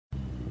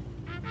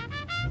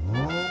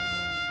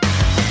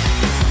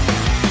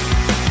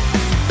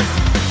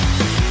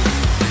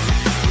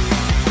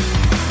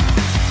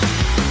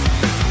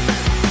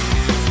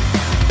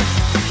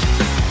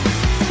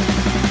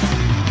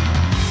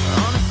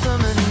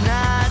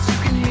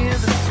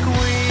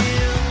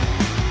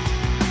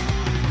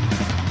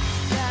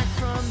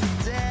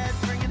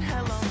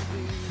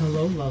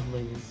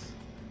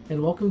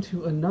and welcome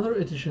to another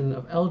edition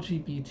of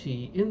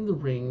LGBT in the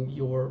Ring,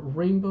 your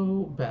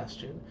rainbow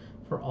bastion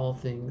for all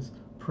things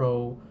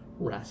pro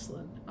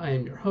wrestling. I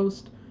am your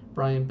host,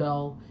 Brian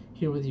Bell,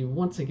 here with you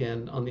once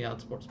again on the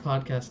Outsports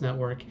Podcast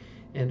Network,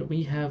 and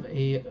we have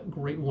a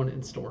great one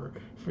in store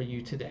for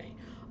you today.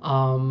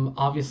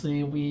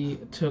 Obviously, we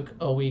took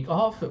a week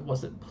off. It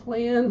wasn't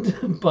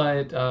planned,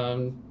 but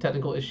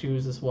technical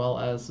issues as well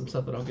as some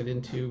stuff that I'll get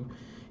into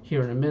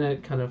here in a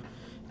minute kind of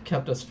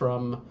kept us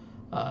from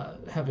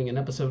having an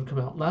episode come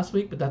out last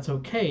week, but that's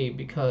okay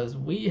because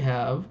we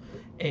have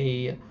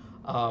a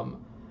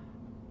um,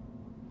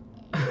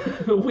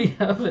 we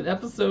have an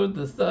episode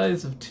the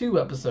size of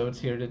two episodes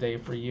here today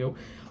for you,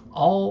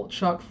 all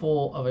chock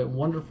full of a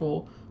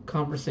wonderful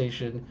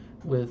conversation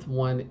with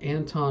one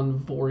Anton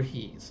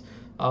Voorhees.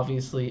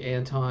 Obviously,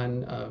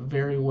 Anton,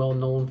 very well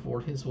known for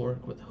his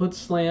work with Hood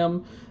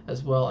Slam,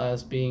 as well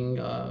as being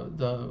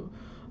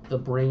the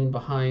brain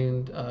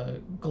behind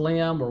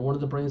Glam, or one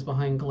of the brains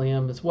behind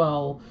Glam as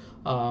well.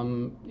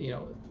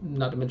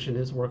 Not to mention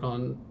his work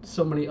on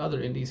so many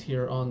other indies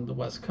here on the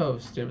West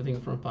Coast, everything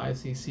from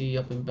 5cc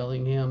up in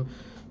Bellingham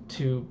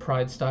to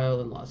Pride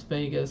Style in Las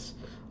Vegas,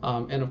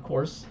 and of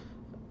course,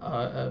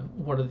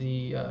 one of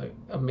the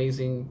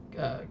amazing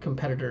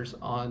competitors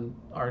on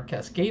our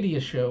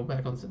Cascadia show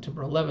back on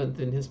September 11th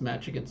in his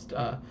match against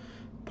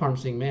Parm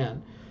Singh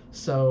Man.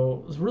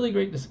 So it was really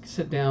great to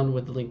sit down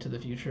with the Link to the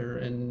Future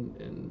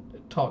and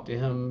talk to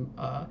him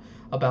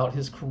about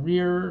his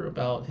career,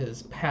 about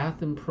his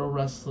path in pro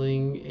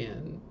wrestling,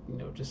 and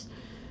just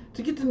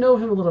to get to know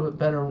him a little bit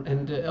better,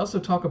 and to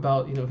also talk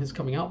about his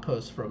coming out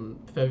post from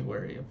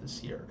February of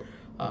this year,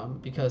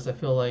 because I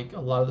feel like a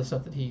lot of the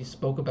stuff that he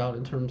spoke about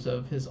in terms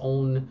of his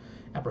own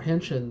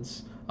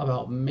apprehensions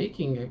about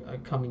making a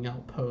coming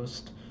out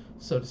post,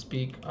 so to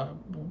speak,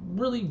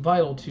 really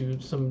vital to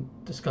some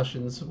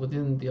discussions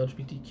within the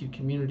LGBTQ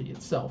community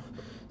itself.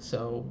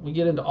 So we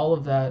get into all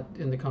of that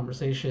in the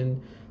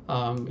conversation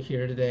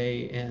here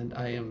today, and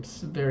I am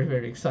very,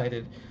 very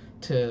excited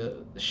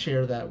to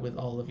share that with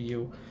all of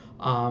you.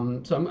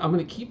 So I'm going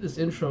to keep this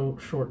intro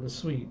short and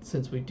sweet,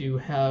 since we do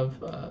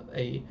have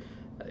a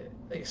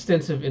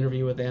extensive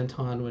interview with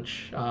Anton,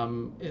 which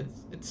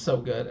it's so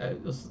good.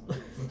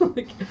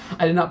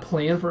 I did not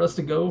plan for us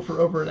to go for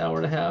over an hour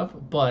and a half,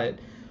 but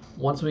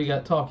once we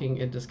got talking,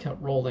 it just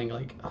kept rolling.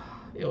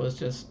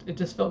 It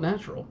just felt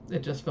natural.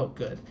 It just felt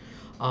good.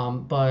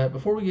 But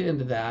before we get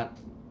into that,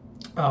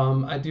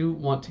 I do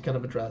want to kind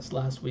of address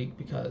last week,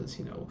 because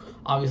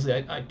obviously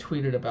I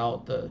tweeted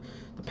about the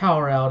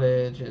power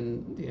outage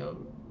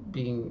and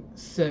being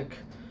sick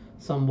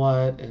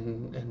somewhat,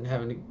 and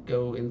having to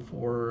go in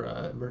for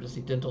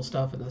emergency dental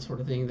stuff and that sort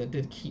of thing that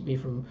did keep me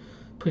from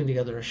putting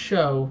together a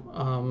show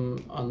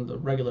on the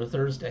regular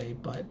Thursday.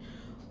 But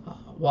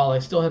while I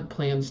still had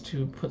plans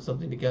to put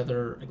something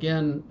together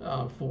again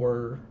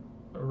for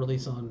a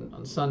release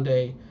on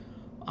Sunday,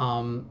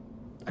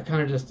 I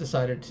kind of just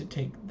decided to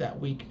take that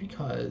week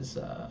because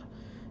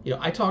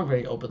I talk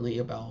very openly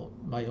about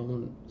my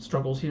own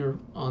struggles here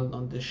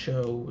on this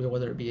show,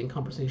 whether it be in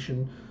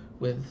conversation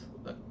with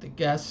the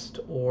guest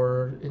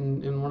or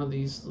in one of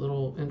these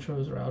little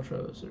intros or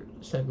outros or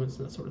segments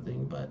and that sort of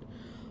thing. But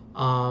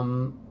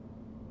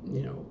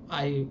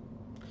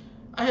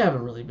I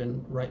haven't really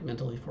been right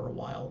mentally for a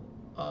while.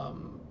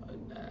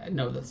 I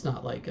know that's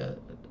not like a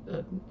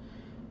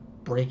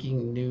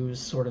breaking news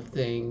sort of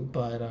thing,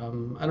 but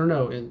I don't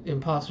know,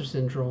 imposter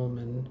syndrome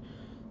and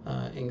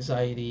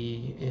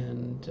anxiety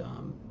and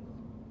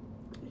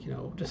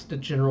just a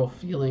general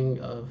feeling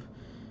of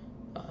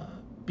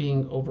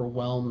being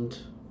overwhelmed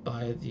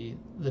by the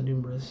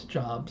numerous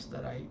jobs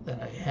that I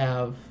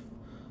have,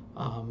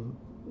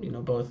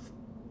 both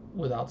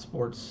without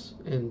sports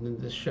in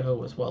this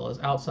show as well as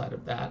outside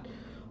of that.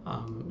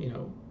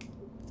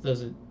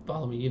 Those that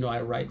follow me,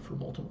 I write for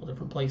multiple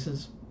different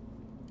places.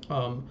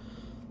 And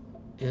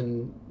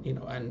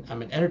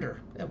I'm an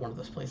editor at one of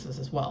those places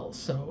as well.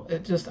 So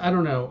it just, I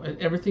don't know,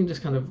 everything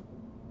just kind of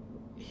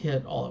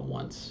hit all at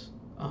once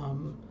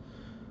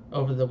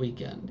over the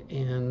weekend,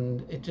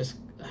 and it just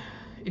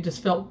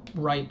felt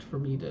right for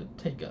me to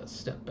take a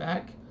step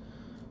back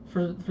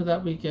for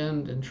that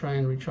weekend and try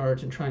and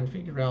recharge and try and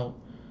figure out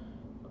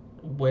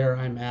where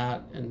I'm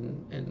at,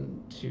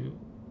 and to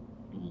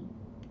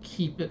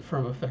keep it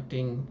from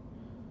affecting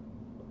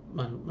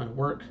my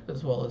work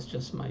as well as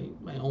just my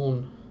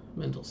own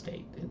mental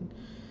state. And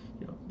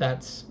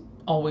that's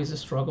always a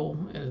struggle,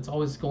 and it's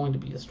always going to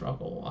be a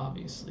struggle,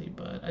 obviously,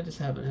 but I just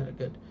haven't had a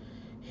good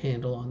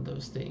handle on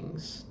those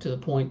things, to the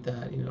point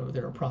that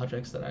there are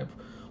projects that I've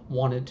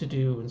wanted to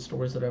do and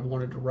stories that I've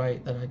wanted to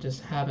write that I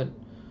just haven't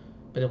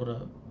been able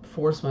to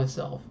force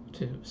myself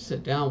to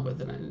sit down with,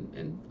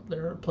 and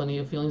there are plenty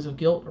of feelings of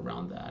guilt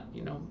around that.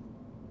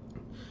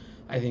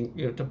 I think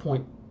to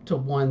point to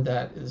one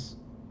that is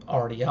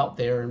already out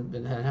there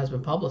and has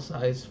been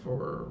publicized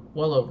for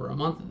well over a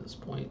month at this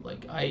point.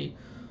 Like, I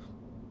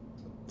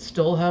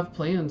still have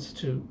plans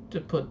to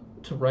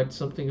write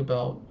something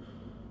about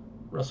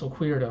Russell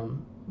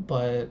Queerdom,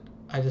 but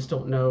I just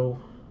don't know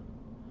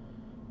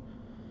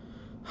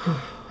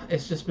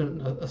it's just been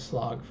a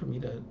slog for me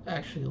to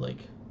actually like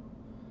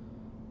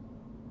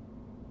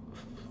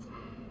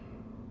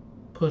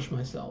push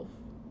myself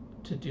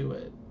to do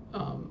it.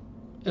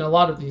 And a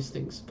lot of these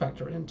things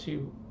factor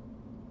into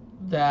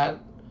that,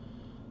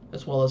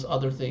 as well as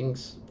other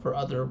things for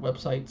other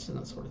websites and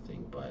that sort of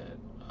thing. But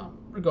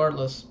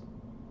regardless,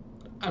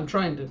 I'm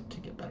trying to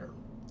get better.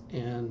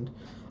 And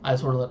I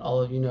just want to let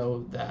all of you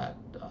know that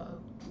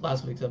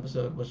last week's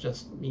episode was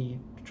just me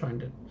trying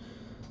to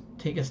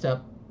take a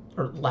step,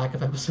 or lack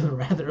of episode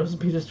rather, it was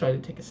me just trying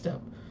to take a step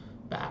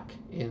back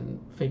and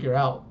figure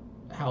out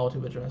how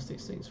to address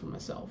these things for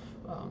myself.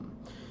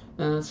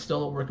 And it's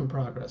still a work in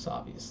progress,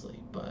 obviously,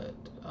 but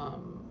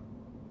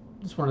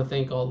just want to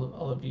thank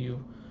all of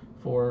you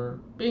for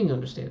being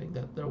understanding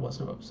that there was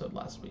no episode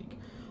last week.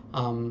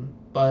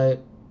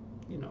 But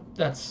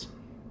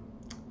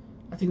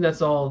I think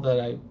that's all that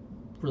I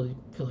really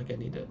feel like I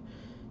need to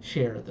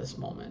share at this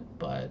moment.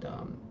 But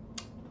I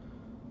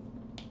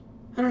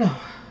don't know.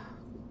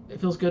 It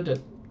feels good to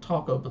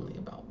talk openly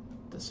about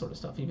this sort of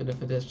stuff, even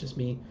if it is just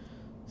me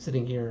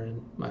sitting here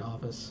in my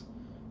office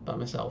by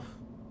myself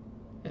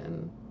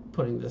and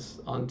putting this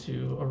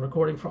onto a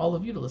recording for all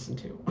of you to listen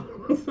to.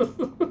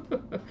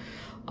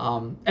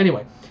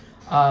 Anyway,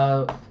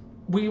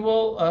 we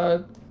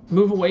will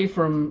move away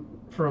from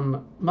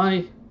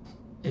my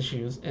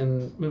issues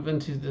and move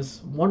into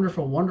this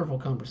wonderful, wonderful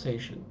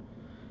conversation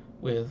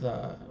with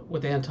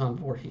Anton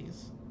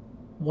Voorhees.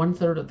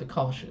 1/3 of the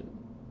caution.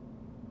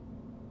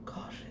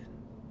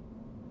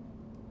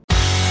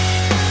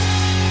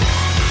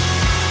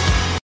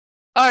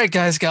 All right,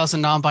 guys, gals,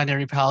 and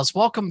non-binary pals,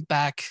 welcome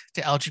back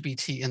to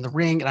LGBT in the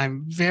Ring, and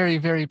I'm very,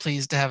 very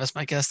pleased to have as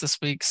my guest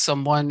this week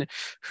someone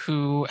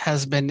who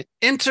has been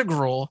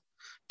integral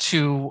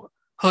to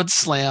Hood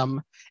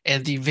Slam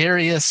and the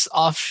various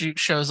offshoot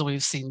shows that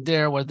we've seen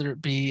there, whether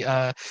it be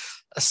I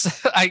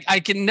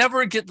can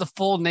never get the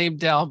full name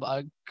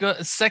down.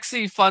 Good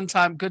sexy fun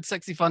time.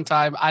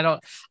 I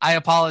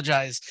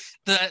apologize.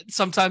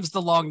 Sometimes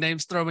the long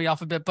names throw me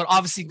off a bit, but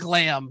obviously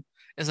Glam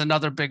is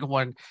another big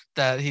one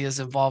that he is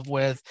involved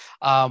with.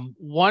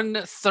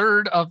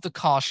 1/3 of the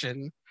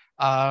caution,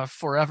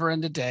 forever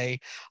and a day.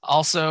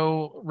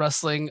 Also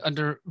wrestling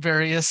under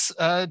various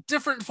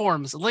different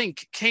forms.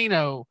 Link,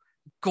 Kano,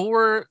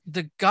 Gore,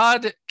 the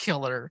God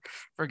Killer,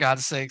 for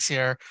God's sakes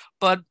here.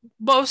 But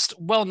most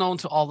well known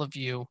to all of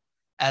you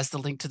as the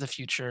Link to the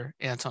Future,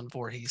 Anton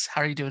Voorhees.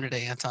 How are you doing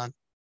today, Anton?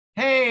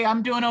 Hey,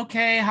 I'm doing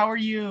okay. How are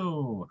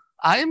you?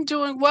 I am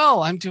doing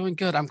well. I'm doing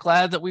good. I'm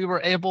glad that we were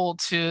able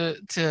to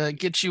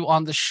get you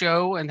on the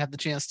show and have the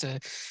chance to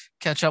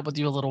catch up with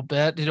you a little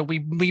bit.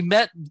 We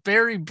met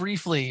very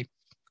briefly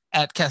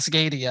at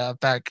Cascadia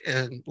back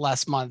in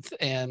last month,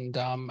 and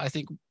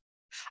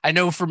I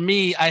know for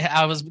me,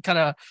 I was kind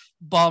of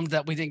bummed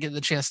that we didn't get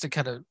the chance to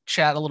kind of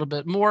chat a little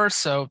bit more.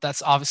 So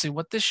that's obviously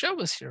what this show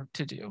is here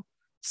to do.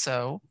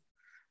 So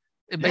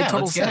it made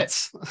total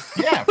sense.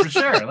 Yeah, for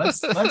sure.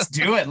 Let's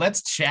do it.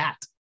 Let's chat.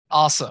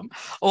 Awesome.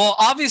 Well,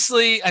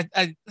 obviously,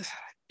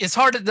 it's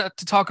hard to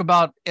talk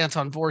about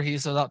Anton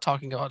Voorhees without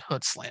talking about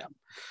Hood Slam.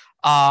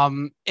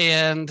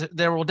 And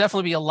there will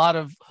definitely be a lot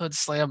of Hood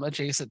Slam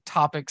adjacent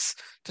topics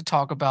to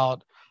talk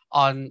about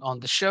on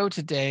the show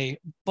today.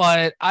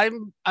 But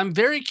I'm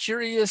very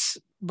curious,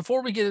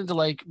 before we get into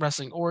like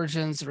wrestling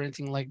origins or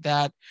anything like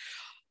that.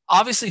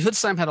 Obviously, Hood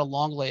Slam had a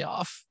long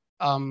layoff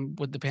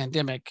with the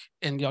pandemic,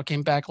 and y'all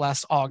came back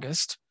last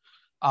August.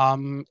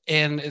 And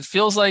it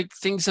feels like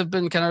things have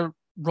been kind of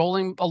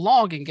rolling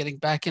along and getting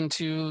back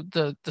into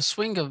the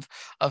swing of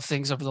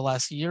things over the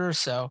last year or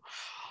so.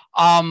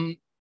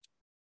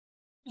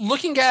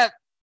 Looking at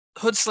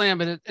Hood Slam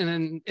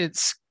in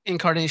its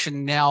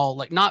incarnation now,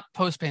 like not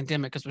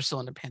post-pandemic because we're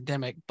still in a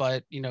pandemic,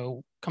 but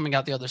coming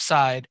out the other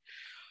side,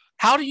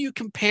 how do you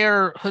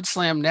compare Hood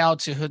Slam now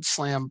to Hood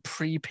Slam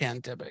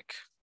pre-pandemic?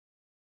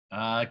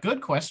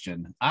 Good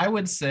question. I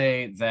would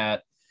say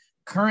that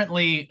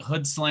currently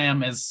Hood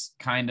Slam is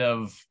kind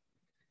of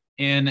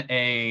in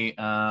a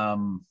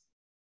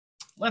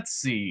let's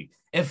see,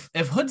 if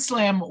Hood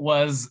Slam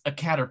was a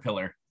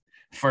caterpillar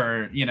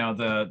for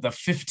the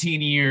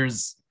 15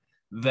 years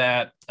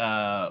that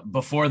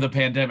before the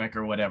pandemic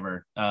or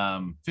whatever,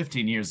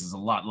 15 years is a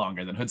lot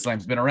longer than Hood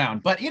Slam's been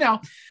around, but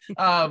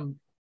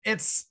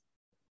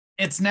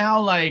it's now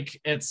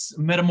like it's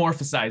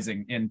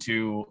metamorphosizing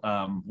into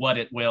what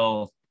it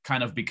will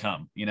kind of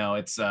become.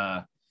 It's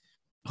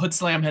Hood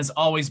Slam has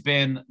always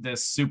been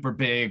this super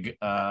big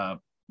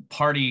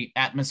party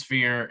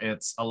atmosphere.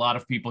 It's a lot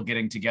of people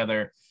getting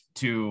together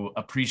to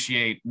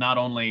appreciate not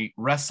only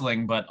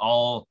wrestling but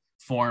all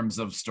forms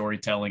of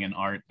storytelling and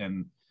art,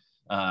 and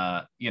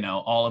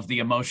all of the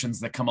emotions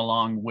that come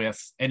along with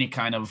any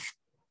kind of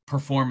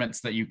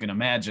performance that you can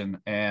imagine.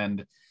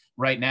 And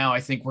right now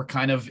I think we're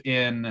kind of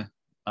in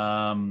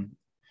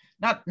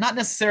not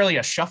necessarily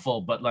a shuffle,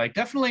 but like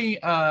definitely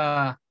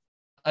a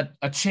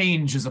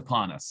change is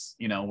upon us,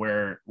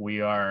 where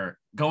we are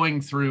going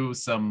through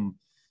some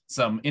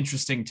some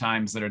interesting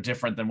times that are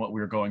different than what we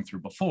were going through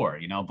before.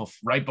 You know,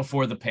 right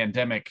before the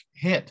pandemic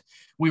hit,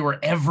 we were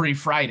every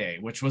Friday,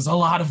 which was a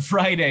lot of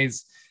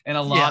Fridays and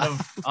a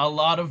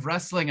lot of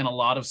wrestling and a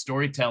lot of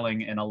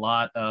storytelling and a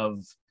lot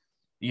of,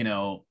 you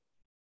know,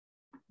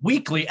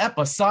 weekly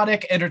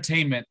episodic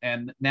entertainment.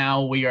 And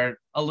now we are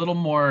a little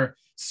more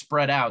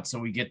spread out, so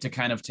we get to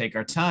kind of take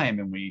our time,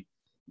 and we,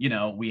 you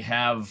know, we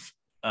have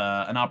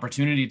an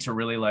opportunity to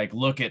really like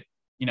look at,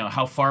 you know,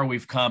 how far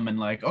we've come and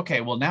like,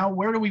 okay, well, now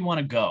where do we want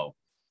to go?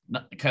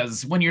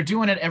 Because when you're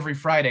doing it every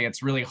Friday,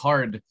 it's really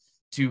hard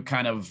to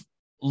kind of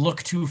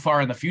look too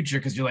far in the future,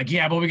 because you're like,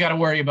 yeah, but we got to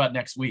worry about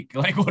next week.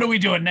 Like, what are we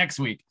doing next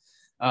week?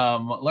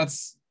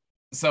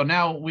 So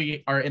now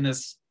we are in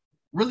this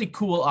really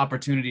cool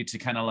opportunity to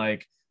kind of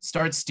like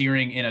start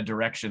steering in a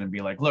direction and be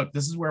like, look,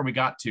 this is where we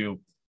got to.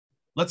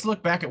 Let's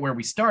look back at where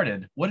we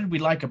started. What did we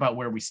like about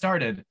where we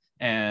started?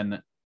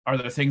 And are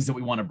there things that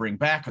we want to bring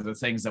back? Are there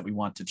things that we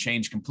want to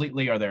change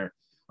completely? Are there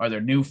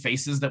new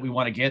faces that we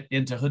want to get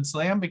into Hood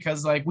Slam?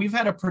 Because like we've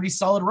had a pretty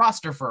solid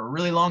roster for a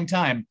really long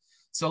time.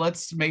 So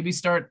let's maybe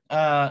start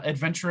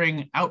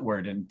adventuring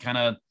outward and kind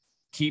of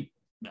keep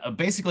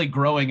basically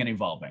growing and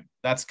evolving.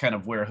 That's kind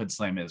of where Hood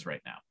Slam is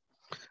right now.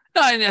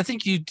 No, and I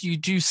think you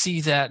do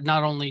see that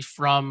not only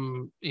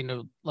from, you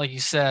know, like you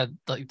said,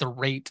 like the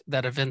rate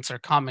that events are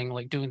coming,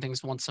 like doing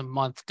things once a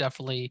month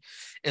definitely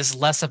is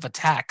less of a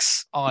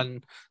tax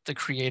on the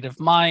creative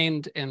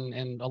mind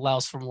and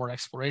allows for more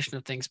exploration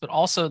of things, but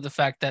also the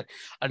fact that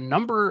a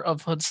number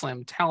of Hood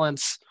Slam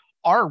talents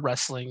are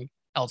wrestling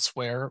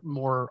elsewhere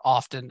more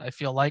often, I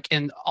feel like,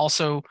 and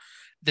also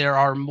there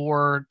are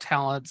more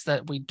talents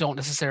that we don't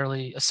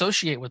necessarily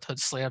associate with Hood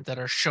Slam that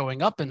are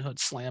showing up in Hood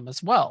Slam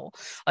as well.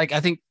 Like, I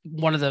think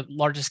one of the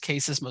largest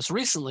cases most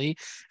recently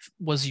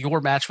was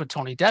your match with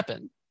Tony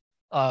Deppen,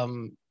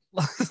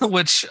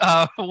 which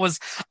was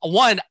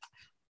one,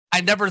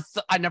 I never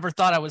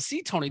thought I would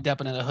see Tony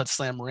Deppen in a Hood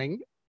Slam ring.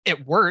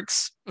 It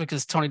works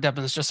because Tony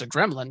Deppen is just a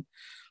gremlin.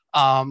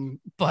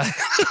 But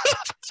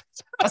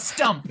a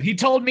stump. He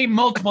told me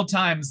multiple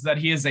times that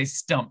he is a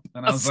stump.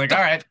 And I was like,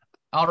 all right,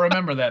 I'll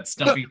remember that,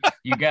 Stumpy.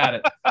 You got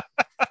it.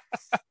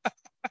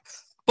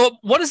 But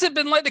what has it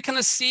been like to kind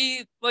of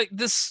see like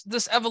this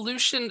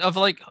evolution of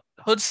like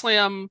Hood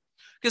Slam?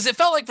 Because it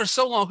felt like for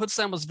so long Hood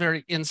Slam was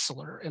very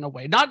insular in a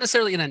way, not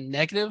necessarily in a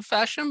negative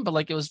fashion, but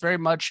like it was very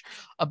much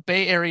a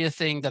Bay Area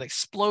thing that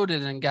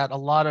exploded and got a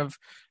lot of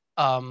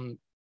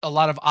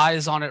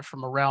eyes on it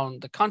from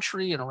around the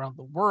country and around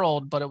the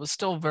world. But it was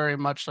still very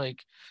much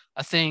like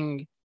a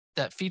thing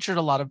that featured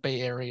a lot of Bay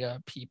Area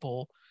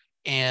people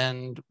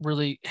and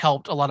really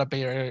helped a lot of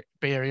Bay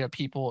Area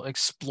people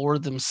explore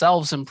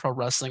themselves in pro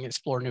wrestling,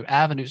 explore new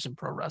avenues in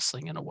pro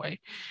wrestling in a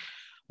way.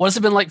 What has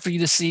it been like for you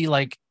to see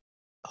like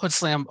Hood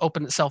Slam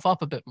open itself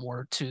up a bit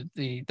more to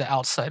the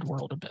outside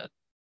world a bit?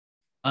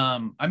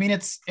 I mean,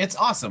 it's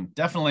awesome.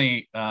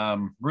 Definitely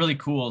really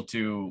cool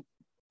to,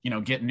 you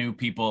know, get new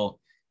people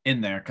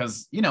in there,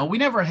 because, you know, we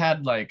never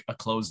had like a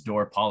closed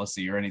door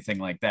policy or anything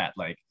like that.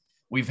 Like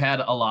we've had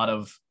a lot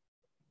of,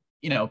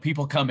 you know,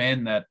 people come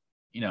in that,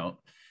 you know,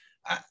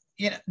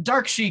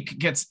 Dark Sheik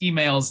gets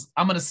emails,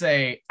 I'm going to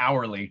say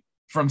hourly,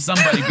 from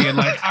somebody being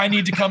like, I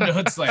need to come to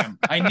Hood Slam.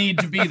 I need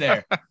to be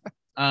there.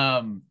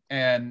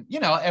 And, you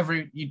know,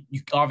 you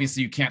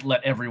obviously you can't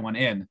let everyone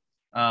in.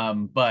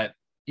 But,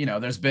 you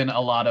know, there's been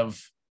a lot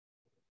of,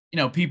 you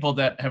know, people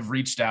that have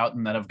reached out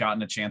and that have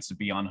gotten a chance to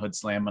be on Hood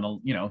Slam,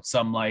 and, you know,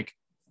 some like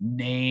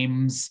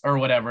names or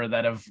whatever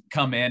that have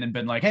come in and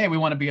been like, hey, we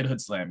want to be at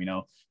Hood Slam, you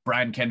know,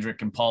 Brian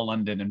Kendrick and Paul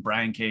London and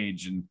Brian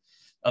Cage and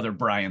other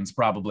Brians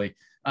probably.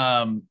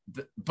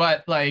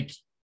 But like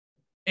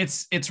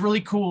it's really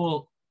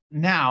cool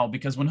now,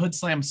 because when Hood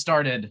Slam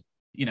started,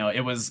 you know, it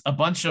was a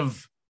bunch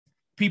of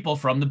people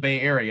from the Bay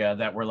Area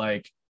that were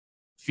like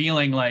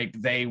feeling like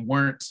they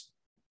weren't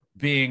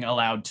being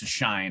allowed to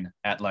shine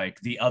at like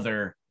the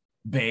other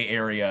Bay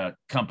Area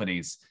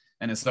companies.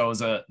 And so it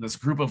was this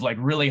group of like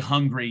really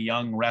hungry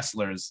young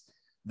wrestlers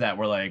that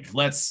were like,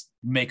 let's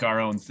make our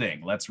own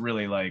thing. Let's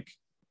really like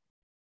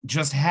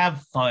just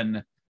have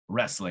fun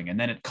wrestling. And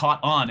then it caught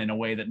on in a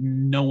way that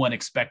no one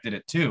expected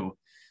it to,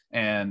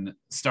 and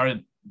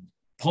started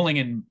pulling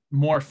in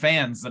more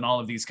fans than all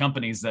of these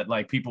companies that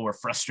like people were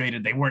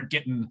frustrated they weren't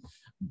getting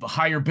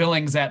higher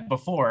billings at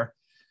before.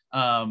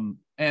 And,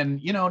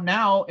 you know,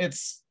 now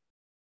it's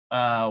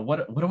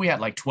what are we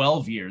at, like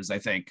 12 years, I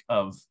think,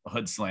 of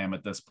Hood Slam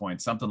at this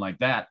point, something like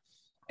that.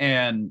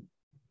 And,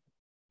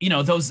 you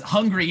know, those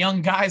hungry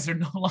young guys are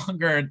no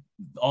longer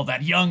all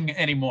that young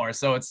anymore.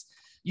 So it's,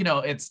 you know,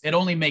 it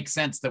only makes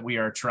sense that we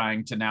are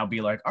trying to now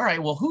be like, all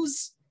right, well,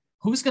 who's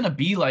going to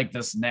be like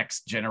this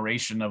next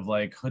generation of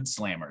like Hood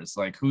Slammers?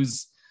 Like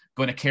who's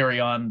going to carry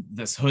on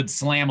this Hood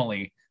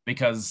Slamily?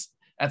 Because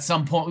at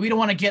some point we don't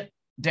want to get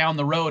down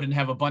the road and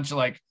have a bunch of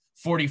like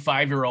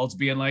 45-year-olds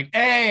being like,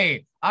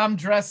 hey, I'm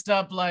dressed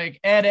up like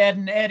Ed,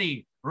 and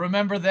Eddie.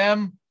 Remember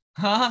them?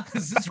 Huh?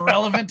 Is this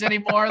relevant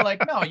anymore?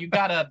 Like, no, you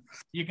gotta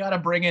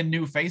bring in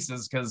new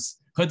faces, because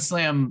Hood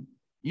Slam,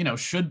 you know,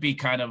 should be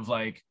kind of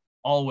like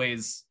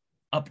always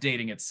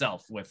updating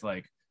itself with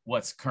like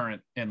what's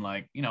current in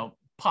like, you know,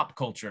 pop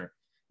culture.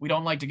 We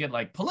don't like to get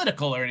like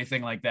political or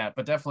anything like that,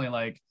 but definitely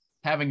like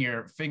having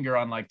your finger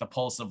on like the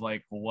pulse of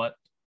like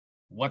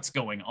what's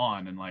going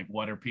on and like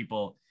what are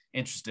people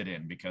interested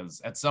in,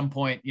 because at some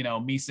point, you know,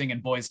 me singing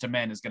Boys to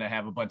Men is going to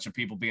have a bunch of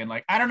people being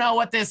like, I don't know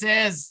what this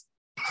is.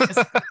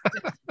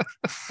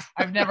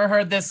 I've never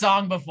heard this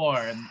song before.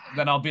 And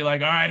then I'll be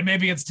like, all right,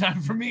 maybe it's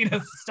time for me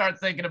to start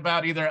thinking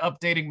about either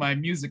updating my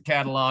music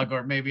catalog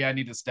or maybe I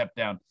need to step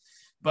down.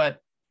 But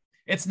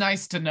it's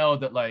nice to know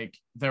that like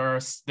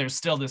there's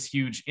still this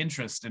huge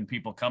interest in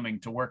people coming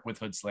to work with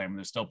Hood Slam.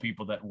 There's still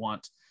people that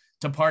want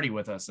to party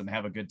with us and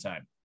have a good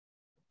time.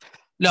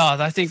 No,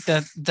 I think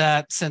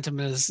that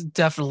sentiment is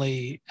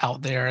definitely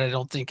out there. I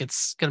don't think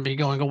it's going to be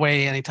going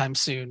away anytime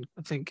soon.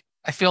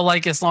 I feel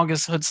like as long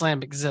as Hood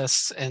Slam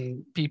exists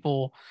and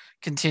people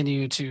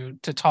continue to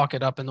talk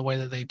it up in the way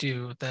that they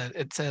do, that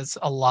it has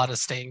a lot of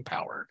staying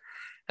power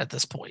at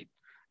this point.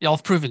 Y'all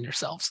have proven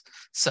yourselves.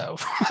 So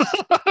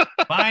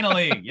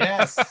finally,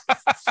 yes.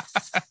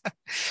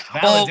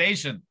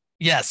 Validation. Well,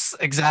 yes,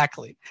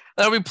 exactly.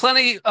 There'll be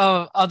plenty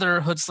of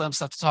other Hood Slam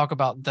stuff to talk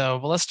about, though.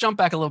 But let's jump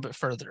back a little bit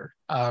further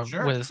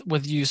sure.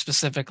 with you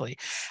specifically.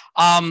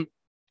 You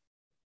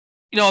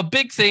know, a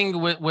big thing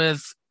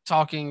with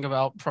talking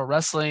about pro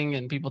wrestling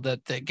and people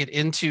that get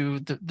into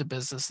the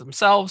business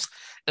themselves,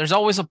 there's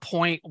always a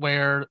point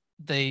where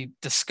they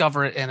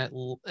discover it and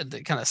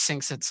it kind of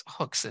sinks its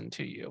hooks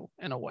into you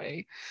in a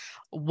way.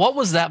 What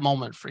was that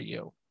moment for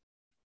you?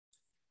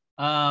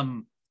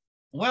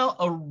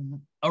 Well,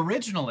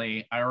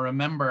 originally I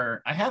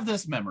remember I have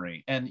this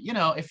memory, and you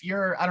know,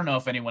 I don't know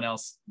if anyone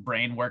else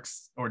brain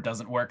works or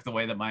doesn't work the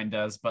way that mine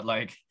does, but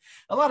like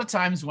a lot of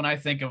times when I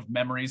think of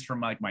memories from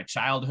like my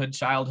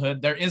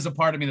childhood, there is a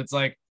part of me that's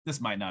like,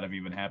 this might not have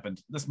even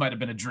happened. This might have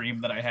been a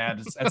dream that I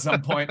had at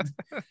some point.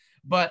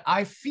 But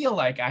I feel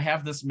like I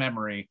have this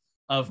memory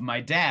of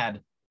my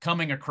dad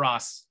coming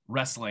across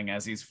wrestling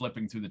as he's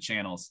flipping through the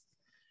channels.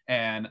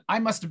 And I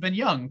must have been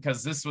young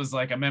because this was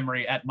like a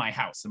memory at my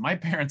house. And my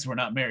parents were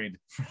not married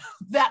for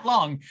that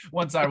long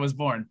once I was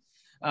born.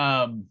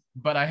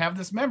 But I have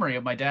this memory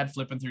of my dad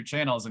flipping through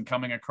channels and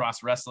coming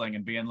across wrestling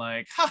and being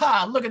like,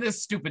 haha, look at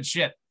this stupid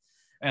shit.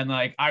 And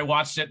like, I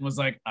watched it and was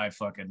like, I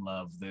fucking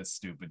love this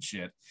stupid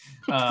shit.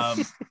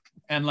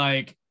 And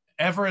like,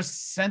 ever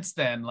since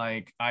then,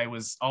 like, I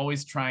was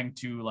always trying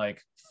to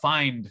like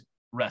find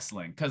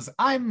wrestling because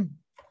I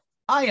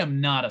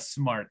am not a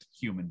smart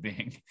human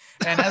being.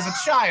 And as a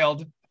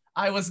child,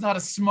 I was not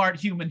a smart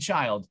human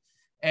child.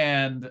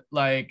 And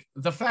like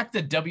the fact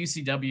that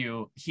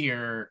WCW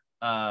here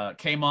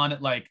came on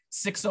at like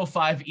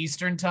 6:05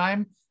 Eastern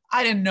time,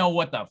 I didn't know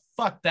what the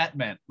fuck that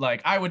meant.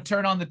 Like I would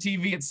turn on the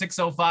TV at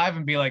 6:05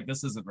 and be like,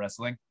 this isn't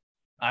wrestling.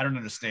 I don't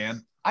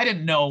understand. I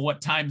didn't know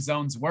what time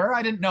zones were.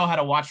 I didn't know how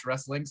to watch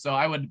wrestling. So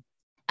I would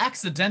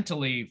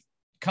accidentally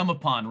come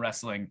upon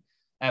wrestling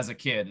as a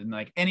kid. And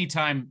like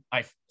anytime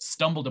I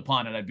stumbled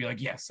upon it, I'd be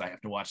like, yes, I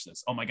have to watch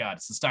this. Oh my God,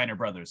 it's the Steiner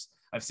brothers.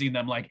 I've seen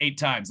them like 8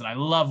 times and I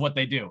love what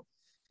they do.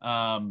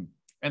 And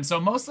so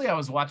mostly I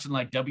was watching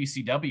like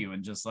WCW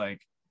and just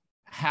like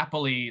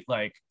happily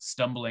like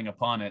stumbling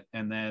upon it.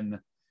 And then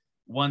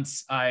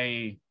once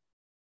I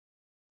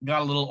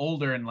got a little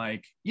older and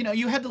like, you know,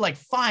 you had to like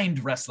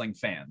find wrestling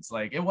fans.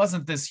 Like it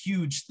wasn't this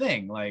huge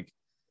thing. Like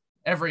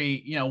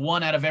every, you know,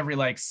 1 out of every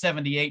like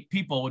 78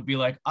 people would be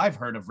like, I've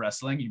heard of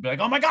wrestling. You'd be like,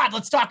 oh my God,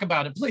 let's talk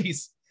about it,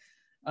 please.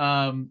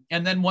 And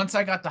then once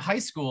I got to high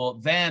school,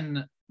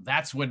 then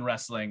that's when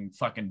wrestling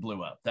fucking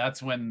blew up.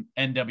 That's when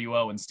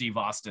NWO and Steve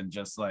Austin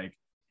just like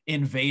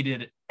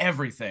invaded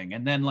everything.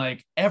 And then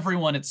like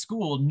everyone at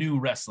school knew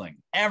wrestling.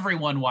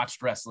 Everyone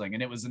watched wrestling.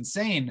 And it was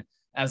insane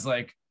as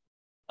like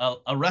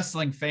a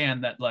wrestling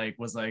fan that like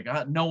was like,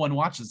 no one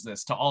watches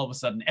this, to all of a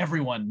sudden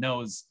everyone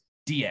knows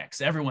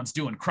DX. Everyone's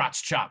doing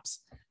crotch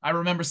chops. I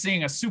remember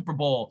seeing a Super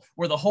Bowl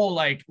where the whole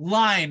like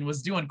line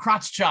was doing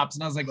crotch chops.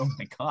 And I was like, oh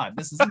my God,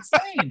 this is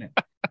insane.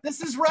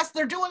 This is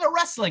they're doing a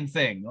wrestling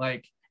thing.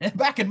 Like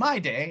back in my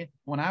day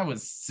when I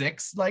was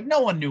 6, like no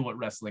one knew what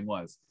wrestling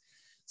was.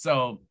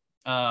 So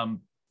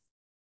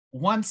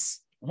once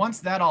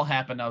that all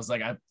happened, I was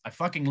like, I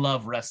fucking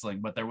love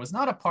wrestling, but there was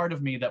not a part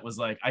of me that was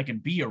like, I can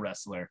be a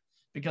wrestler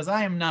because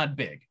I am not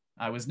big.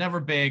 I was never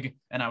big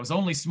and I was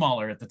only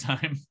smaller at the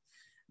time.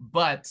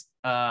 But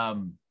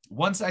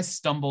once I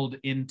stumbled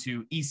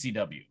into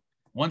ECW,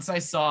 once I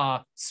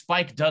saw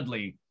Spike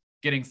Dudley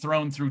getting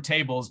thrown through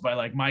tables by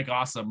like Mike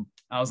Awesome,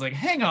 I was like,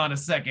 hang on a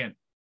second.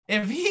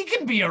 If he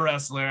can be a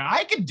wrestler,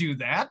 I can do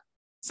that.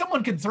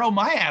 Someone can throw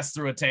my ass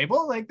through a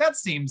table. Like that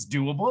seems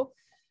doable.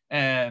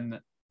 And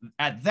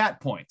at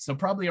that point, so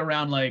probably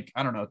around like,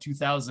 I don't know,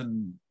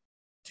 2000,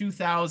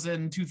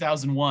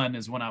 2001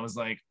 is when I was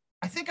like,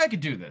 I think I could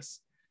do this.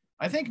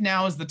 I think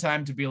now is the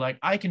time to be like,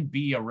 I can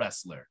be a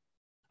wrestler.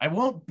 I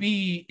won't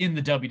be in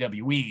the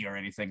WWE or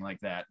anything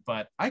like that,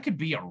 but I could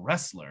be a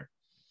wrestler.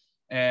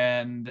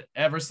 And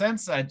ever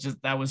since,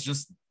 that was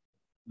just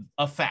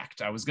a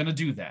fact. I was going to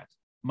do that.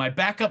 My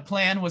backup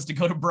plan was to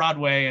go to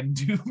Broadway and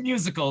do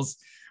musicals,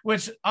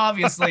 which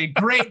obviously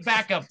great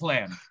backup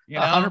plan, you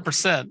know?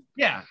 100%.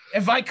 Yeah.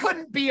 If I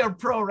couldn't be a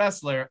pro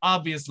wrestler,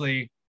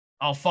 obviously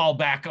I'll fall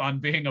back on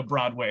being a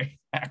Broadway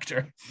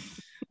actor.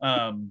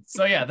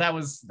 So yeah, that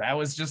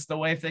was just the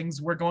way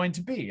things were going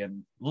to be.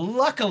 And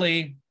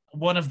luckily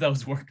one of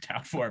those worked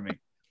out for me.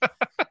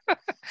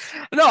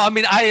 No, I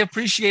mean, I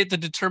appreciate the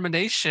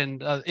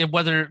determination,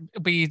 whether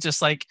it be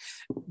just like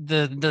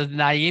the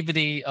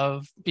naivety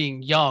of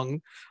being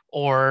young,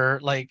 or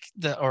like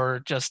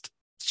or just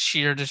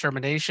sheer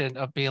determination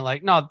of being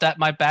like, no, that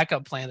my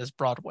backup plan is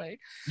Broadway.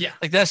 Yeah,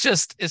 like it's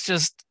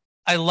just,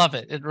 I love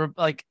it.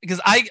 Like,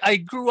 because I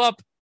grew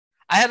up,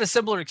 I had a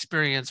similar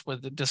experience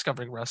with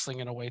discovering wrestling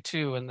in a way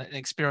too, and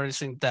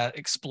experiencing that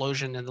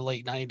explosion in the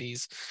late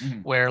 90s,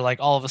 where like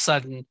all of a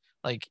sudden,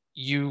 like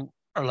you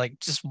are like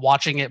just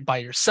watching it by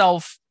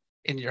yourself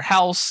in your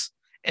house,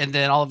 and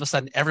then all of a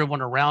sudden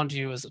everyone around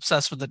you is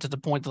obsessed with it, to the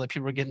point that like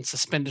people are getting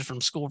suspended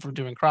from school for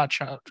doing crotch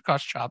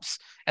chops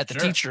at the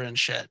teacher and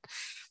shit.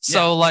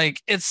 So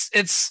like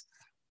it's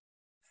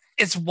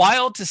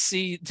wild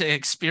to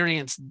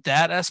experience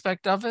that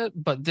aspect of it.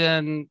 But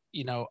then,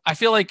 you know, I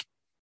feel like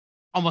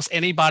almost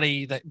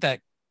anybody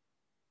that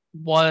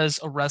was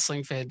a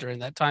wrestling fan during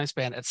that time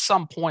span, at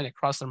some point it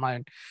crossed their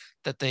mind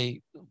that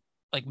they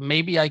like,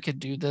 maybe I could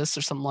do this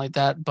or something like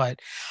that. But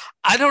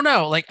I don't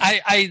know. Like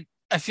I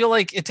feel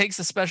like it takes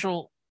a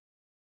special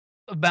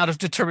amount of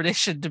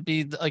determination to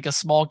be like a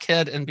small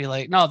kid and be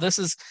like, no, this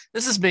is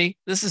me.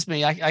 This is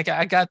me. I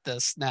got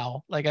this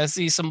now. Like, I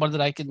see someone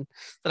that I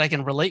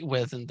can relate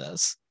with in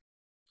this.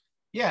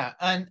 Yeah.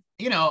 And,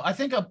 you know, I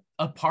think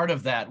a part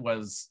of that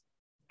was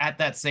at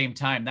that same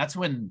time, that's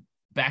when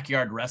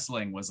backyard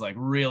wrestling was like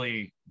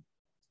really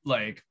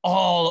like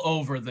all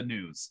over the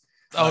news.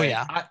 Oh, like,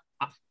 yeah.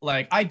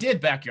 I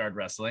did backyard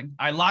wrestling.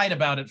 I lied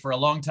about it for a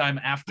long time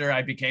after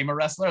I became a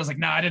wrestler. I was like,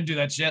 nah, I didn't do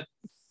that shit,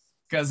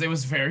 because it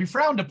was very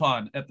frowned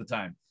upon at the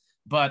time.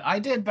 But I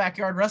did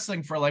backyard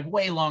wrestling for like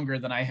way longer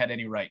than I had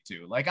any right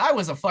to. Like, I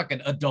was a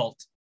fucking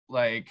adult,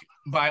 like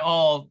by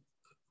all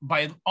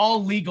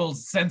legal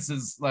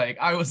senses. Like,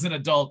 I was an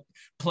adult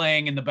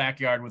playing in the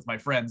backyard with my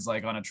friends,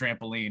 like on a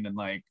trampoline, and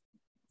like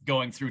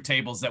going through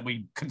tables that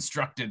we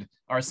constructed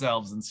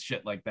ourselves and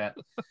shit like that.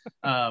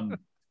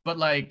 But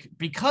like,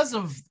 because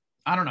of,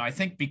 I don't know, I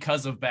think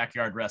because of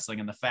backyard wrestling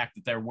and the fact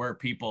that there were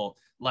people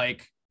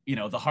like, you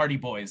know, the Hardy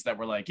Boys that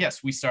were like,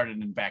 yes, we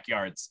started in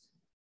backyards.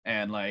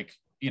 And like,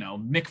 you know,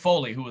 Mick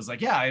Foley, who was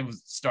like, yeah, I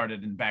was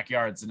started in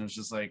backyards. And it was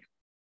just like,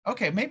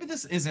 okay, maybe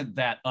this isn't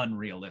that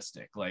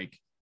unrealistic. Like,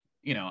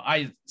 you know,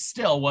 I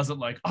still wasn't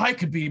like, I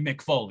could be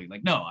Mick Foley.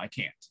 Like, no, I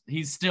can't.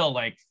 He's still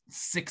like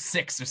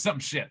 6'6" or some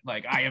shit.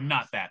 Like, I am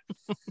not that.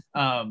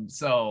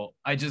 So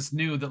I just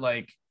knew that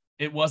like,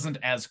 it wasn't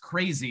as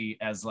crazy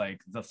as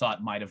like the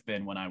thought might have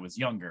been when I was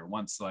younger.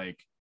 Once like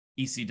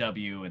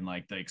ECW and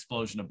like the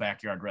explosion of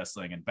backyard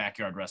wrestling and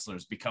backyard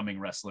wrestlers becoming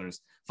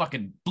wrestlers,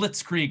 fucking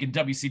Blitzkrieg and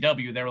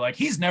WCW, they were like,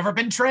 he's never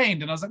been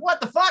trained. And I was like,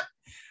 what the fuck?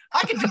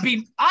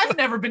 I've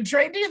never been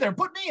trained either.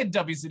 Put me in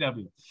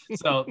WCW.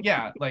 So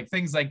yeah, like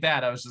things like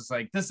that. I was just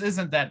like, this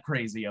isn't that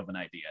crazy of an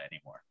idea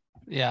anymore.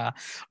 Yeah.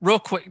 Real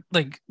quick,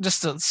 like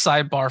just a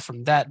sidebar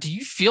from that. Do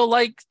you feel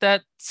like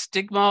that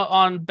stigma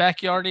on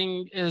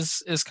backyarding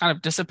is kind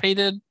of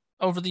dissipated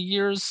over the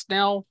years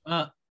now?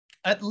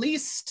 At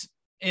least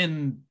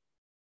in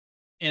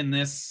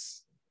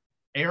this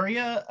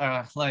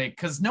area, like,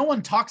 because no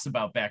one talks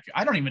about backyard.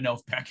 I don't even know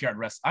if backyard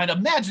wrestling. I'd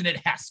imagine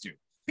it has to.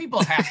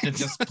 People have to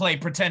just play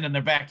pretend in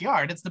their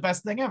backyard. It's the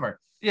best thing ever.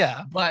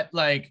 Yeah. But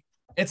like,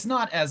 it's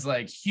not as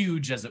like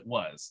huge as it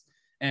was.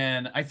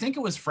 And I think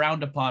it was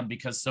frowned upon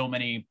because so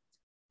many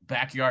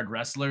backyard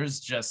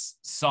wrestlers just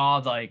saw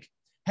like,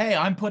 hey,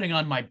 I'm putting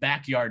on my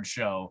backyard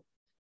show.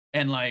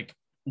 And like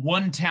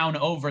one town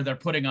over, they're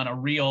putting on a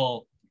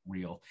real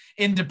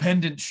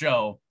independent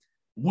show.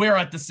 We're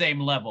at the same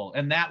level.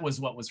 And that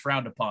was what was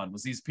frowned upon,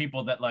 was these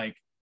people that like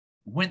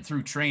went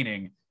through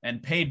training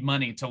and paid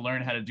money to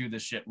learn how to do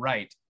this shit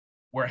right.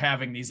 We're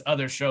having these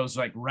other shows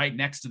like right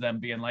next to them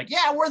being like,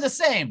 yeah, we're the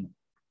same.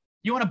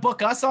 You want to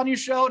book us on your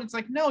show? And it's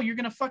like, no, you're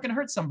going to fucking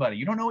hurt somebody.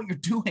 You don't know what you're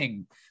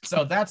doing.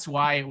 So that's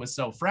why it was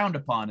so frowned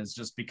upon, is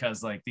just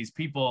because like these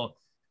people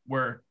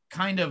were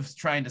kind of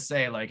trying to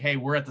say like, hey,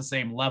 we're at the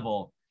same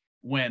level,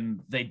 when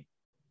they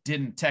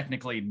didn't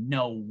technically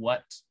know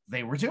what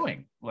they were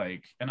doing.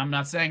 Like, and I'm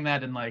not saying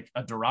that in like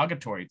a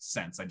derogatory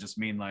sense. I just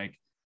mean like,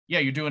 yeah,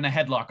 you're doing a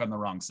headlock on the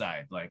wrong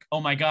side. Like, oh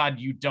my God,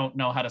 you don't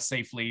know how to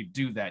safely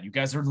do that. You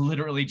guys are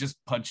literally just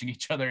punching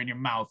each other in your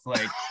mouth.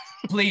 Like,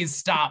 please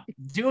stop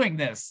doing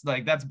this.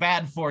 Like, that's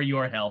bad for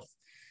your health.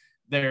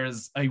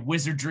 There's a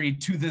wizardry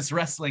to this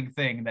wrestling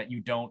thing that you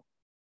don't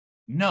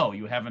know.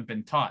 You haven't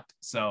been taught.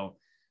 So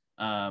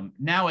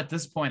now at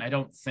this point, I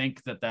don't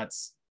think that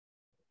that's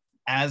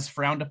as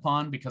frowned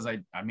upon, because I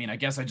mean, I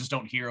guess I just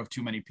don't hear of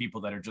too many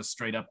people that are just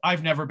straight up,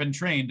 I've never been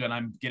trained and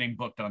I'm getting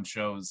booked on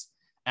shows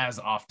as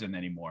often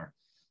anymore.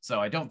 So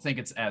I don't think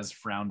it's as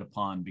frowned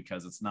upon,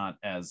 because it's not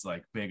as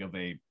like big of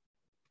a,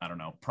 I don't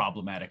know,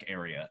 problematic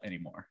area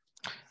anymore.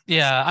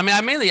 Yeah, I mean,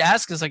 I mainly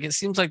ask because like it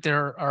seems like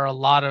there are a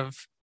lot of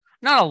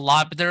not a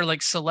lot, but there are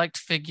like select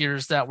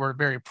figures that were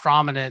very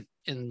prominent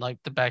in like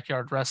the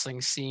backyard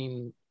wrestling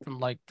scene from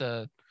like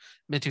the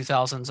mid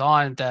 2000s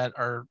on that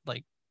are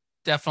like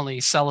definitely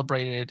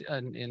celebrated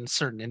in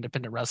certain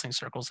independent wrestling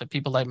circles, like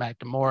people like Mac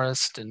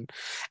DeMorris and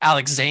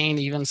Alex Zane,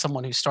 even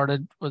someone who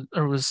started with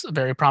or was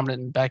very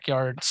prominent in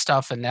backyard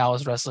stuff and now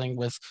is wrestling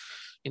with,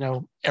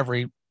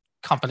 every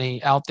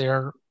company out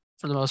there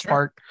for the most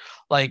part.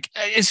 Like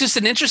it's just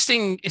an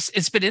interesting,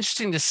 it's been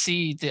interesting to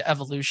see the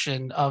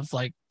evolution of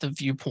like the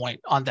viewpoint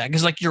on that.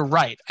 Cause like, you're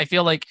right. I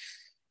feel like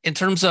in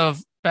terms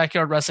of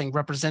backyard wrestling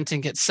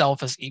representing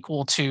itself as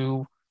equal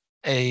to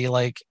a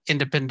like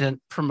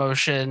independent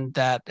promotion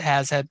that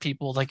has had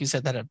people, like you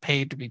said, that have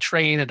paid to be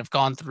trained and have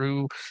gone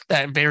through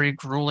that very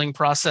grueling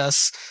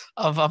process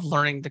of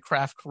learning the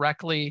craft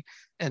correctly,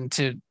 and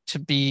to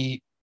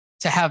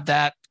have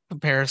that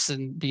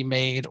comparison be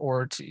made,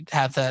 or to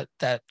have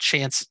that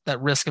chance, that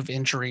risk of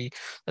injury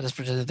that is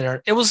presented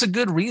there, it was a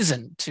good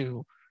reason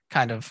to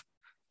kind of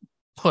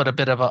put a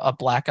bit of a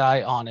black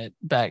eye on it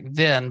back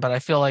then. But I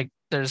feel like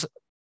there's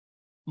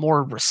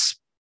more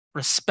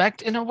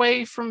respect in a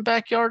way from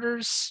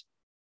backyarders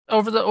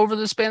over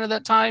the span of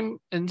that time,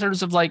 in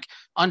terms of like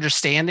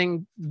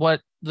understanding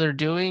what they're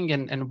doing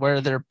and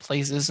where their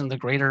place is in the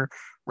greater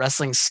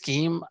wrestling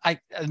scheme.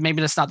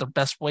 Maybe that's not the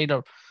best way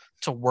to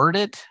word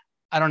it.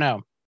 I don't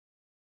know.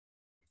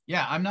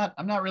 Yeah, I'm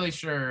not really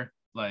sure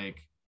like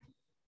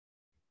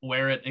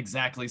where it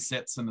exactly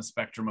sits in the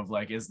spectrum of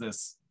like, is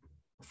this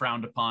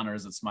frowned upon or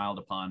is it smiled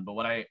upon? But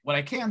what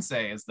I can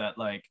say is that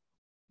like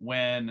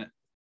when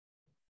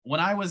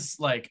I was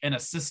like an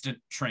assistant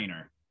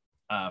trainer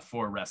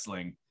for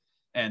wrestling,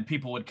 and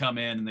people would come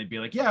in and they'd be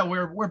like, yeah,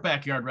 we're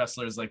backyard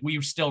wrestlers. Like we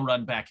still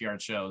run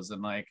backyard shows.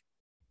 And like,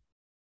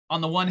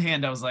 on the one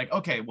hand, I was like,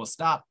 okay, well,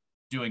 stop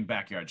doing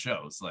backyard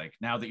shows. Like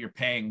now that you're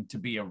paying to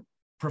be a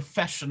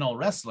professional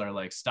wrestler,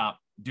 like stop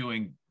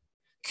doing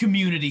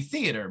community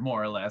theater,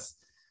 more or less.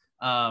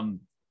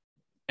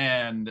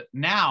 And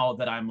now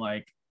that I'm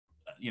like,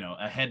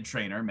 a head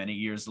trainer many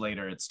years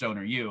later at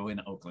Stoner U in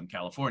Oakland,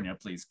 California,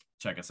 please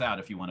check us out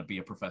if you want to be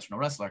a professional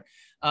wrestler.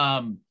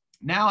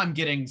 Now I'm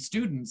getting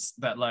students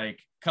that like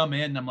come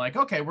in and I'm like,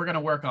 okay, we're going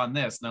to work on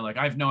this. And they're like,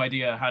 I have no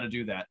idea how to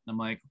do that. And I'm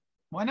like,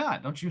 why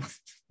not? Don't you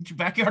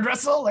backyard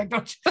wrestle? Like,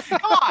 don't you,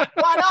 come on,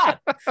 why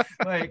not?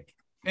 Like,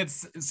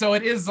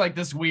 it is like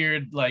this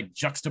weird like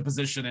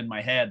juxtaposition in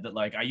my head that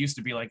like, I used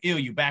to be like, ew,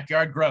 you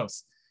backyard,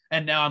 gross.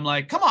 And now I'm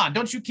like, come on,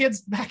 don't you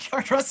kids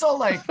backyard wrestle?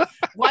 Like,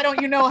 why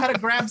don't you know how to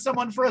grab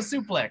someone for a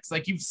suplex?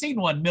 Like you've seen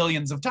one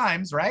millions of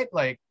times, right?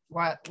 Like,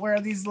 where are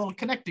these little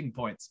connecting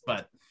points?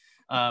 But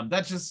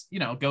that just,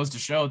 goes to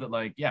show that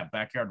like, yeah,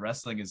 backyard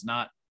wrestling is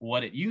not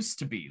what it used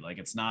to be. Like,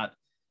 it's not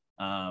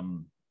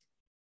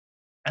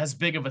as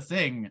big of a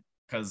thing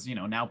because,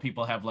 now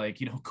people have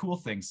like, cool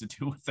things to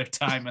do with their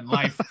time and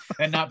life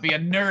and not be a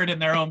nerd in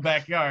their own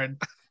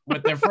backyard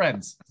with their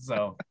friends.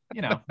 So,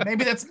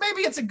 maybe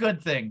it's a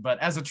good thing, but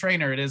as a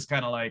trainer, it is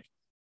kind of like,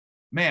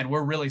 man,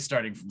 we're really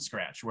starting from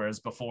scratch. Whereas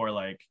before,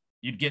 like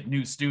you'd get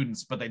new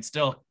students, but they'd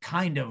still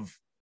kind of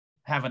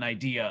have an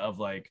idea of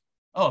like,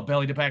 oh, a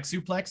belly to back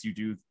suplex, you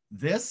do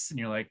this. And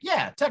you're like,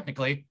 yeah,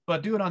 technically,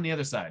 but do it on the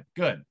other side.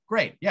 Good.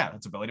 Great. Yeah.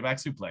 That's a belly to back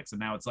suplex. And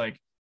now it's like,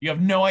 you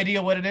have no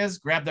idea what it is.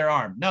 Grab their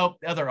arm. Nope.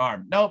 The other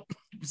arm. Nope.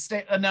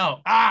 Stay. No.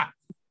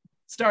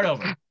 Start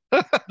over.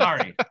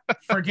 Sorry.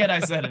 Forget I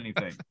said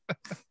anything.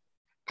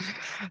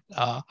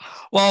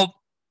 Well,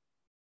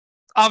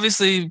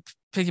 obviously,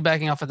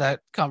 piggybacking off of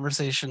that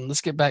conversation,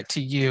 let's get back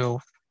to you.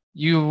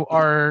 You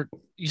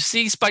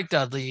see Spike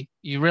Dudley,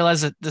 you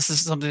realize that this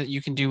is something that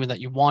you can do and that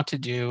you want to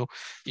do.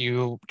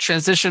 You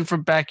transition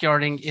from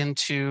backyarding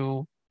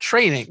into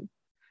training.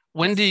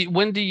 When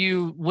do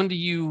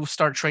you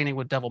start training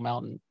with Devil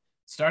Mountain?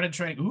 Started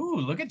training. Ooh,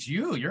 look at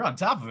you. You're on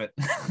top of it.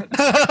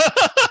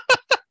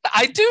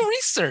 I do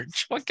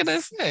research. What can I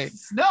say?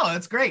 No,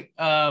 that's great.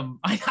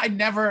 I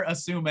never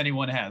assume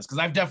anyone has, because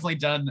I've definitely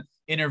done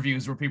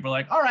interviews where people are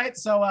like, all right,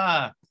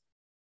 so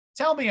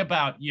tell me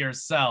about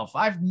yourself.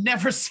 I've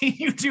never seen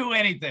you do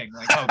anything.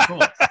 Like, oh,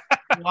 cool.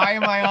 Why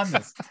am I on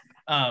this?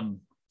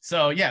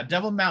 So yeah,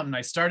 Devil Mountain,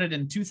 I started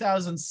in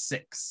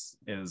 2006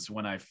 is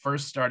when I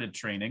first started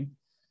training.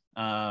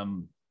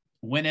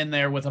 Went in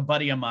there with a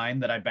buddy of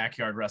mine that I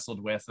backyard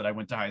wrestled with, that I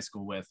went to high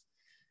school with.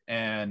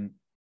 And,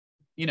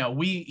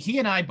 he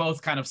and I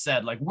both kind of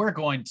said, like, we're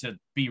going to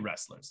be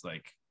wrestlers.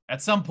 Like,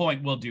 at some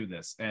point we'll do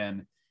this.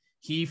 And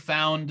he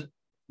found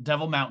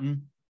Devil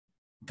Mountain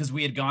because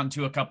we had gone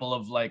to a couple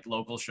of like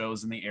local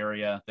shows in the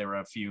area. There were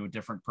a few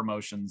different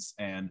promotions,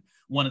 and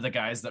one of the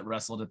guys that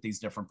wrestled at these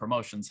different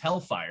promotions,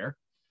 Hellfire,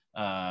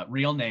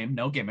 real name,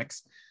 no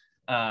gimmicks.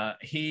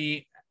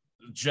 He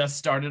just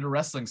started a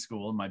wrestling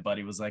school, and my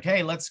buddy was like,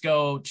 hey, let's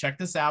go check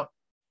this out.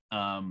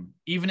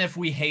 Even if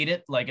we hate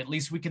it, like at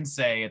least we can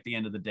say at the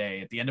end of the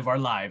day, at the end of our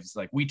lives,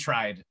 like we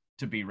tried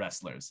to be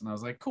wrestlers. And I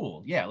was like,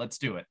 cool, yeah, let's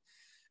do it.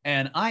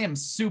 And I am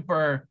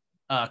super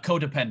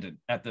codependent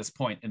at this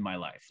point in my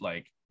life.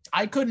 Like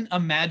I couldn't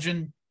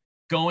imagine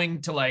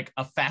going to like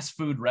a fast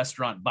food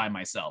restaurant by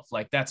myself.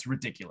 Like that's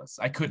ridiculous.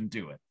 I couldn't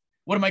do it.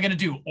 What am I going to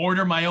do?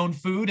 Order my own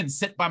food and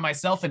sit by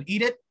myself and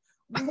eat it?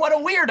 What a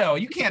weirdo.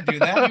 You can't do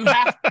that.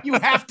 You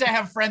have to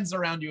have friends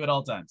around you at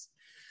all times.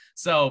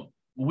 So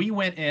we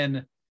went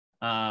in,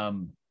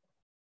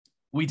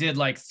 we did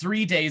like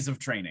 3 days of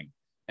training.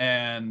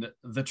 And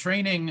the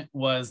training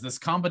was this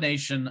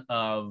combination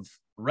of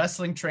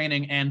wrestling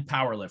training and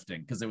powerlifting,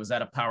 because it was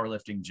at a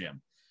powerlifting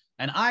gym.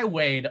 And I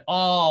weighed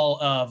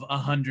all of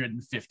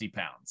 150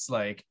 pounds,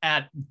 like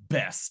at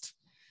best.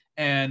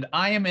 And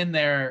I am in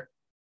there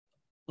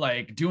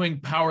like doing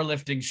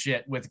powerlifting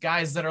shit with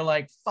guys that are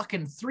like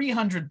fucking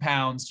 300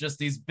 pounds, just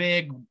these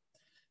big,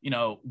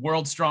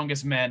 world's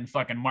strongest men,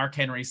 fucking Mark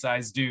Henry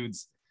sized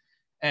dudes.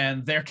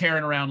 And they're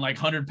carrying around like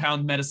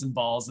 100-pound medicine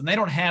balls, and they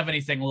don't have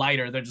anything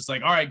lighter. They're just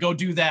like, all right, go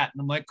do that. And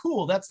I'm like,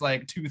 cool, that's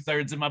like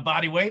 2/3 of my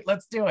body weight.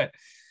 Let's do it.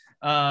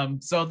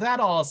 So that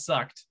all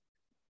sucked.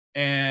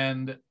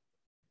 And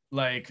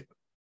like,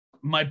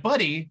 my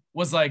buddy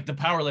was like, the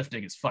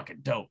powerlifting is fucking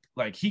dope.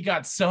 Like, he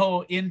got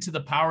so into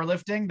the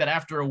powerlifting that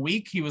after a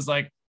week, he was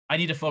like, I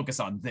need to focus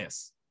on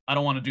this. I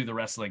don't want to do the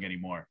wrestling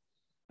anymore.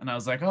 And I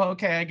was like, oh,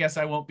 okay, I guess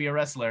I won't be a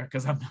wrestler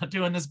because I'm not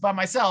doing this by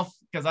myself,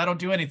 because I don't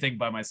do anything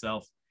by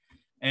myself.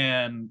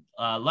 And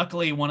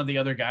luckily, one of the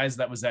other guys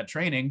that was at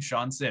training,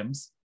 Sean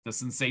Sims, the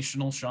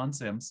sensational Sean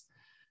Sims,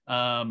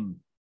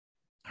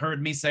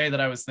 heard me say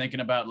that I was thinking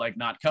about like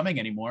not coming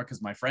anymore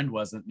because my friend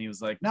wasn't. And he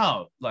was like,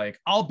 no, like,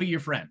 I'll be your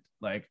friend.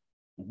 Like,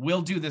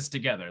 we'll do this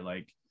together.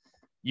 Like,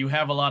 you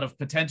have a lot of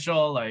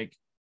potential. Like,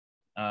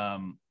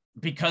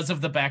 because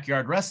of the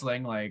backyard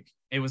wrestling, like,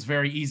 it was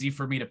very easy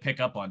for me to pick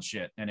up on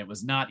shit. And it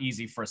was not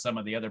easy for some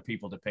of the other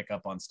people to pick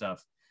up on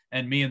stuff.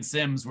 And me and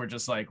Sims were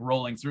just like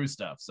rolling through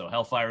stuff. So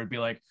Hellfire would be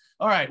like,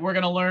 all right, we're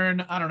going to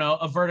learn, I don't know,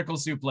 a vertical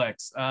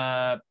suplex.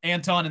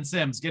 Anton and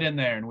Sims, get in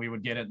there. And we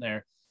would get in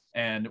there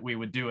and we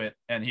would do it.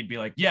 And he'd be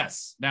like,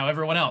 yes, now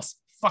everyone else,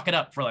 fuck it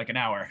up for like an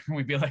hour. And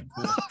we'd be like,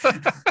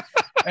 cool.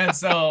 And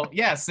so,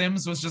 yeah,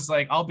 Sims was just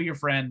like, I'll be your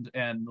friend.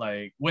 And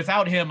like,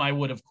 without him, I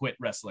would have quit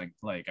wrestling.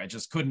 Like, I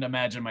just couldn't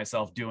imagine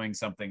myself doing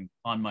something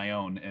on my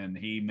own. And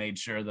he made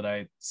sure that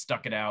I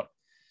stuck it out.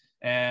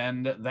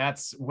 And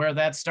that's where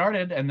that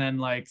started. And then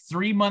like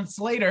 3 months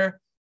later,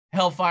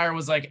 Hellfire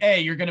was like,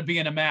 hey, you're going to be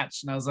in a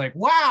match. And I was like,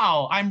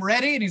 wow, I'm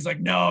ready. And he's like,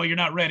 no, you're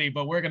not ready,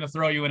 but we're going to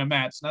throw you in a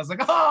match. And I was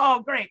like,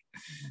 oh, great.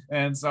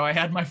 And so I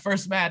had my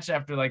first match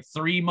after like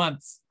 3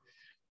 months.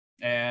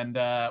 And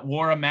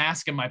wore a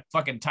mask and my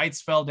fucking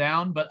tights fell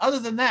down. But other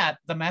than that,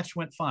 the match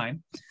went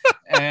fine.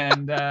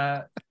 And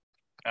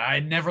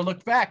I never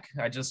looked back.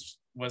 I just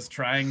was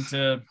trying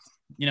to,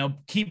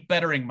 keep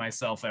bettering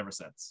myself ever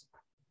since.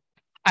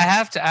 I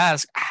have to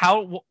ask,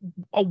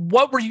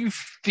 what were you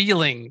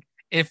feeling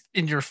if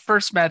in your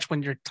first match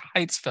when your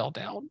tights fell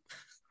down?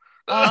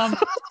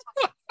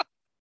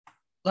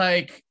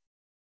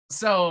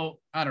 So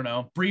I don't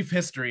know, brief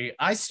history.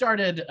 I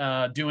started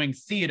doing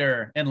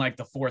theater in like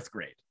the 4th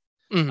grade.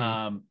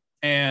 Mm-hmm.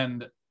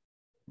 And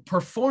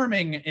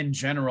performing in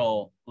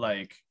general,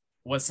 like,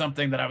 was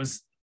something that I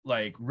was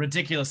like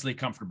ridiculously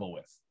comfortable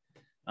with.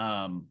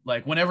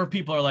 Like, whenever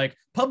people are like,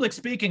 public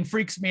speaking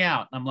freaks me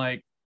out, I'm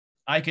like,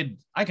 I could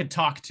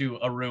talk to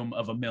a room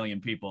of 1 million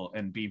people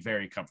and be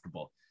very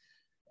comfortable.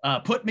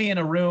 Put me in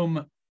a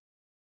room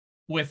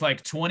with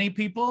like 20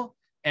 people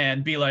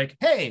and be like,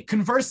 hey,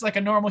 converse like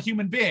a normal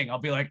human being. I'll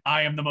be like,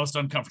 I am the most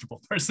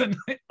uncomfortable person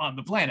on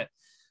the planet.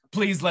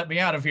 Please let me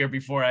out of here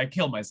before I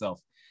kill myself.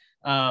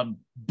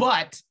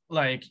 But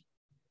like,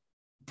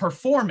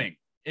 performing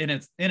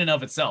in and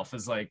of itself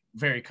is like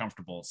very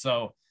comfortable.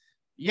 So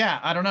yeah,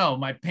 I don't know.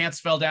 My pants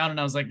fell down and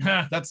I was like,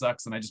 that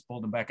sucks. And I just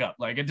pulled them back up.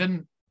 Like,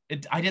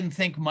 I didn't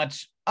think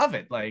much of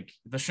it. Like,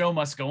 the show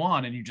must go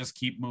on and you just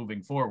keep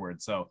moving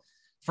forward. So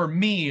for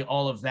me,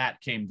 all of that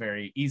came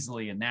very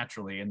easily and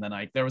naturally. And then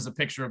there was a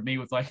picture of me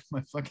with like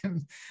my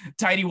fucking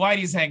tidy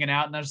whities hanging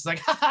out. And I was just like,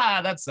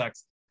 haha, that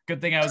sucks.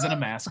 Good thing I was in a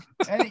mask.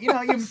 And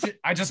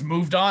I just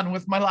moved on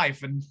with my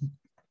life and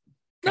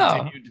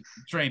continued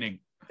training.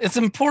 It's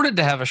important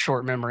to have a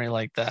short memory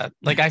like that.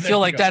 Like, I feel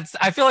like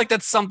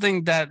that's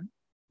something that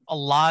a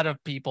lot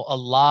of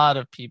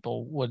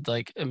people would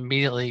like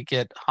immediately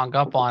get hung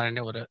up on, and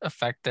it would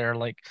affect their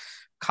like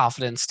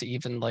confidence to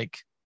even like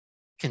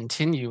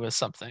continue with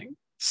something.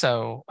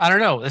 So I don't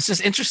know. It's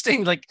just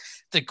interesting, like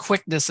the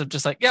quickness of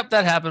just like, yep,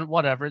 that happened,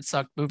 whatever, it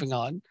sucked, moving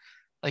on.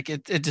 Like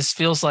it just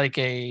feels like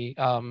a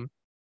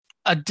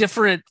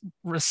different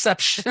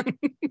reception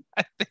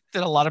I think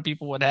that a lot of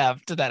people would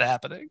have to that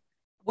happening.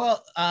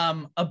 Well,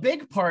 a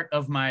big part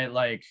of my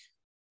like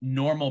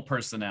normal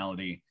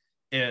personality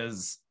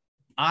is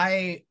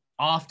I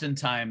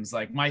oftentimes,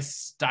 like, my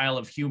style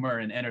of humor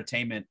and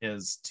entertainment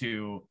is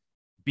to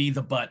be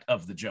the butt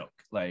of the joke.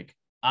 Like,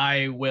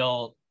 I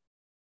will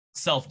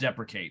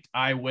self-deprecate.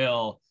 I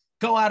will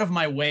go out of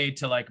my way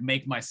to like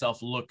make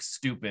myself look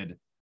stupid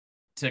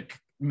to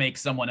make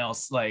someone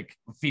else like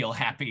feel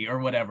happy or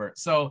whatever.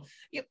 So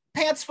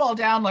pants fall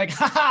down, like,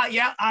 haha,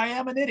 yeah, I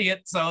am an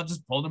idiot. So I'll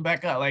just pull them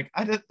back up. Like,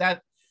 I did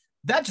that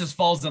just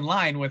falls in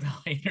line with how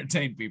I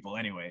entertain people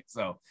anyway.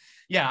 So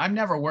yeah, I'm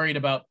never worried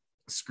about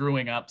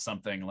screwing up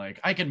something. Like,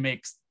 I can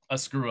make a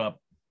screw up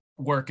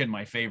work in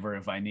my favor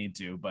if I need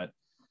to. But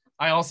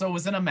I also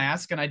was in a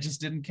mask and I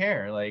just didn't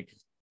care. Like,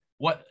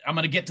 what, I'm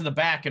going to get to the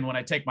back, and when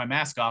I take my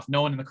mask off,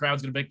 no one in the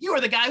crowd's going to be like, you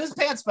were the guy whose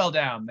pants fell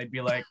down. They'd be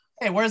like,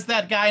 hey, where's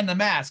that guy in the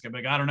mask? I'm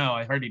like, I don't know.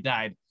 I heard he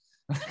died.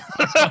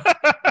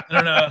 I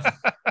don't know.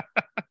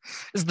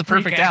 Is the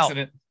perfect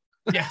accident.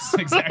 Yes,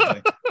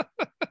 exactly.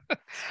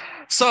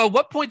 So at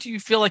what point do you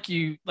feel like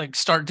you like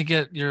start to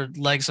get your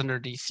legs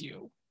underneath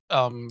you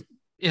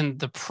in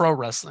the pro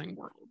wrestling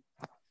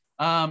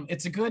world?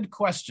 It's a good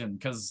question,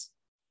 because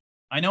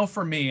I know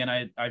for me,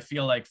 and I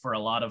feel like for a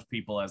lot of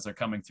people as they're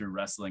coming through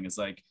wrestling, is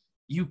like,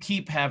 you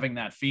keep having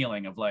that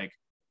feeling of like,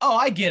 oh,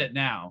 I get it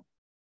now.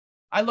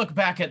 I look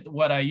back at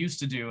what I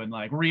used to do and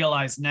like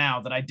realize now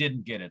that I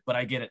didn't get it, but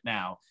I get it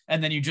now.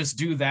 And then you just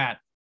do that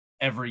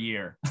every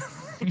year.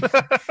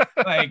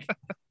 Like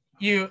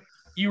you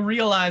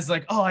realize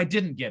like, oh, I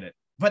didn't get it,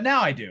 but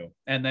now I do.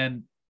 And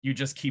then you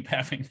just keep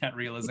having that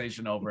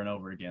realization over and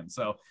over again.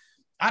 So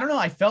I don't know.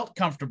 I felt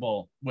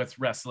comfortable with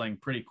wrestling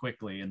pretty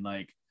quickly, and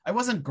like, I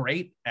wasn't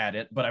great at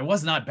it, but I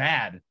was not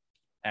bad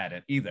at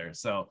it either.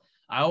 So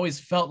I always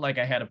felt like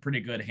I had a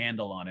pretty good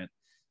handle on it.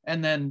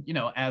 And then, you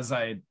know, as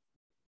I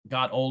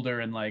got older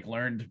and like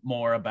learned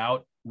more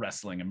about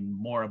wrestling and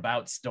more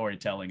about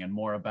storytelling and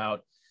more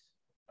about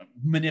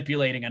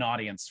manipulating an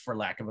audience, for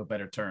lack of a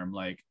better term,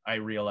 like I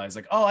realized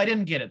like, oh, I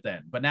didn't get it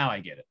then, but now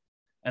I get it.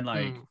 And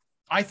like,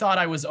 I thought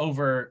I was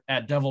over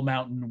at Devil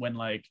Mountain when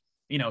like,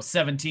 you know,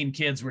 17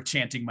 kids were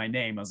chanting my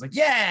name. I was like,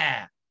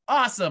 yeah,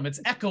 awesome. It's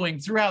echoing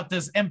throughout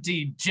this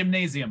empty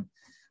gymnasium.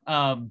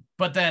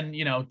 But then,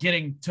 you know,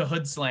 getting to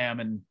Hood Slam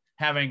and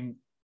having,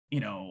 you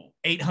know,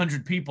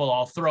 800 people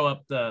all throw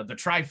up the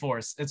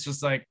Triforce, it's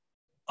just like,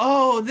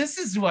 oh, this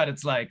is what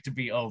it's like to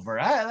be over.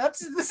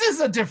 This is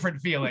a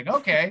different feeling.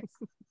 Okay.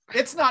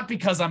 It's not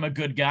because I'm a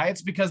good guy.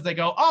 It's because they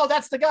go, oh,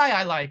 that's the guy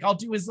I like. I'll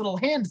do his little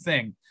hand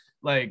thing.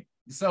 Like,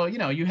 so, you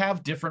know, you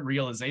have different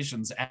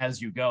realizations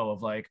as you go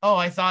of like, oh,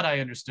 I thought I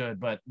understood,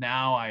 but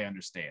now I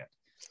understand.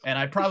 And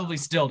I probably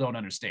still don't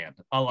understand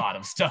a lot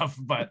of stuff,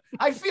 but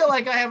I feel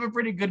like I have a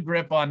pretty good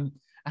grip on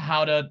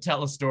how to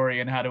tell a story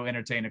and how to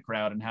entertain a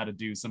crowd and how to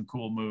do some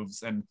cool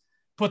moves and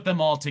put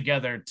them all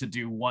together to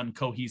do one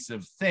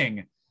cohesive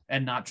thing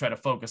and not try to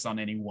focus on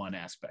any one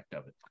aspect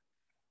of it.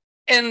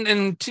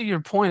 And to your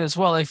point as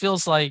well, it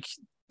feels like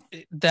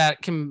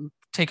that can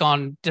take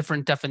on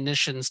different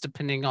definitions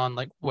depending on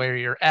like where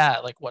you're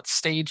at, like what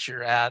stage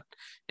you're at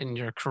in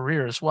your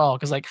career as well.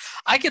 Because like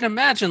I can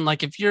imagine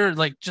like if you're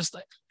like just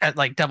at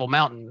like Devil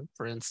Mountain,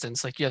 for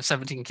instance, like you have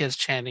 17 kids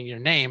chanting your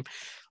name,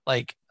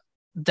 like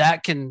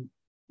that can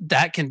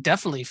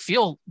definitely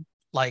feel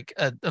like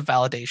a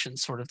validation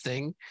sort of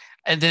thing.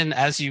 And then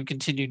as you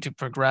continue to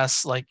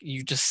progress, like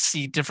you just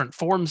see different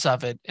forms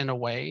of it in a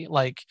way,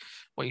 like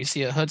what you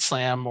see at Hood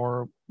Slam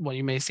or what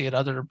you may see at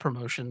other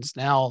promotions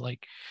now,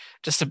 like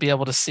just to be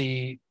able to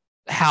see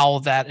how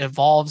that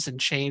evolves and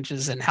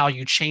changes and how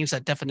you change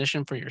that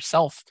definition for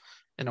yourself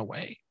in a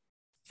way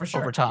for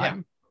sure over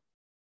time.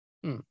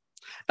 Yeah.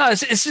 No,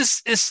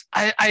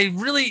 I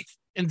really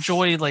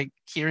enjoy like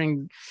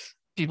hearing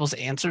people's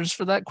answers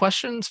for that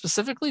question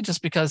specifically,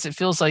 just because it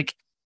feels like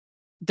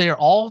they're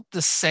all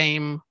the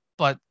same,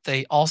 but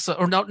they also,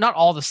 or no, not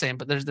all the same,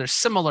 but they're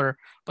similar,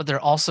 but they're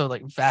also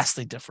like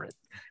vastly different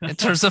in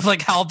terms of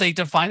like how they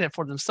define it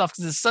for themselves,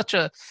 because it's such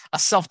a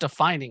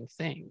self-defining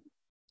thing.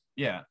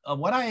 Yeah.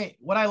 What I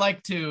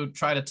like to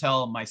try to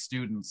tell my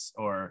students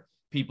or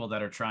people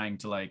that are trying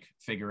to like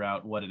figure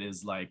out what it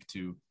is like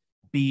to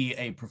be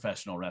a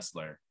professional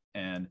wrestler.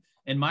 And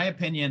in my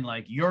opinion,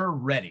 like you are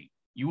ready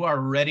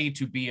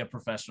to be a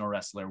professional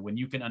wrestler when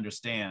you can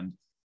understand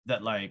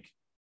that like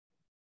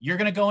you're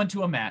going to go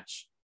into a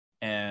match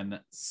and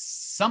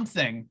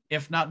something,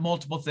 if not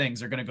multiple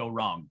things, are going to go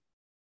wrong.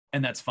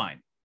 And that's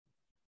fine.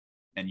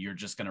 And you're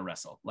just going to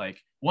wrestle.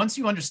 Like once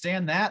you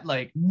understand that,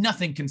 like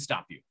nothing can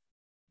stop you.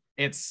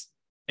 It's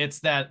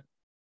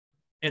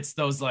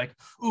those like,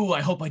 ooh,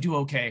 I hope I do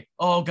okay.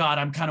 Oh God,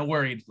 I'm kind of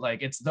worried.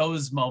 Like it's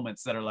those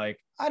moments that are like,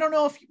 I don't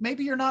know if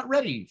maybe you're not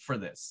ready for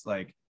this.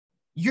 Like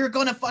you're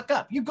going to fuck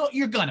up.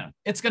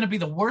 It's going to be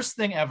the worst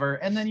thing ever.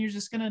 And then you're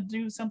just going to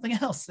do something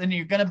else and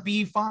you're going to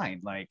be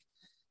fine. Like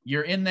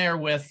you're in there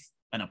with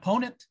an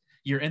opponent.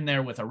 You're in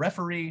there with a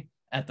referee.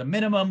 At the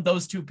minimum,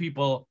 those two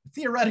people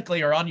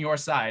theoretically are on your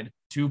side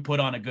to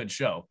put on a good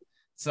show.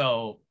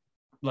 So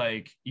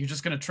like, you're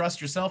just going to trust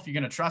yourself. You're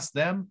going to trust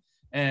them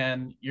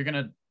and you're going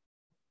to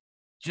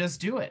just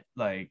do it.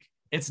 Like,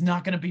 it's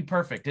not going to be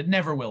perfect. It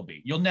never will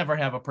be. You'll never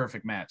have a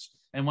perfect match.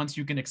 And once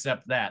you can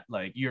accept that,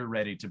 like you're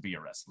ready to be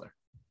a wrestler.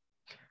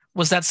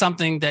 Was that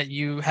something that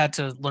you had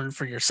to learn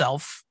for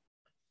yourself?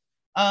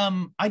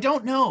 I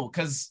don't know.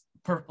 Cause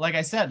like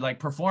I said, like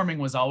performing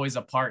was always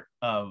a part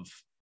of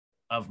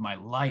my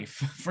life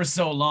for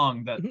so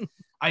long that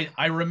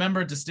I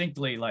remember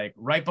distinctly, like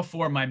right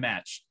before my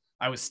match,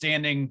 I was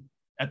standing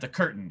at the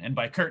curtain, and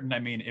by curtain, I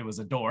mean, it was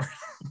a door.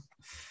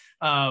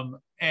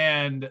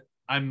 And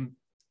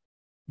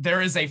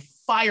there is a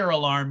fire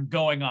alarm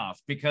going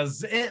off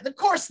because of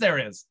course there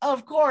is.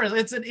 Of course,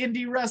 it's an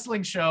indie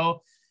wrestling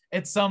show.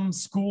 it's some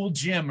school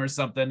gym or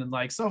something. And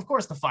like, so of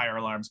course the fire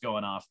alarm's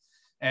going off.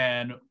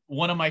 And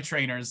one of my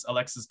trainers,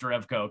 Alexis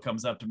Derevko,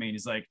 comes up to me and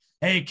he's like,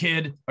 "Hey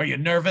kid, are you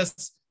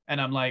nervous?" And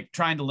I'm like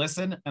trying to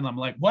listen. And I'm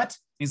like, "What?"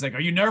 He's like,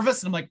 "Are you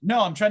nervous?" And I'm like, "No,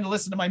 I'm trying to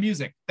listen to my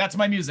music. That's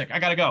my music. I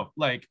gotta go."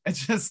 Like,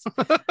 it's just,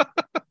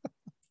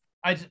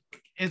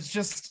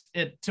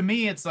 to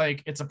me, it's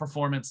like, it's a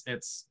performance.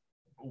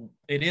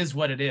 It is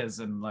what it is.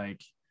 And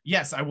like,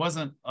 yes, I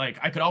wasn't like,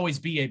 I could always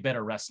be a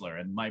better wrestler.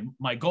 And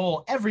my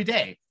goal every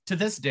day to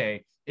this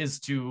day is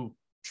to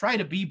try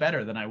to be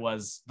better than I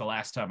was the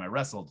last time I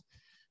wrestled,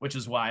 which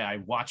is why I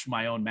watch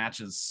my own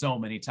matches so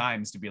many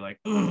times to be like,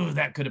 "Ooh,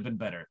 that could have been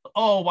better.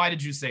 Oh, why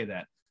did you say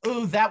that?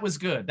 Ooh, that was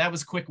good. That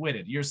was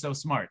quick-witted. You're so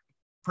smart."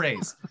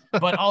 Praise.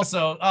 But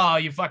also, "Oh,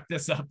 you fucked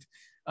this up."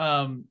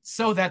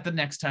 So that the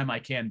next time I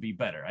can be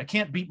better. I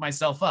can't beat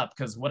myself up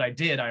because what I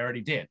did, I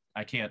already did.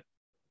 I can't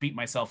beat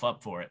myself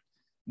up for it.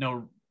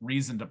 No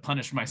reason to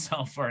punish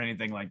myself or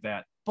anything like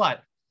that.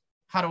 But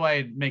how do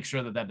I make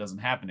sure that that doesn't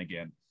happen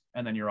again?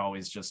 And then you're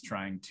always just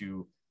trying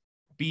to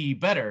be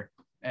better.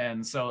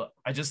 And so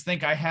I just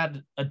think I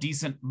had a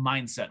decent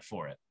mindset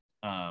for it.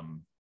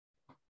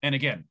 And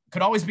again,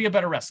 could always be a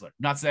better wrestler.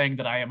 Not saying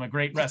that I am a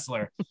great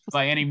wrestler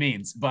by any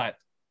means, but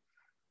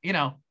you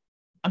know,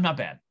 I'm not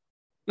bad.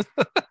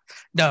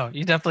 No,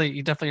 you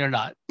definitely are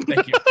not.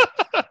 Thank you.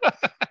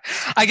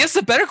 I guess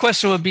the better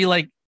question would be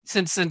like,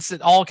 since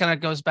it all kind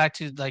of goes back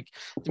to like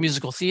the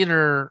musical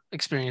theater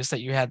experience that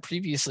you had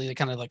previously that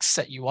kind of like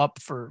set you up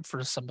for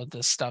some of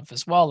this stuff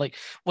as well. Like,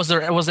 was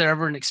there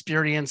ever an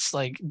experience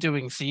like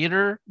doing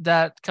theater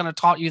that kind of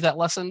taught you that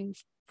lesson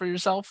for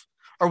yourself?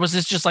 Or was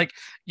this just like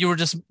you were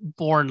just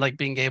born like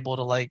being able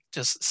to like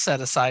just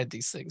set aside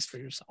these things for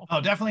yourself? Oh,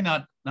 definitely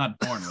not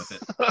born with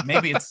it.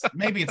 Maybe it's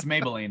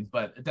Maybelline,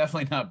 but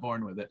definitely not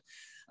born with it.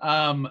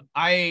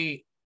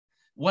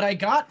 What I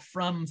got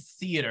from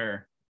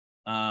theater,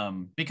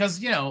 because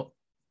you know,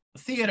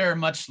 theater,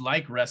 much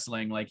like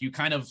wrestling, like you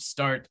kind of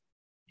start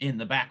in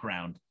the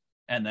background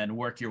and then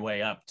work your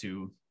way up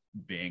to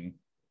being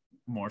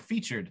more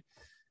featured.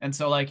 And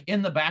so like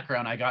in the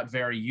background, I got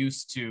very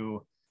used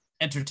to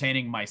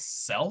entertaining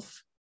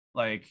myself.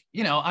 Like,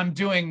 you know, I'm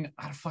doing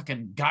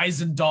fucking Guys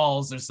and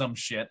Dolls or some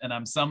shit, and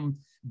I'm some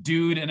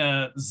dude in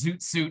a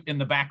zoot suit in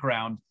the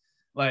background.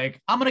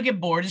 Like, I'm gonna get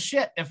bored as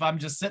shit if I'm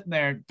just sitting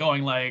there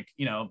going like,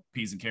 you know,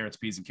 peas and carrots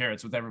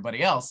with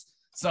everybody else.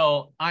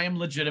 So I am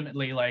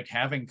legitimately like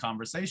having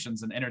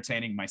conversations and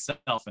entertaining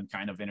myself and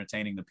kind of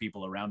entertaining the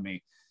people around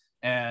me.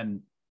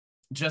 And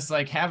just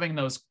like having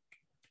those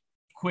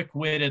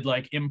quick-witted,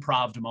 like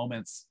improv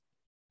moments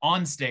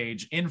on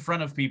stage in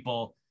front of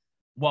people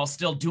while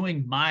still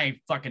doing my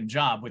fucking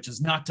job, which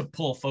is not to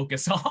pull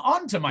focus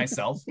onto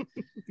myself.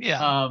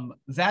 Yeah.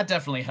 That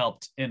definitely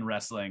helped in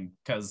wrestling,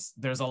 because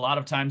there's a lot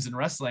of times in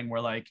wrestling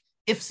where like,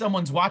 if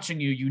someone's watching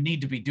you, you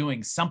need to be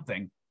doing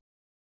something.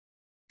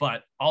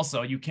 But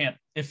also you can't,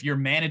 if you're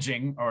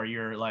managing or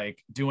you're like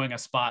doing a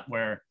spot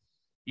where,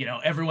 you know,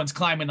 everyone's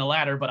climbing the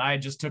ladder, but I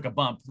just took a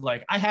bump.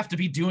 Like, I have to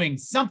be doing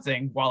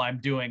something while I'm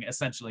doing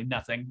essentially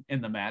nothing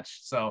in the match.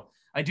 So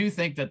I do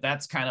think that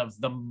that's kind of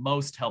the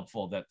most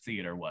helpful that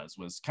theater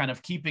was kind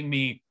of keeping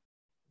me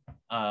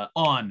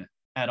on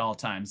at all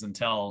times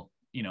until,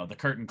 you know, the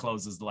curtain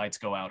closes, the lights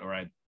go out, or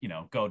I, you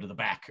know, go to the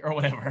back or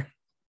whatever.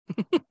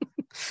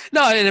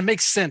 No, and it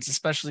makes sense,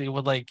 especially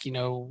with like, you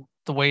know,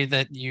 the way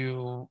that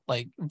you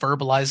like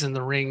verbalize in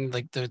the ring,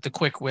 like the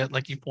quick wit,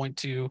 like you point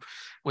to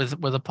with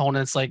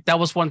opponents. Like that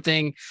was one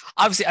thing.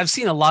 Obviously, I've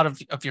seen a lot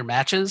of your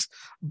matches,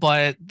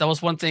 but that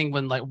was one thing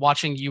when like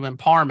watching you and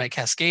Parm at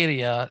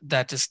Cascadia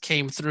that just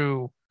came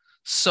through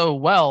so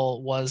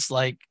well, was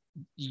like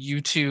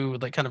you two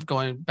like kind of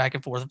going back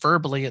and forth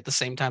verbally at the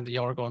same time that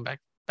y'all are going back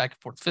and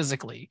forth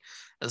physically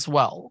as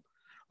well.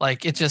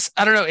 Like it just,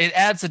 I don't know, it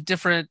adds a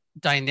different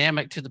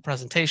dynamic to the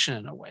presentation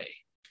in a way.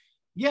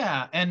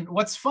 Yeah. And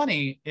what's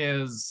funny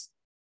is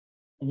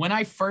when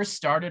I first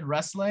started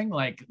wrestling,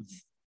 like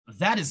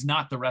that is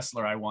not the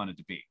wrestler I wanted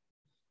to be.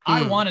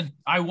 I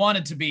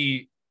wanted to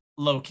be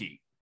low key.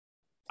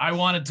 I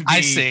wanted to be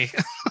I see.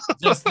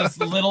 just this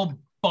little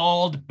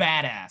bald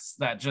badass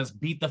that just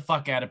beat the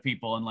fuck out of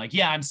people and like,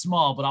 yeah, I'm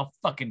small, but I'll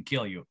fucking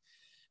kill you.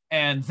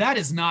 And that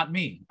is not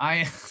me.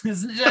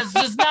 It's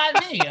just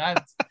not me.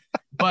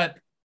 But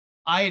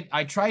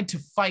I tried to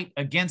fight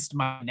against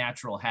my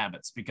natural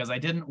habits because I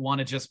didn't want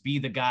to just be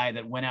the guy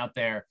that went out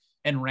there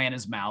and ran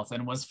his mouth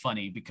and was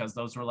funny, because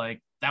those were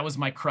like, that was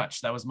my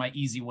crutch. That was my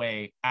easy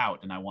way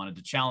out. And I wanted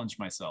to challenge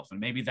myself. And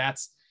maybe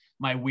that's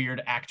my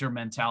weird actor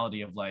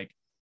mentality of like,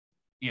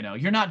 you know,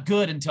 you're not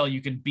good until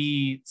you can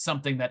be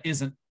something that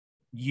isn't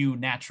you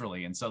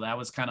naturally. And so that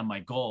was kind of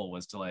my goal,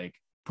 was to like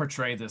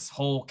portray this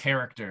whole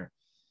character.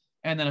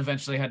 And then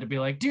eventually had to be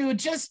like, dude,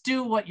 just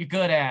do what you're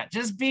good at.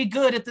 Just be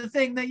good at the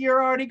thing that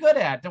you're already good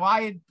at.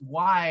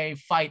 Why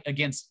fight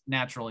against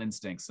natural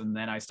instincts? And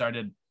then I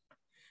started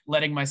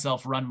letting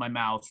myself run my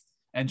mouth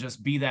and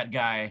just be that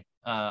guy.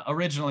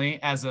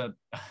 Originally, as a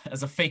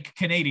fake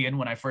Canadian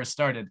when I first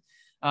started,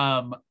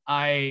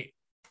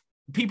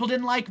 people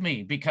didn't like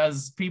me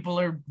because people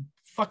are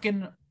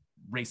fucking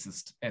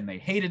racist and they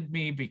hated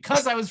me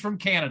because I was from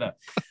Canada,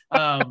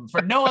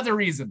 for no other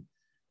reason.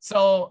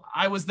 So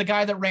I was the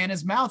guy that ran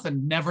his mouth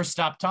and never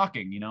stopped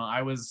talking. You know,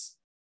 I was,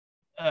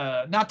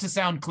 not to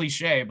sound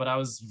cliche, but I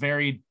was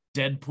very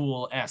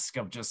Deadpool-esque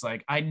of just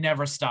like, I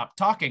never stopped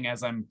talking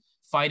as I'm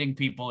fighting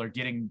people or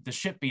getting the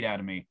shit beat out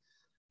of me.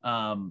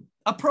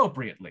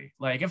 Appropriately.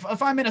 Like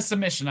if I'm in a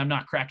submission, I'm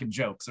not cracking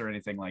jokes or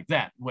anything like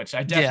that, which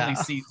I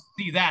definitely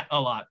see that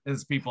a lot,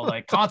 as people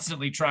like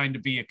constantly trying to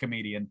be a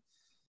comedian.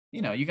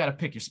 You know, you got to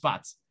pick your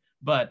spots.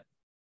 But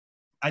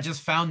I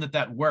just found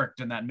that worked,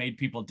 and that made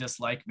people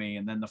dislike me.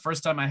 And then the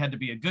first time I had to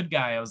be a good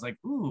guy, I was like,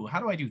 ooh, how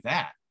do I do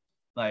that?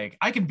 Like,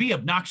 I can be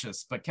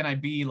obnoxious, but can I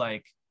be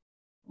like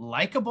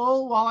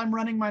likable while I'm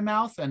running my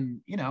mouth?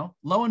 And, you know,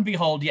 lo and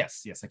behold,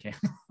 yes, I can.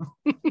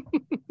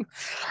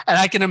 And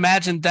I can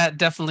imagine that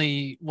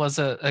definitely was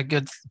a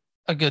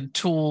good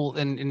tool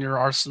in your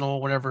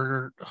arsenal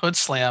whenever Hood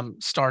Slam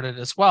started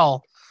as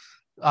well.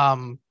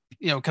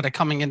 You know, kind of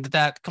coming into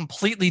that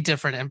completely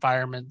different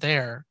environment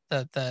there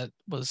that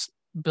was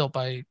built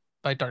by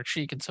Dark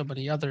Sheik and so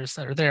many others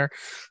that are there.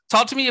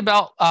 Talk to me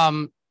about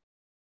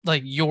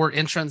like your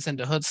entrance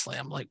into Hood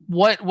Slam. Like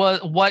what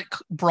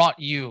brought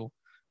you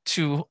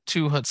to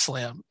Hood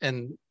Slam?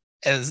 And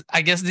as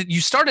I guess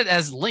you started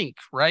as Link,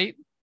 right?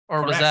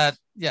 Or Correct. was that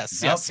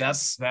yes? Nope,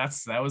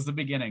 yes. That was the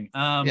beginning.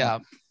 Yeah.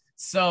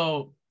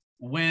 So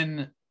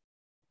when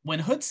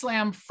Hood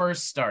Slam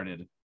first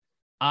started,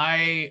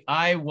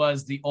 I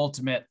was the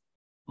ultimate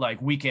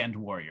like weekend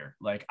warrior.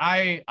 Like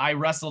I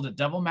wrestled at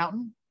Devil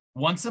Mountain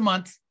once a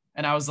month,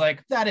 and I was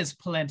like, that is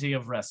plenty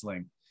of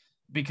wrestling,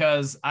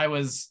 because I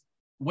was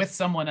with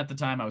someone at the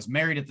time. I was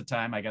married at the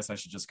time. I guess I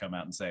should just come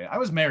out and say I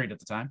was married at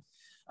the time.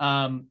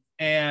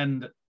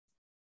 And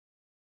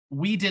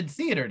we did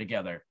theater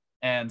together.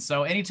 And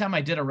so anytime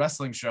I did a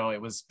wrestling show,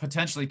 it was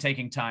potentially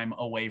taking time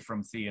away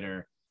from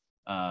theater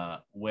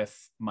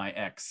with my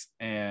ex.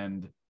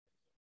 And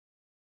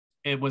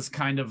it was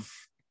kind of,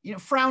 you know,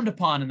 frowned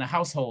upon in the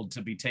household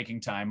to be taking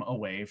time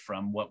away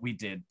from what we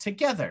did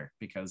together,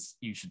 because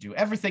you should do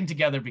everything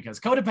together, because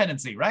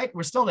codependency, right?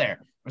 We're still there.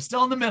 We're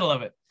still in the middle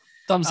of it.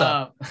 Thumbs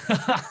up.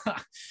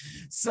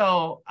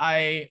 So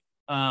I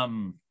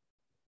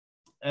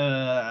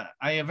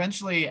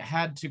eventually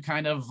had to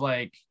kind of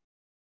like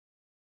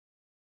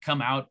come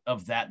out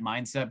of that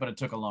mindset, but it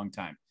took a long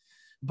time.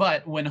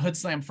 But when Hood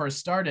Slam first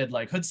started,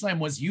 like Hood Slam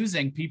was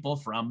using people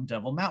from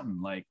Devil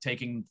Mountain, like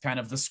taking kind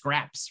of the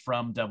scraps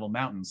from Devil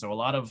Mountain. So a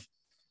lot of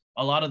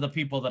the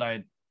people that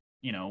I,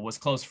 you know, was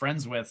close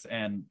friends with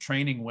and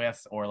training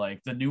with, or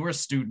like the newer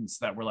students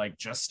that were like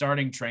just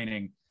starting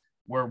training,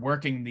 were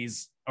working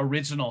these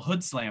original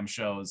Hood Slam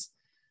shows.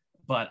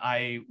 But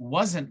I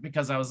wasn't,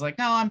 because I was like,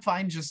 no, I'm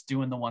fine just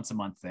doing the once a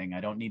month thing. I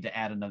don't need to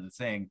add another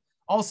thing.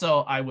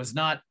 Also, I was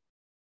not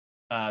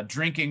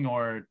drinking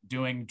or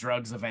doing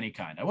drugs of any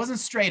kind. I wasn't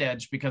straight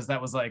edge, because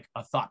that was like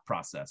a thought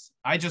process.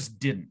 I just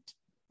didn't,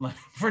 like,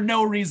 for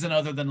no reason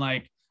other than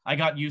like I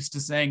got used to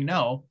saying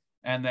no,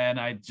 and then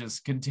I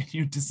just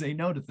continued to say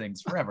no to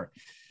things forever.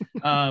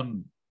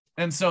 And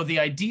so the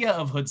idea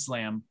of Hood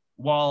Slam,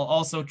 while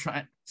also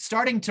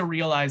starting to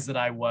realize that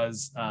I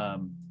was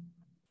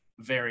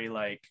very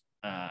like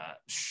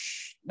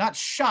not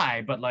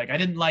shy, but like I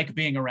didn't like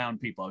being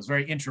around people. I was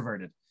very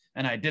introverted,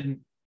 and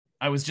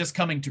I was just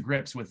coming to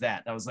grips with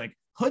that. I was like,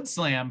 Hood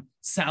Slam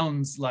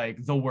sounds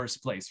like the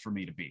worst place for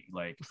me to be.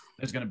 Like,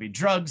 there's going to be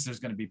drugs, there's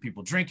going to be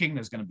people drinking,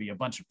 there's going to be a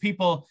bunch of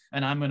people,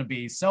 and I'm going to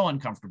be so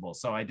uncomfortable.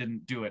 So I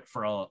didn't do it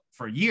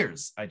for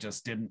years. I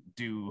just didn't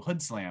do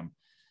Hood Slam.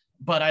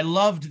 But I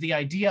loved the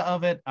idea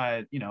of it.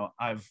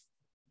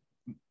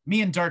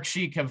 Me and Dark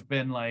Sheik have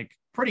been like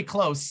pretty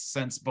close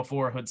since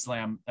before Hood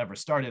Slam ever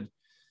started.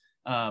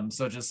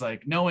 So just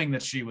like knowing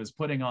that she was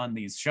putting on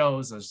these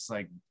shows, I was just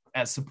like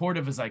as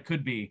supportive as I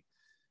could be.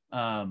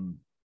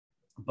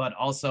 But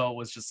also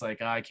was just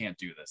like, I can't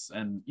do this.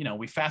 And, you know,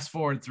 we fast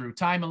forward through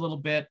time a little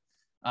bit.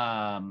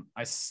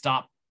 I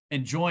stopped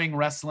enjoying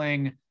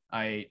wrestling.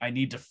 I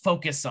need to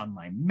focus on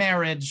my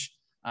marriage.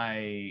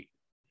 I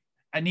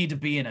need to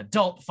be an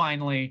adult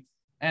finally.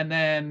 And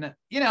then,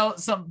 you know,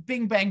 some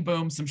bing, bang,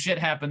 boom, some shit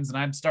happens, and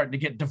I'm starting to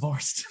get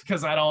divorced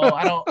because I don't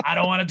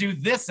want to do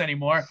this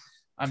anymore.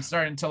 I'm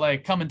starting to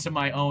like come into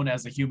my own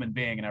as a human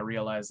being. And I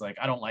realize like,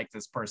 I don't like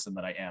this person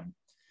that I am.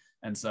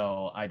 And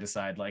so I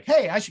decide like,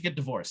 hey, I should get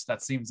divorced.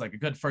 That seems like a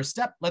good first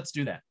step. Let's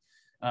do that.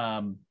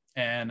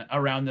 And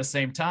around the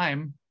same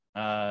time,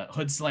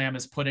 Hood Slam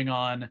is putting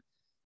on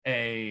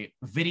a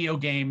video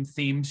game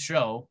themed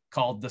show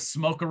called The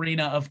Smoke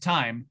Arena of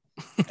Time.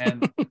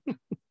 And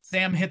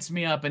Sam hits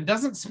me up and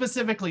doesn't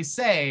specifically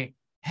say,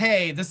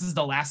 hey, this is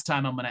the last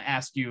time I'm going to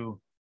ask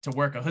you to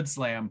work a Hood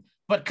Slam.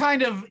 But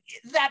kind of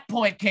that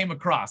point came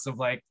across of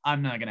like,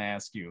 I'm not going to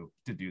ask you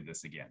to do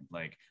this again.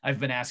 Like, I've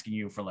been asking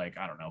you for like,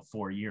 I don't know,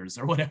 4 years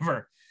or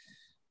whatever.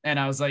 And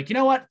I was like, you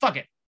know what? Fuck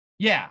it.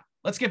 Yeah,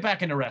 let's get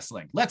back into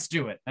wrestling. Let's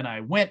do it. And I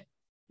went,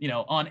 you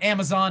know, on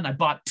Amazon. I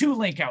bought 2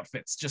 Link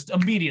outfits just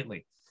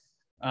immediately.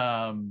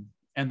 And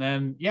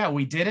then, yeah,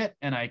 we did it.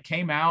 And I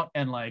came out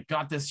and like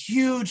got this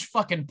huge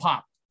fucking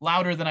pop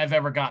louder than I've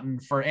ever gotten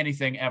for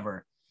anything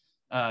ever.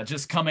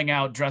 Just coming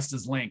out dressed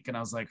as Link. And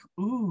I was like,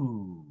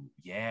 ooh,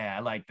 yeah,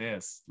 I like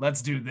this.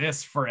 Let's do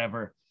this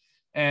forever.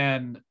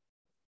 And,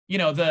 you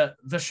know,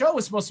 the show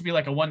was supposed to be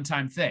like a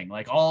one-time thing.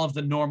 Like all of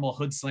the normal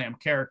Hood Slam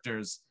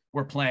characters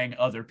were playing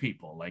other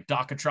people. Like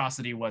Doc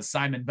Atrocity was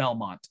Simon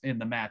Belmont in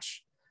the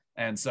match.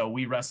 And so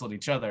we wrestled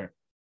each other.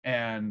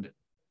 And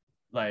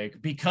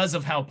like, because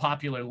of how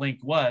popular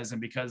Link was, and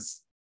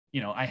because,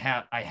 you know, I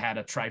had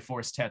a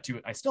Triforce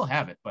tattoo. I still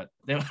have it, but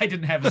I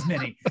didn't have as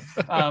many.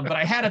 But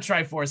I had a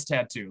Triforce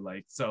tattoo.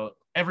 Like, so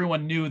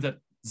everyone knew that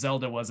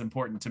Zelda was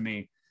important to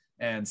me.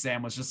 And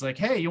Sam was just like,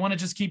 hey, you want to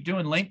just keep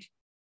doing Link?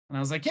 And I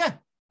was like, yeah,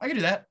 I can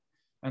do that.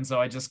 And so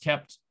I just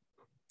kept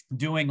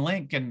doing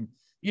Link and,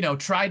 you know,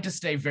 tried to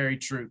stay very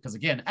true. Because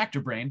again,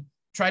 actor brain,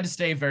 tried to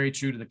stay very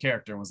true to the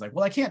character and was like,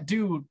 well, I can't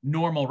do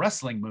normal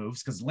wrestling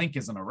moves because Link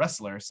isn't a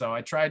wrestler. So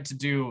I tried to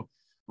do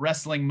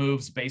wrestling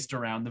moves based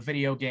around the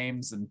video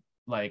games and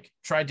like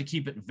tried to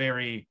keep it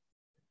very,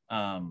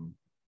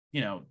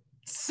 you know,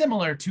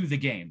 similar to the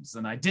games.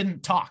 And I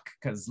didn't talk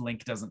because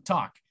Link doesn't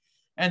talk.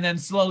 And then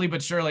slowly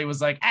but surely was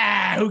like,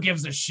 who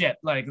gives a shit?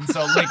 Like, and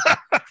so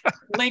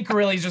Link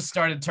really just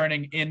started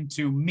turning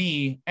into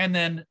me. And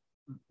then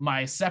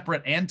my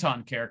separate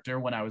Anton character,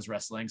 when I was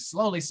wrestling,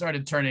 slowly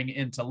started turning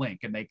into Link,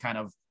 and they kind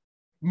of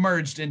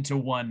merged into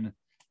one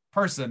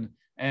person.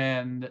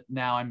 And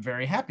now I'm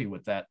very happy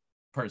with that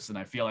person.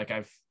 I feel like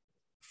I've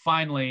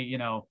finally, you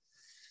know,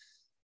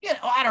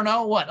 I don't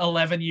know what,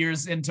 11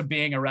 years into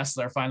being a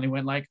wrestler, finally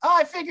went like, oh,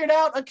 I figured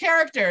out a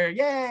character.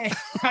 Yay.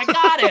 I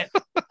got it.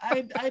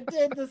 I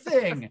did the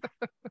thing.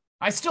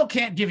 I still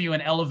can't give you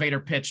an elevator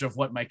pitch of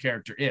what my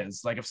character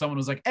is. Like if someone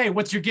was like, hey,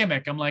 what's your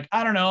gimmick? I'm like,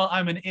 I don't know.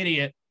 I'm an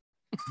idiot.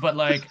 But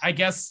like, I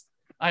guess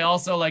I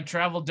also like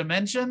travel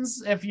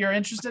dimensions if you're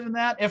interested in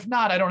that. If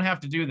not, I don't have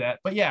to do that.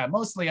 But yeah,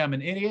 mostly I'm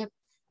an idiot.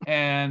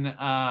 And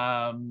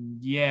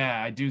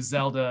yeah, I do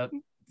Zelda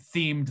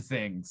themed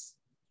things.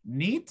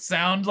 Neat.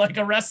 Sound like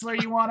a wrestler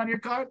you want on your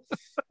card.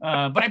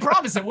 But I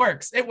promise it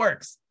works. It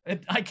works.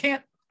 I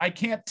can't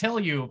tell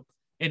you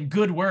in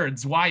good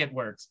words why it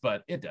works,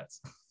 but it does.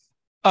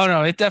 Oh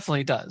no, it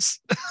definitely does.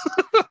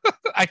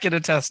 I can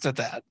attest to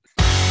that.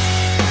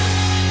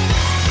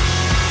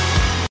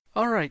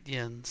 All right,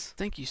 Jens.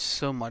 Thank you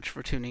so much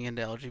for tuning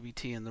into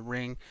LGBT in the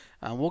Ring.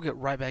 We'll get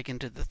right back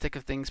into the thick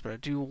of things, but I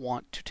do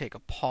want to take a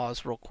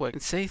pause real quick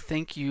and say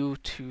thank you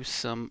to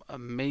some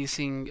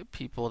amazing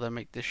people that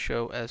make this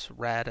show as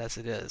rad as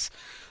it is.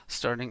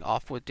 Starting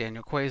off with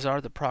Daniel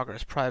Quasar. The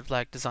Progress Pride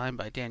flag designed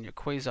by Daniel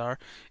Quasar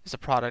is a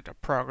product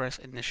of Progress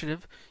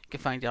Initiative. You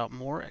can find out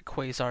more at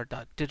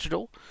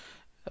quasar.digital.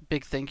 A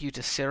big thank you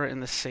to Sarah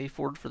in the Safe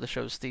Word for the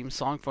show's theme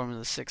song,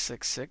 Formula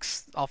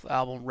 666, off the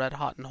album Red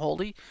Hot and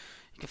Holy.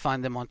 You can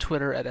find them on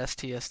Twitter at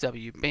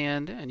STSW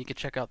Band, and you can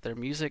check out their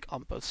music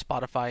on both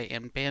Spotify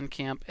and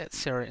Bandcamp at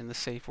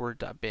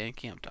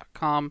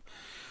sarahinthesafeword.bandcamp.com.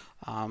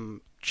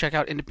 Check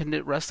out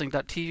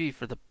independentwrestling.tv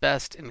for the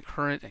best in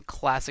current and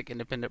classic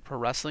independent pro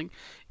wrestling,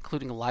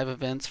 including live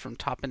events from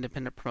top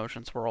independent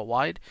promotions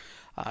worldwide.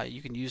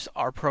 You can use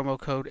our promo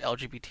code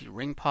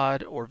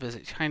LGBTRingPod or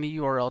visit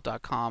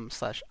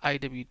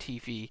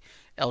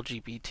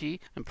tinyurl.com/IWTVLGBT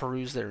and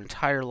peruse their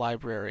entire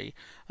library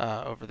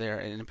over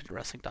there at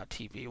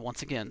independentwrestling.tv.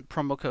 Once again,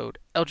 promo code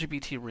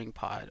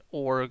LGBTRingPod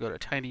or go to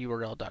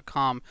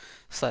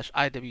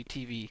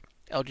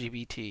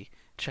tinyurl.com/IWTVLGBT.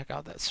 Check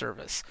out that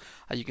service.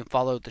 You can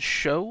follow the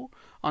show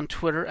on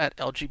Twitter at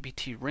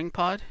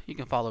LGBTRingPod. You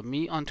can follow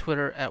me on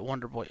Twitter at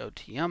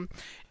WonderboyOTM.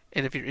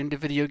 And if you're into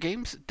video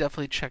games,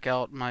 definitely check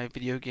out my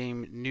video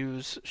game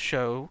news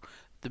show,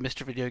 the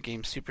Mr. Video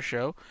Game Super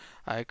Show.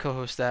 I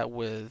co-host that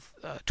with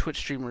Twitch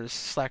streamers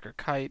Slacker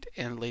Kite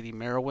and Lady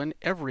Merowin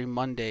every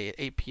Monday at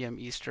 8 p.m.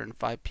 Eastern,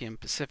 5 p.m.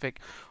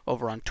 Pacific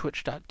over on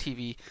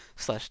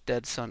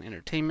twitch.tv/Dead Sun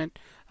Entertainment.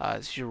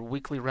 It's your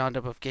weekly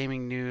roundup of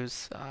gaming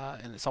news,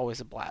 and it's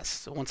always a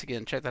blast. So once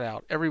again, check that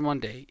out every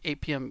Monday,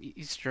 8 p.m.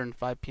 Eastern,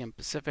 5 p.m.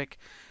 Pacific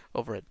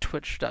over at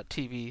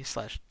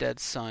twitch.tv/Dead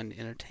Sun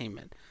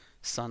Entertainment.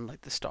 Sun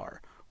like the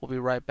star. We'll be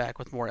right back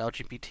with more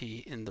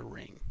LGBT in the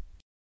Ring.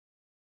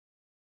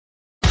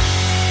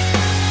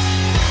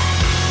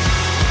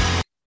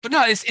 But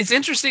no, it's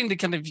interesting to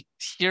kind of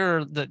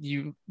hear that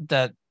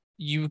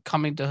you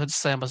coming to Hood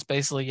Slam was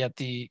basically at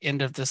the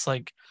end of this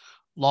like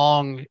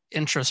long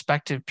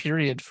introspective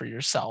period for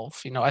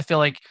yourself. You know, I feel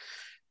like,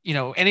 you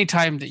know,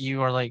 anytime that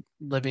you are like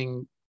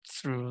living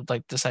through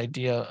like this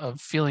idea of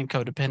feeling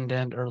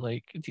codependent or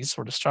like these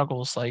sort of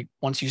struggles, like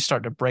once you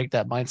start to break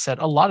that mindset,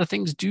 a lot of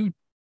things do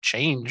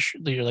change.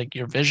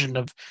 Your vision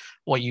of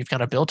what you've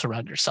kind of built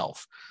around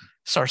yourself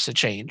starts to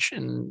change.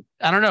 And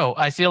I don't know,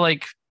 I feel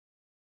like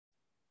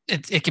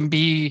it can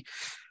be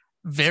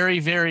very,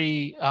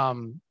 very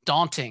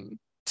daunting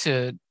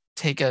to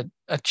take a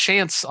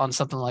chance on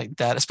something like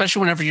that, especially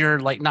whenever you're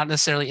like not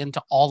necessarily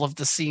into all of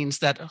the scenes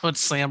that Hood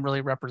Slam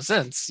really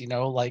represents, you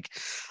know, like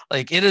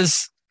it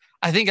is.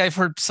 I think I've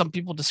heard some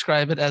people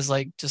describe it as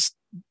like just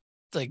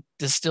like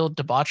distilled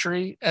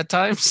debauchery at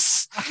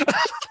times.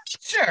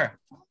 Sure,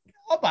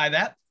 I'll buy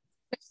that.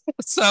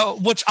 So,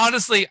 which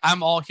honestly,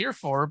 I'm all here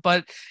for.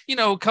 But,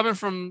 coming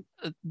from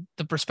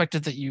the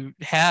perspective that you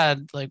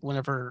had, like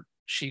whenever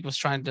she was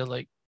trying to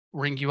like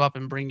ring you up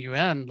and bring you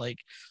in, like,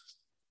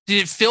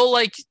 did it feel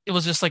like it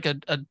was just like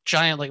a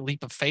giant like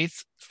leap of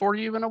faith for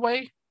you in a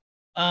way?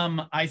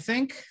 I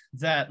think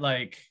that,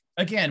 like,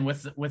 again,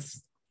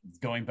 with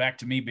going back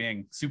to me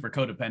being super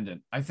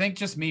codependent, I think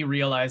just me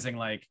realizing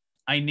like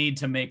I need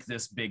to make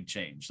this big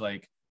change.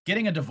 Like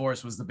getting a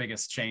divorce was the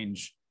biggest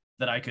change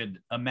that I could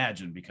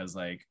imagine, because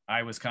like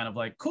I was kind of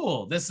like,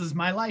 cool, this is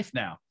my life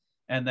now.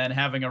 And then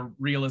having a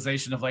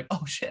realization of like,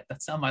 oh shit,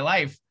 that's not my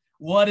life.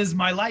 What is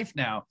my life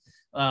now?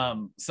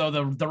 So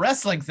the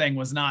wrestling thing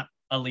was not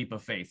a leap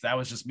of faith. That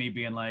was just me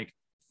being like,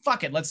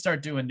 fuck it, let's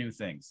start doing new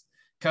things.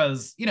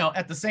 Because,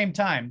 at the same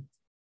time,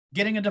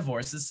 getting a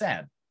divorce is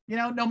sad,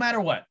 no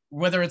matter what,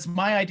 whether it's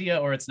my idea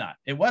or it's not.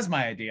 It was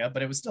my idea,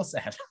 but it was still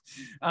sad.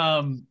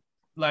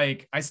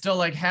 Like I still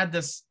like had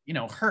this,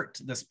 hurt,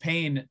 this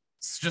pain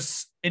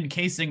just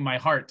encasing my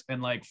heart.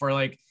 And like for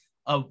like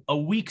a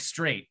week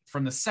straight,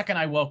 from the second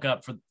I woke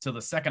up to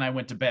the second I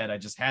went to bed, I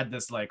just had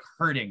this like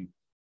hurting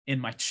in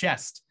my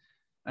chest.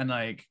 And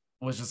like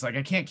was just like,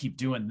 I can't keep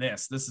doing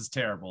this. This is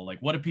terrible. Like,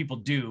 what do people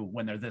do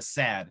when they're this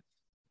sad?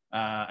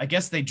 I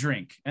guess they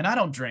drink, and I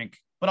don't drink,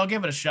 but I'll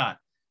give it a shot.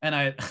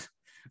 And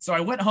so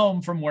I went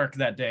home from work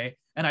that day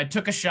and I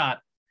took a shot,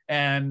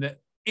 and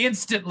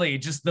instantly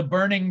just the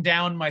burning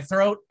down my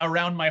throat,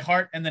 around my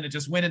heart, and then it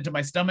just went into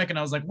my stomach. And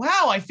I was like,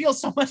 wow, I feel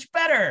so much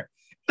better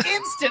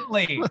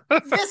instantly.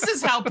 This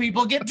is how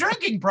people get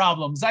drinking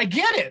problems. I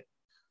get it.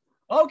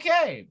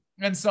 Okay.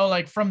 And so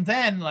like from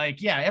then,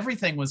 like, yeah,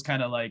 everything was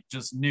kind of like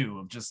just new,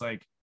 of just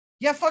like,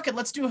 yeah, fuck it.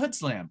 Let's do a hood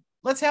slam.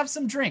 Let's have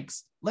some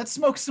drinks. Let's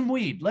smoke some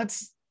weed.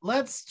 Let's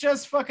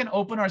just fucking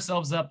open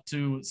ourselves up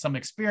to some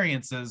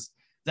experiences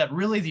that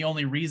really the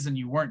only reason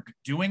you weren't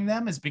doing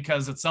them is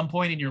because at some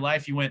point in your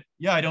life you went,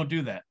 yeah, I don't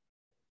do that,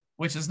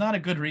 which is not a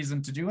good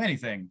reason to do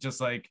anything. Just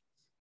like,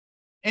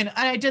 and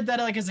I did that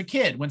like as a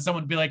kid, when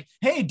someone would be like,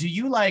 hey, do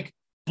you like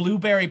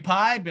blueberry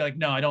pie? I'd be like,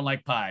 no, I don't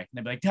like pie. And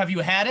they'd be like, have you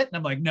had it? And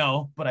I'm like,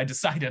 no, but I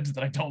decided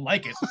that I don't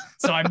like it,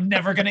 so I'm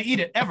never going to eat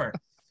it ever.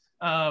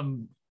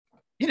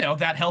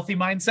 That healthy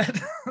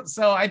mindset.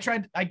 So I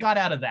got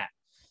out of that.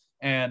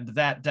 And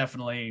that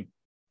definitely,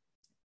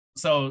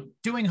 so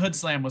doing hood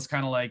slam was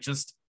kind of like,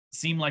 just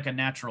seemed like a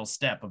natural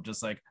step of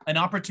just like an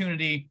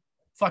opportunity.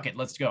 Fuck it,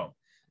 let's go.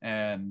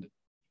 And,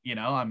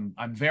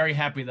 I'm very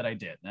happy that I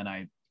did. And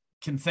I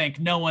can thank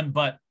no one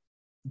but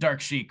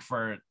Dark Sheik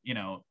for,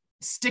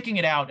 sticking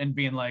it out and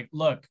being like,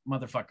 look,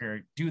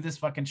 motherfucker, do this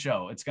fucking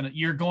show.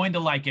 You're going to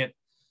like it.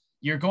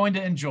 You're going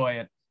to enjoy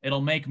it.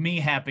 It'll make me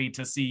happy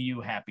to see you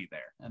happy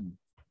there.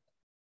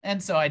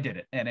 And so I did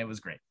it, and it was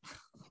great.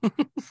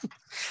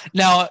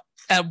 Now,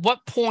 at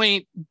what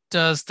point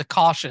does the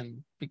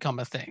caution become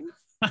a thing?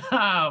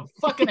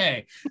 Fucking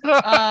A.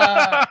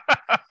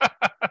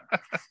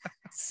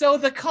 So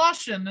the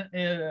caution,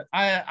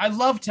 I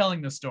love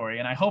telling the story,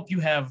 and I hope you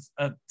have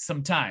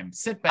some time.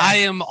 Sit back. I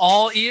am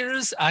all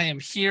ears. I am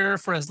here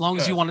for as long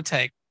as you want to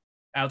take.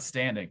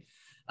 Outstanding.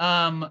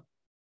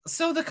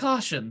 So the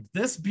caution,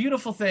 this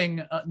beautiful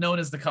thing known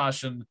as the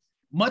caution,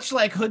 much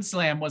like Hood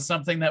Slam, was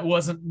something that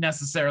wasn't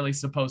necessarily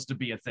supposed to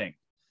be a thing.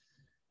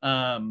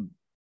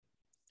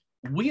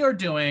 We are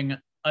doing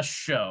a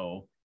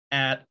show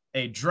at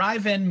a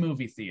drive-in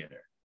movie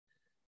theater.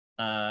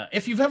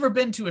 If you've ever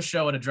been to a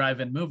show at a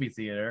drive-in movie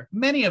theater,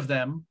 many of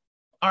them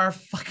are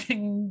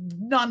fucking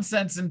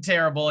nonsense and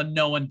terrible, and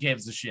no one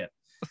gives a shit.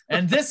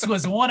 And this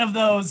was one of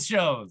those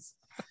shows.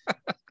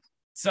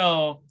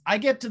 So I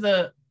get to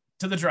the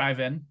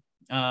drive-in,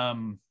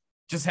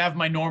 just have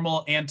my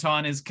normal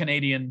Anton is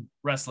Canadian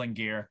wrestling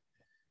gear,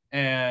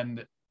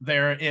 and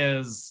there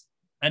is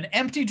an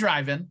empty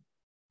drive-in,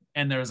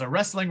 and there's a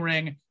wrestling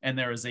ring, and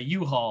there is a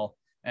U-Haul.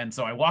 And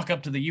so I walk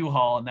up to the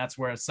U-Haul, and that's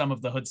where some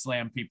of the Hood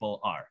Slam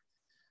people are.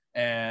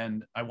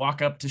 And I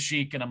walk up to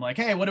Sheik, and I'm like,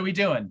 hey, what are we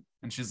doing?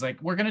 And she's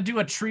like, we're going to do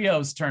a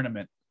trios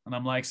tournament. And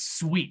I'm like,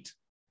 sweet.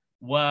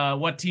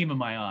 What team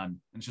am I on?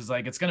 And she's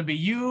like, it's going to be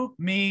you,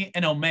 me,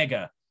 and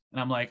Omega.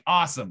 And I'm like,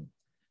 awesome.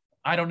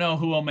 I don't know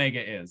who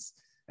Omega is.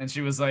 And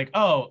she was like,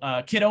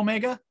 oh, Kid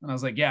Omega? And I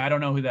was like, yeah, I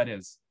don't know who that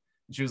is.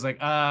 And she was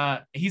like,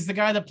 he's the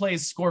guy that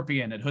plays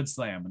Scorpion at Hood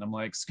Slam. And I'm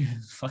like,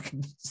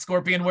 fucking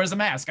Scorpion wears a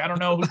mask. I don't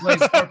know who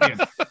plays Scorpion.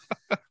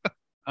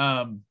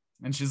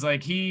 And she's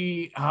like,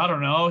 I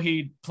don't know,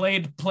 he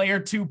played player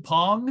 2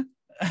 Pong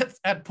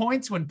at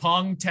points when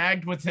Pong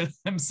tagged with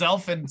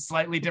himself in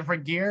slightly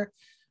different gear.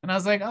 And I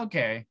was like,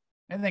 okay,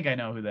 I think I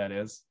know who that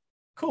is.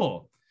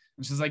 Cool.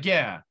 And she's like,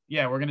 yeah,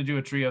 we're going to do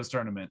a trios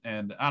tournament.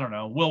 And I don't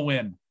know, we'll win.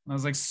 And I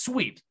was like,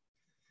 sweet.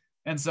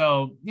 And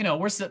so,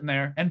 we're sitting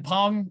there, and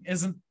Pong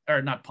isn't,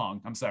 or not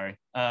Pong, I'm sorry.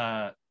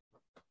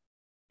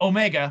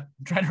 Omega,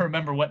 I'm trying to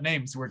remember what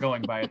names we're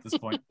going by at this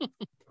point.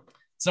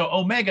 So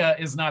Omega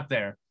is not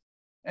there.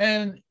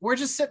 And we're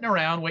just sitting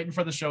around waiting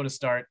for the show to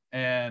start.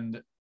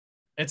 And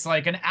it's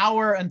like an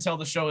hour until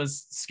the show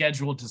is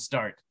scheduled to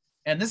start.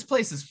 And this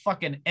place is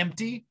fucking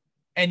empty.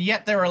 And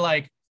yet there are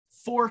like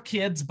 4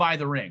 kids by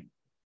the ring.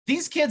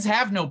 these kids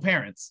have no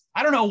parents.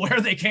 I don't know where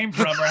they came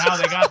from or how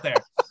they got there,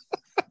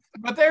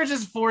 but they're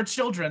just 4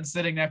 children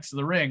sitting next to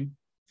the ring.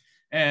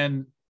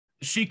 And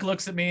Sheik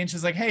looks at me and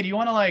she's like, hey, do you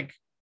want to like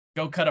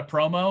go cut a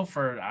promo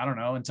for, I don't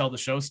know, until the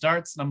show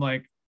starts? And I'm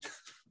like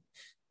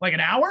an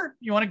hour?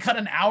 You want to cut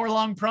an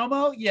hour-long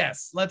promo?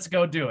 Yes, let's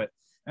go do it.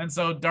 And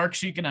so Dark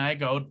Sheik and I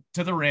go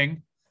to the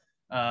ring.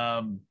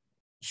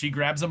 She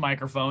grabs a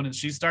microphone and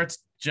she starts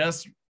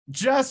just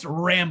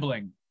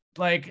rambling.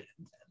 Like,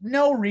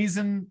 no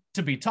reason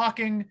to be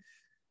talking.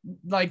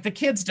 Like, the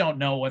kids don't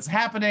know what's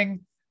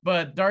happening,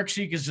 but Dark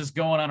Sheik is just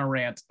going on a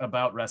rant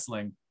about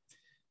wrestling.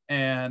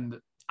 And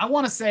I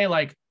want to say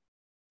like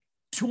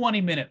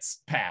 20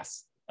 minutes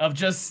pass of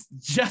just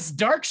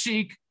Dark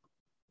Sheik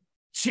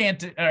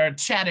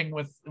chatting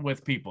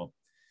with people.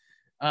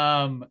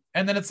 And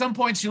then at some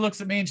point she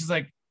looks at me and she's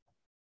like,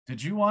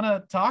 did you want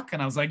to talk?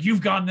 And I was like,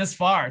 you've gone this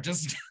far.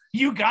 Just,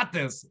 you got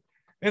this.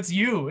 It's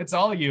you. It's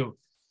all you.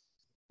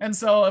 And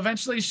so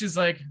eventually she's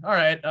like, all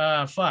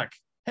right, fuck.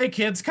 Hey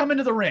kids, come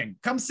into the ring.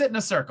 Come sit in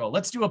a circle.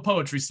 Let's do a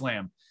poetry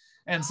slam.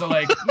 And so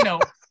like,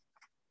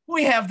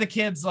 we have the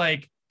kids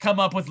like come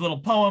up with little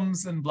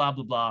poems and blah,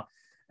 blah, blah.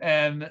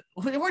 And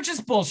we're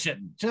just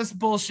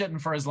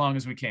bullshitting for as long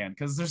as we can,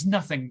 because there's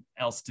nothing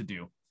else to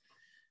do.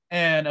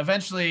 And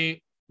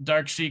eventually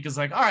Dark Sheik is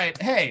like, all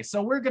right, hey,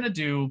 so we're going to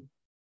do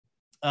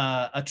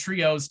a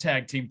trios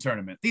tag team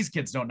tournament. These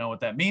kids don't know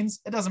what that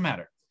means. It doesn't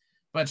matter.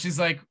 But she's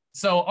like,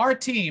 so our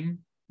team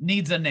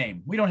needs a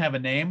name. We don't have a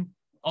name.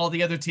 All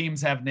the other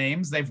teams have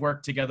names. They've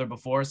worked together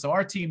before. So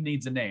our team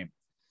needs a name.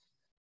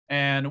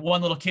 And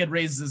one little kid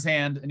raises his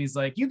hand and he's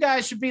like, you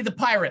guys should be the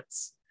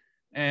Pirates.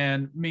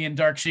 And me and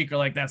Dark Sheik are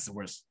like, that's the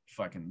worst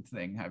fucking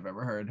thing I've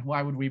ever heard.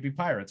 Why would we be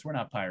pirates? We're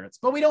not pirates.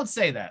 But we don't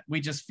say that.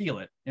 We just feel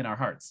it in our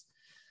hearts.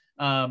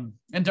 And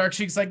Dark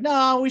Sheik's like,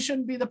 no, we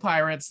shouldn't be the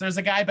Pirates. There's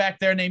a guy back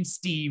there named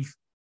Steve.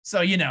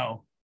 So,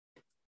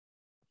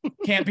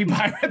 can't be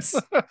pirates.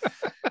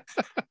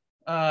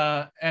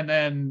 And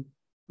then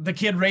the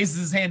kid raises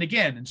his hand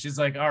again. And she's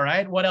like, all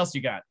right, what else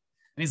you got?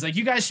 And he's like,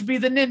 you guys should be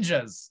the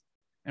Ninjas.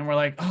 And we're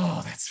like,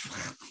 oh,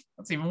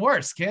 that's even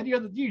worse, kid.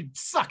 You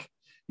suck.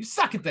 You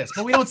suck at this.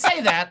 But we don't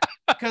say that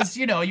because,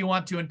 you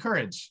want to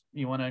encourage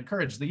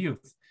the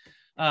youth.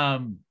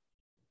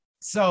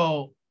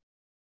 So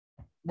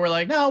we're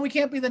like, no, we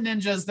can't be the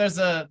Ninjas. There's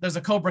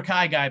a Cobra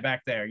Kai guy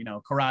back there,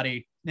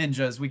 karate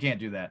ninjas. We can't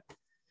do that.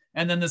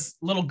 And then this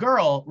little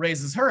girl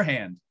raises her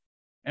hand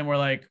and we're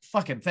like,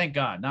 fucking thank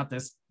God, not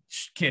this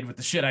kid with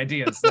the shit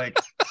ideas. Like,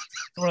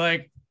 we're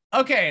like,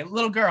 okay,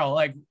 little girl,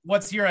 like,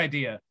 what's your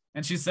idea?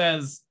 And she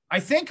says, I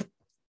think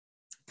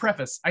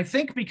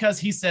because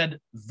he said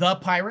the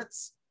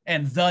Pirates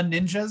and the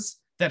Ninjas,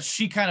 that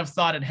she kind of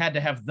thought it had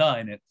to have the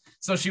in it.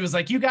 So she was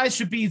like, you guys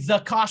should be the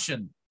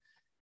Caution.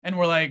 And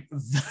we're like,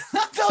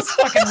 those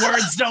fucking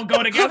words don't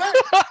go together.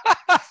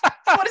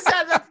 What is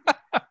that?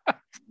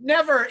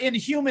 Never in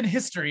human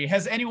history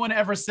has anyone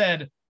ever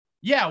said,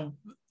 yeah,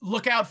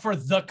 look out for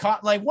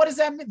like, what does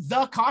that mean?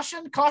 The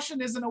Caution?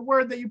 Caution isn't a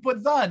word that you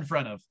put the in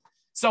front of.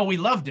 So we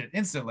loved it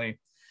instantly.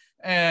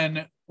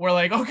 And we're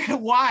like, okay,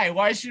 why?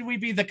 Why should we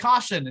be the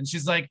Caution? And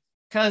she's like,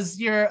 because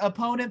your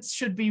opponents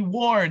should be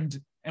warned.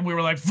 And we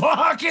were like,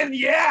 fucking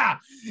yeah,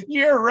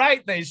 you're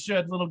right. They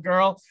should, little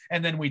girl.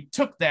 And then we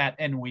took that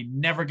and we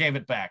never gave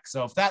it back.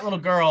 So if that little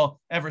girl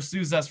ever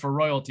sues us for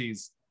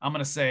royalties, I'm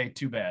going to say,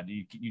 too bad.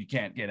 You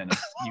can't get in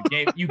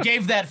it. You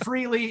gave that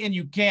freely and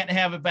you can't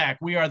have it back.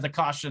 We are the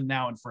Caution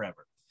now and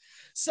forever.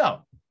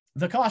 So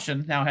the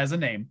Caution now has a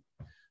name.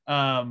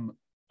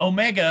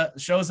 Omega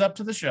shows up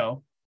to the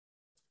show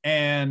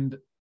and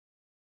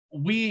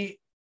we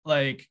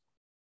like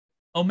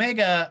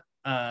Omega,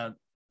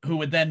 who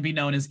would then be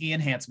known as E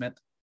Enhancement,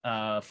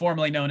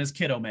 formerly known as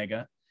Kid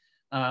Omega.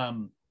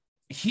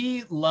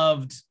 He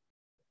loved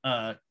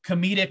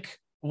comedic,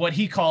 what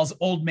he calls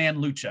old man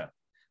lucha.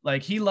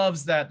 Like, he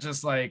loves that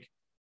just like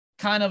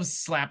kind of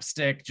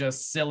slapstick,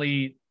 just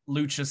silly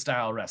lucha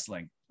style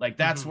wrestling. Like,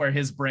 that's where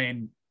his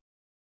brain,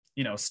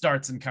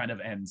 starts and kind of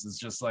ends. Is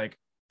just like,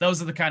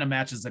 those are the kind of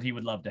matches that he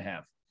would love to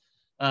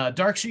have.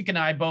 Dark Sheik and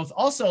I both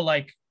also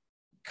like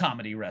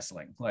comedy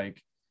wrestling.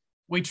 Like,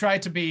 we try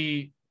to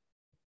be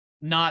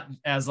not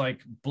as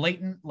like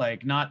blatant,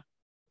 like not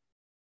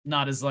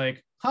as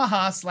like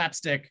haha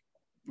slapstick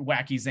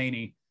wacky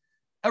zany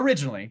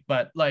originally,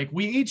 but like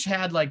we each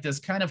had like this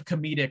kind of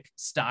comedic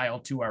style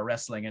to our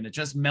wrestling, and it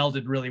just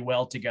melded really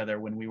well together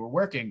when we were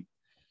working.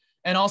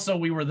 And also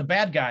we were the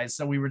bad guys,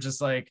 so we were just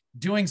like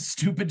doing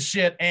stupid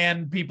shit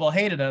and people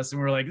hated us,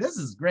 and we were like, this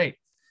is great.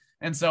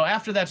 And so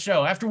after that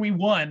show, after we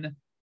won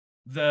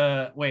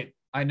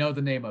I know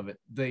the name of it,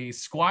 the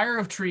Squire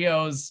of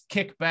Trios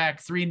Kickback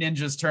 3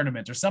 Ninjas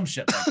tournament or some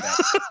shit like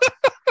that.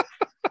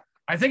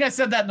 I think I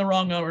said that in the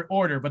wrong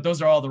order, but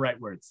those are all the right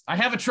words. I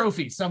have a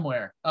trophy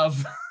somewhere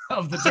of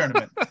the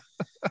tournament.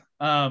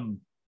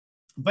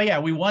 But yeah,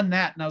 we won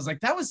that. And I was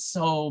like, that was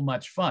so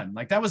much fun.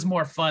 Like, that was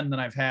more fun than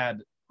I've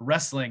had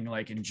wrestling,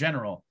 like, in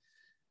general.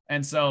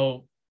 And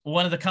so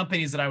one of the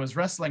companies that I was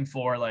wrestling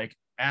for, like,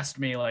 asked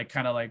me like,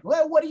 kind of like,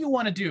 well, what do you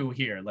want to do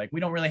here? Like, we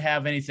don't really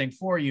have anything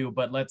for you,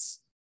 but let's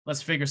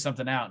figure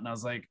something out. And I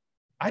was like,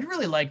 I'd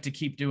really like to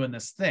keep doing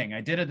this thing.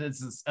 I did it as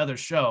this other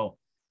show,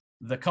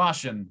 The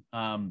Caution.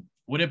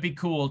 Would it be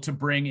cool to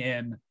bring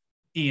in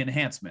Ian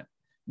Handsmith?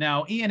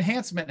 Now, Ian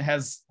Handsmith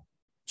has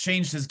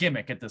changed his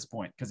gimmick at this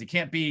point because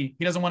he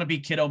doesn't want to be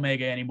Kid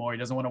Omega anymore. He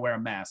doesn't want to wear a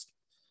mask.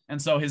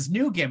 And so his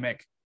new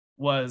gimmick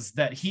was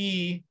that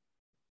he's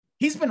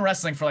been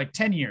wrestling for like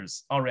 10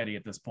 years already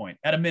at this point,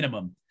 at a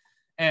minimum.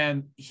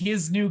 And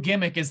his new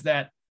gimmick is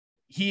that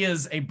he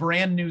is a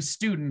brand new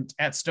student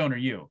at Stoner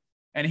U.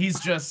 And he's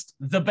just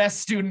the best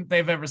student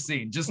they've ever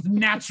seen, just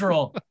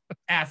natural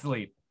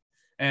athlete.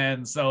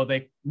 And so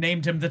they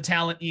named him the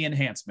Talent Ian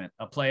Handsmith,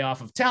 a play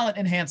off of Talent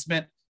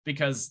Enhancement,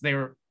 because they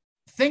were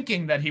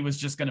thinking that he was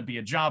just going to be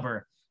a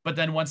jobber. But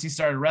then once he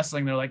started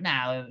wrestling, they're like,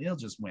 nah, he'll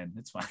just win.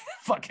 It's fine.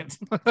 Fuck it.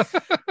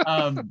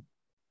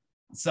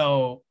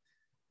 So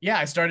yeah,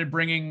 I started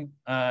bringing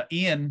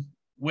Ian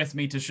with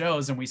me to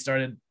shows, and we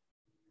started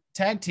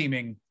tag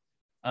teaming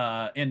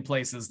in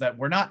places that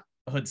were not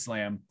Hood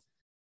Slam.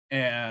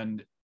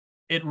 And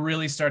it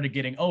really started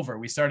getting over.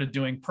 We started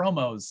doing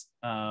promos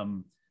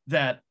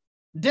that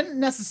didn't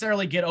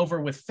necessarily get over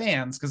with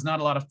fans, because not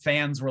a lot of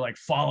fans were like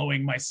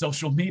following my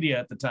social media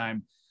at the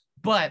time,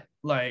 but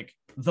like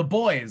the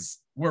boys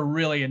were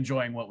really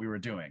enjoying what we were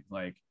doing.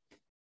 Like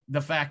the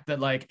fact that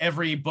like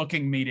every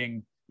booking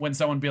meeting, when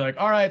someone would be like,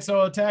 all right,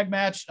 so a tag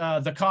match,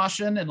 The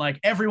Caution, and like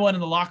everyone in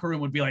the locker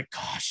room would be like,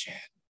 caution.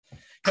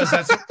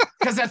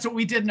 Because that's what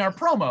we did in our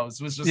promos,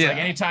 was just like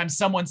anytime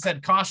someone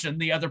said caution,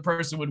 the other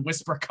person would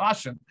whisper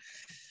caution.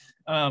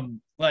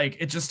 Like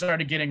it just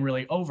started getting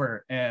really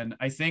over. And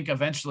I think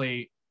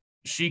eventually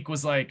Sheik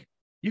was like,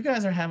 you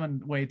guys are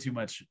having way too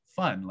much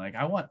fun. Like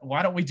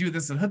why don't we do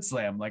this at Hood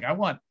Slam? Like I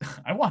want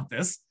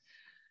this.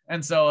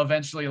 And so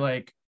eventually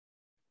like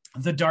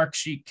the Dark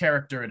Sheik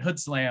character at Hood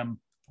Slam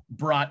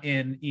brought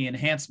in Ian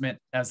Handsmith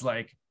as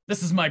like,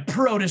 this is my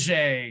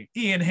protege,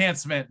 Ian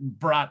Handsmith, and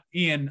brought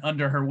Ian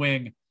under her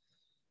wing,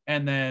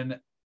 and then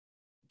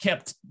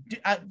kept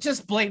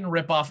just blatant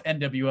rip off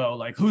NWO,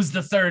 like, who's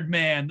the third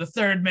man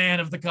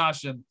of the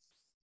Caution.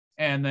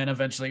 And then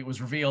eventually it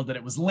was revealed that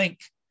it was Link.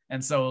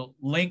 And so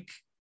Link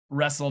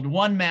wrestled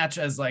one match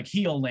as like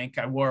heel Link.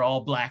 I wore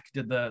all black,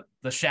 did the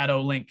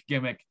Shadow Link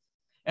gimmick.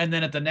 And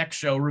then at the next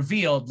show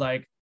revealed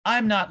like,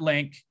 I'm not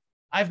Link.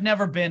 I've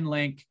never been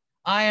Link.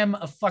 I am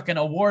a fucking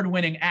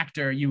award-winning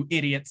actor, you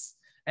idiots.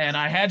 And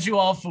I had you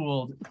all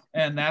fooled.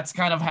 And that's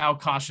kind of how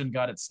Caution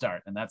got its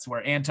start. And that's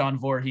where Anton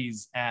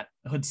Voorhees at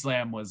Hood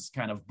Slam was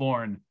kind of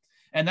born.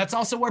 And that's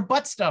also where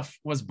Butt Stuff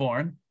was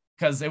born,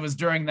 because it was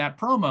during that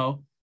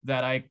promo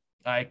that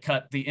I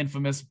cut the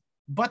infamous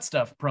Butt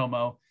Stuff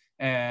promo.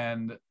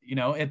 And, you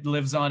know, it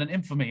lives on in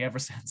infamy ever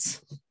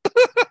since.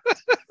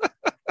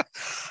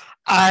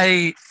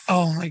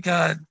 Oh my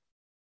God.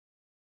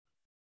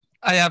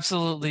 I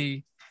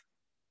absolutely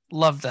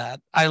love that.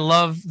 I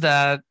love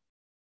that.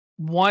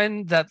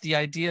 One, that the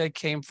idea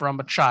came from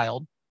a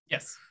child.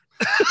 Yes.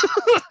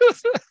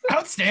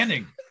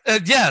 Outstanding.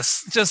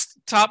 Yes, just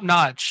top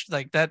notch.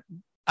 Like that.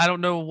 I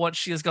don't know what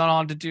she has gone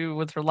on to do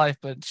with her life,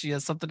 but she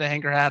has something to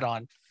hang her hat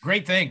on.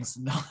 Great things.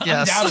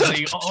 Yes.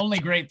 Undoubtedly, only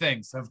great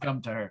things have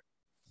come to her.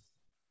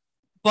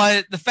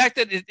 But the fact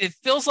that it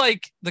feels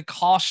like the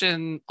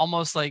Caution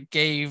almost like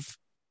gave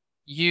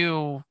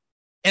you,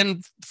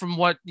 and from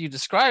what you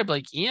described,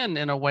 like Ian,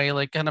 in a way,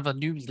 like kind of a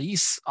new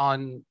lease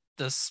on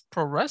this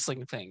pro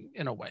wrestling thing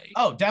in a way.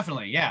 Oh,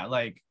 definitely. Yeah.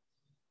 Like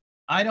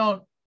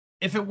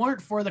if it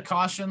weren't for the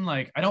Caution,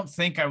 like, I don't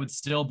think I would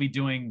still be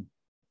doing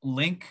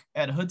Link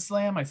at Hood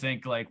Slam. I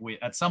think like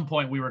at some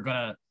point we were going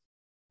to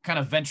kind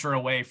of venture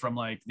away from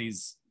like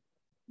these,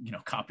 you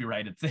know,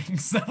 copyrighted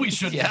things that we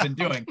shouldn't have been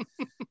doing.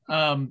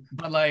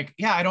 But like,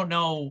 yeah, I don't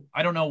know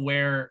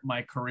where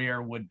my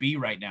career would be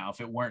right now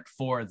if it weren't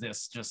for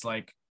this just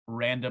like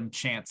random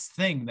chance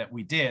thing that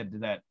we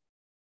did that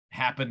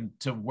happened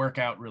to work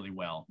out really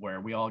well, where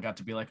we all got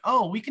to be like,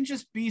 oh, we can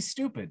just be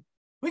stupid.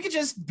 We could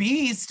just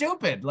be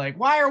stupid. Like,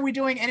 why are we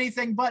doing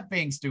anything but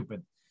being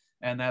stupid?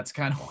 And that's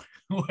kind of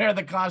where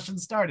the Caution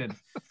started.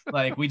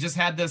 Like, we just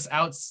had this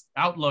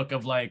outlook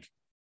of like,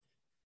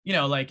 you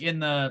know, like in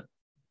the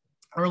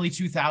early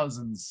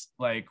 2000s,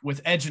 like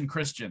with Edge and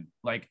Christian,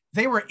 like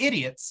they were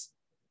idiots,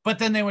 but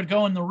then they would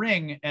go in the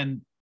ring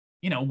and,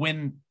 you know,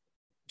 win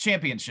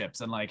championships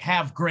and like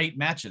have great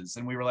matches.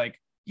 And we were like,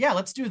 yeah,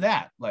 let's do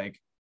that. Like,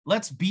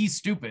 let's be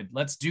stupid.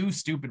 Let's do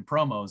stupid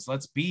promos.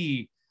 Let's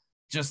be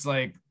just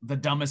like the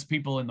dumbest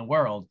people in the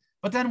world.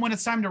 But then when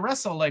it's time to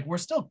wrestle, like, we're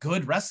still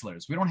good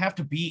wrestlers. We don't have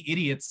to be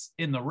idiots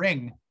in the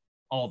ring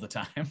all the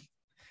time.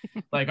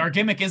 Like, our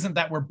gimmick isn't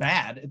that we're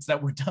bad, it's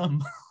that we're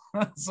dumb.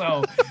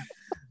 So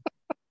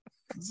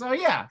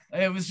yeah,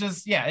 it was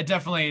just, yeah, it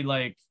definitely,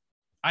 like,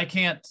 I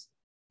cannot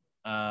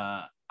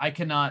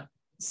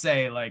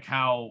say like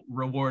how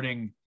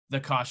rewarding the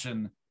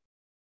Caution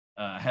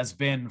has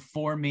been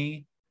for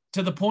me,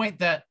 to the point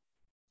that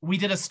we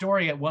did a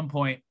story at one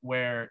point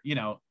where, you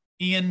know,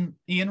 Ian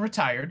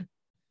retired,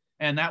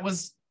 and that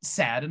was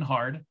sad and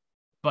hard.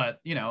 but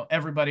you know,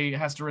 everybody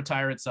has to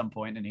retire at some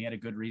point, and he had a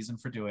good reason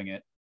for doing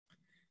it.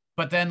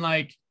 But then,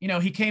 like, you know,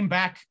 he came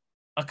back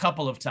a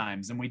couple of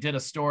times, and we did a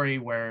story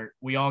where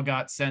we all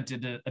got sent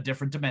into a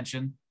different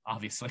dimension,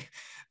 obviously,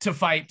 to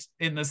fight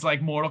in this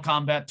like Mortal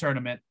Kombat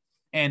tournament.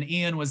 And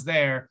Ian was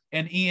there,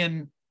 and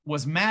Ian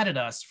was mad at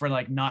us for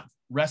like not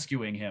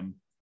rescuing him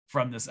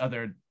from this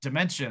other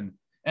dimension.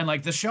 And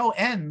like the show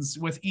ends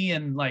with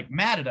Ian like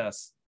mad at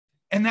us.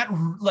 And that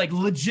like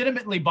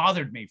legitimately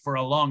bothered me for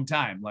a long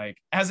time. Like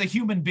as a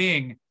human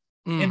being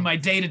in my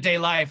day-to-day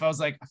life, I was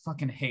like, I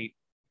fucking hate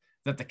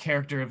that the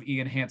character of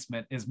Ian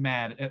Hansmith is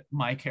mad at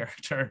my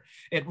character.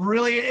 It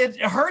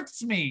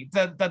hurts me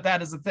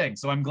that is a thing.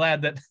 So I'm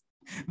glad that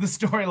the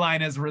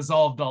storyline has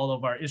resolved all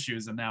of our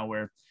issues, and now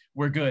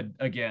we're good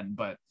again.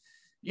 But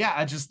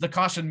yeah, the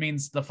caution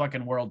means the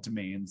fucking world to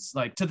me. And it's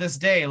like, to this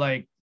day,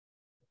 like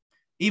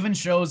even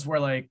shows where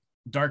like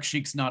Dark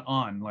Sheik's not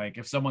on, like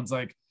if someone's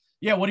like,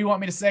 yeah, what do you want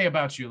me to say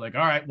about you? Like,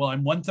 all right, well,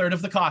 I'm 1/3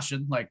 of the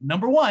caution. Like,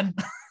 number one,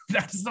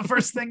 that's the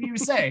first thing you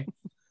say.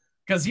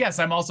 Because yes,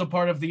 I'm also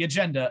part of the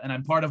agenda, and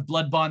I'm part of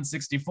Blood Bond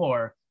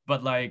 64.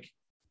 But like,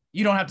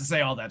 you don't have to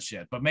say all that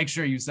shit. But make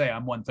sure you say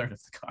I'm 1/3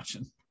 of the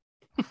caution.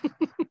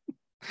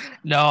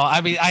 No,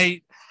 I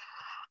mean,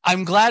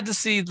 I'm glad to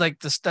see like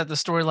that the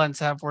storylines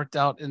have worked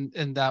out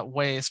in that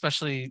way.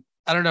 Especially,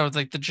 I don't know,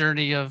 like the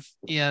journey of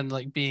Ian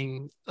like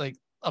being like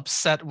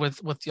upset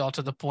with y'all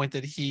to the point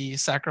that he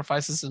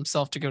sacrifices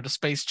himself to go to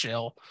space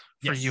jail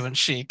for you and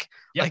Sheik.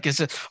 Yep. Like,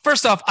 it's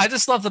first off, I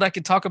just love that I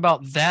can talk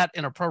about that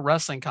in a pro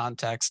wrestling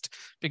context,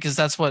 because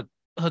that's what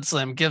Hood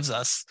Slam gives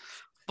us.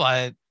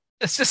 But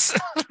it's just,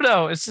 I don't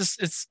know,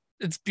 it's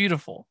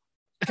beautiful.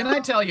 Can I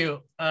tell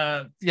you,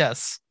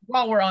 yes,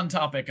 while we're on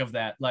topic of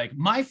that, like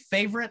my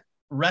favorite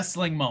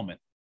wrestling moment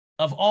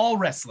of all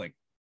wrestling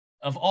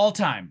of all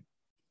time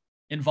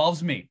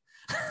involves me.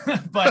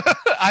 But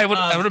I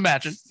would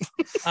imagine.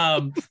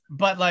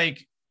 But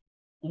like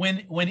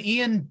when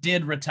Ian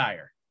did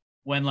retire,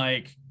 when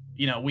like,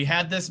 you know, we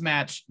had this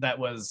match that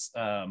was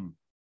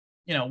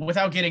you know,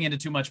 without getting into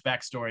too much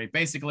backstory,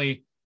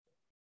 basically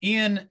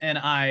Ian and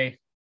I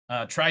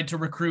tried to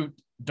recruit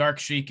Dark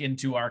Sheik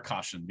into our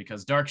caution,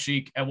 because Dark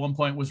Sheik at one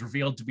point was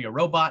revealed to be a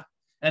robot,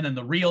 and then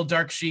the real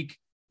Dark Sheik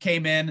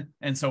came in.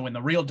 And so when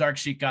the real Dark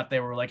Sheik got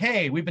there, we were like,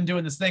 hey, we've been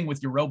doing this thing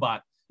with your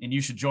robot and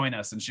you should join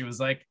us. And she was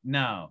like,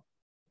 no,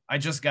 I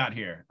just got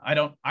here. I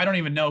don't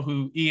even know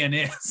who Ian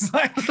is.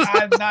 Like,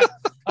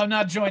 I'm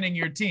not joining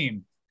your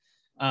team.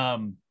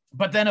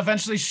 But then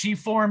eventually she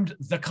formed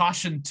the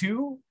Caution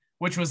 2,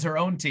 which was her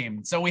own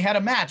team. So we had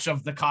a match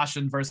of the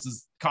Caution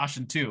versus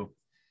Caution 2.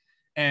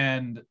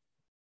 And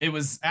it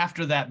was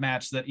after that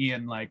match that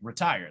Ian like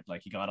retired.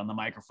 Like he got on the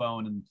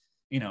microphone and,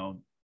 you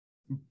know,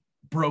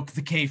 broke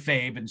the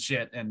kayfabe and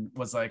shit and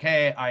was like,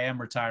 hey, I am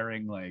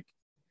retiring. Like,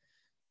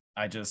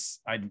 I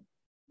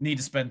need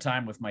to spend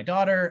time with my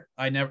daughter.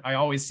 I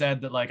always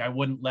said that like I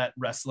wouldn't let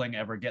wrestling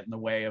ever get in the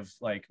way of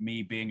like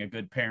me being a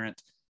good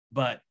parent.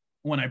 But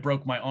when I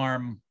broke my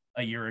arm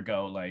a year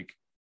ago, like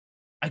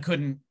I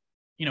couldn't,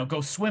 you know,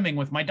 go swimming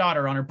with my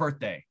daughter on her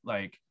birthday.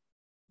 Like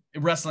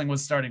wrestling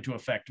was starting to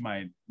affect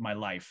my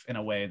life in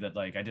a way that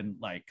like I didn't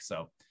like.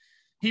 So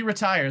he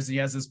retires. He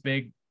has this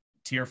big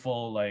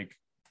tearful, like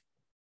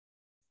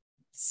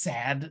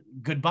sad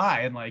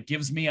goodbye, and like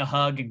gives me a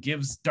hug and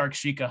gives Dark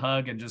Sheik a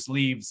hug and just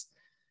leaves.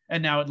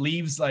 And now it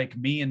leaves like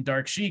me and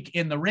Dark Sheik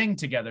in the ring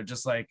together,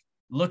 just like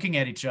looking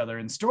at each other.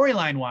 And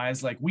storyline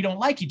wise, like we don't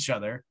like each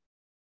other,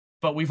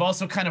 but we've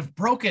also kind of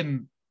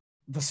broken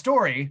the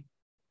story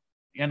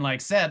and like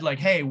said like,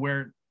 hey,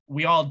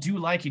 we all do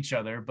like each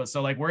other. But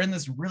so like we're in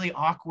this really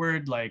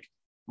awkward, like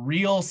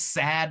real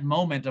sad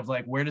moment of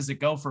like, where does it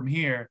go from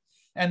here?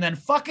 And then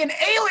fucking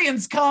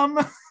aliens come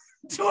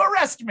to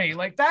arrest me.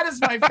 Like that is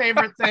my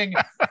favorite thing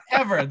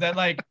ever, that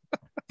like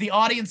the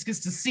audience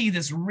gets to see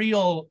this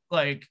real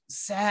like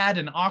sad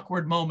and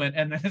awkward moment,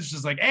 and then it's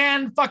just like,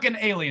 and fucking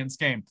aliens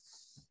came.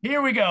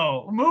 Here we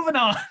go, moving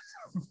on.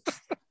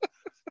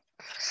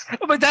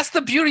 But that's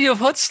the beauty of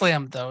Hood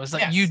Slam, though, is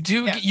like yes.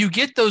 you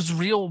get those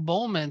real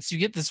moments, you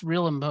get this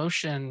real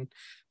emotion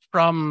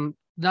from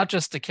not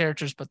just the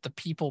characters but the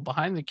people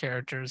behind the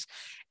characters,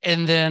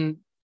 and then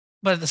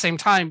but at the same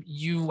time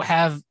you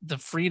have the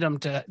freedom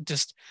to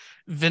just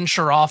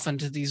venture off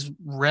into these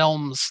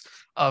realms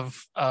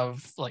of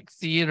like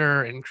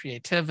theater and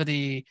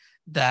creativity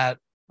that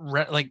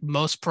like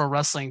most pro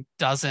wrestling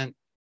doesn't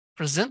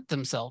present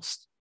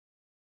themselves.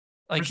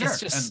 Like sure. It's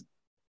just and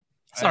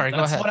sorry,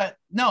 go ahead.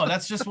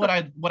 That's just what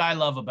I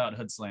love about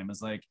Hood Slam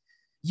is like,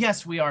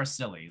 yes, we are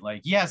silly.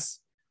 Like, yes,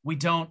 we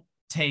don't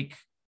take,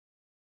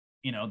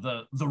 you know,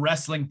 the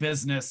wrestling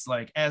business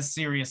like as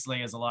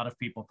seriously as a lot of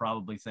people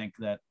probably think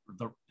that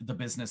the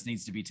business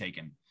needs to be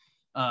taken.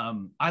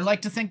 I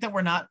like to think that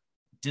we're not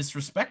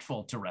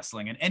disrespectful to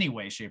wrestling in any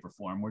way, shape, or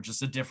form. We're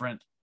just a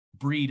different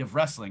breed of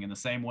wrestling, in the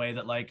same way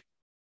that like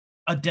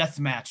a death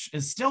match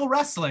is still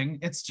wrestling.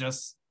 It's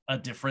just a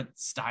different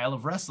style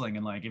of wrestling.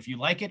 And like, if you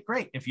like it,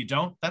 great. If you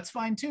don't, that's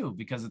fine too,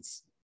 because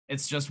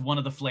it's just one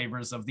of the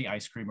flavors of the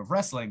ice cream of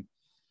wrestling.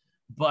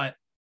 But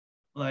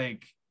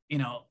like, you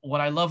know,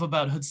 what I love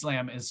about Hood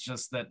Slam is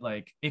just that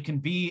like it can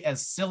be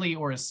as silly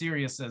or as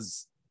serious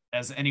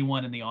as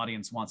anyone in the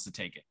audience wants to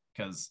take it.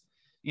 Because,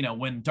 you know,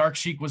 when Dark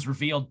Sheik was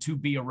revealed to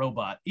be a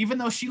robot, even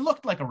though she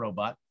looked like a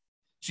robot,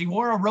 she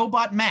wore a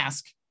robot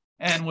mask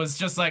and was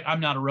just like, I'm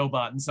not a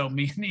robot. And so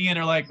me and Ian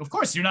are like, of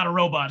course you're not a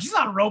robot. She's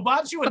not a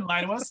robot. She wouldn't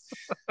lie to us.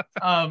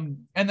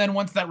 And then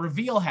once that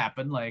reveal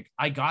happened, like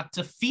I got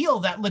to feel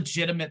that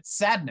legitimate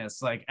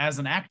sadness, like as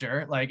an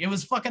actor. Like it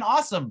was fucking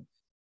awesome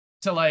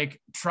to like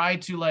try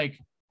to like,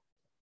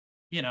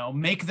 you know,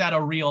 make that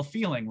a real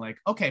feeling. Like,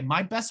 okay,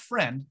 my best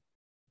friend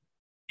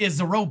is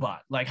a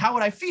robot. Like, how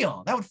would I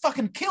feel? That would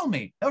fucking kill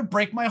me. That would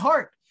break my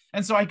heart.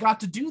 And so I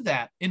got to do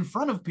that in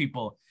front of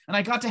people. And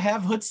I got to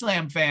have Hood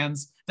Slam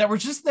fans that were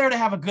just there to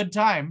have a good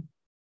time.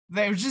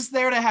 They were just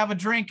there to have a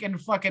drink and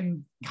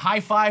fucking high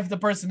five the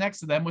person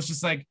next to them, was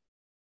just like,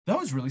 that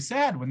was really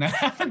sad when that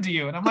happened to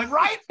you. And I'm like,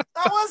 right?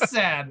 That was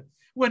sad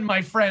when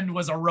my friend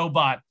was a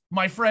robot.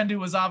 My friend who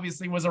was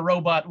obviously was a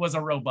robot was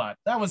a robot.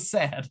 That was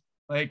sad.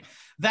 Like,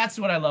 that's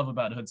what I love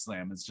about Hood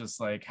Slam. It's just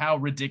like how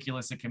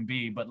ridiculous it can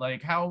be, but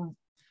like how,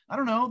 I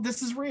don't know,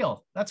 this is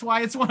real. That's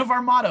why it's one of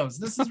our mottos.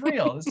 This is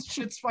real. This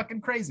shit's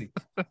fucking crazy.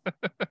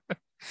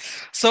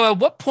 So at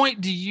what point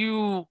do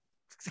you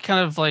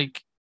kind of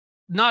like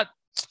not,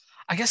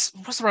 I guess,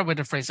 what's the right way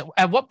to phrase it?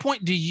 At what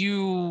point do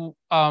you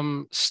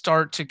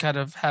start to kind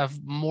of have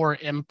more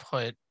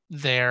input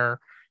there?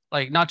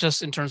 Like not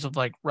just in terms of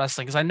like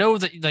wrestling, because I know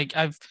that like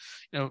I've,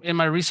 you know, in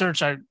my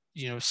research, I,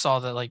 you know, saw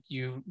that like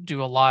you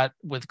do a lot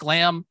with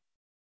glam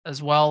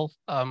as well.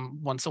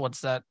 Once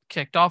that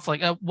kicked off,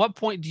 like at what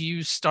point do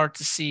you start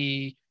to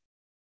see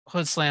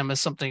Hood Slam as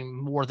something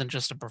more than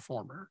just a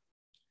performer?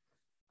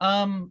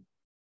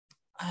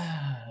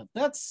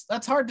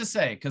 That's hard to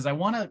say, because I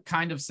want to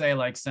kind of say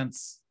like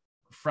since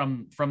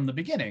from the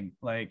beginning,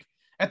 like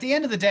at the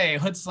end of the day,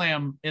 Hood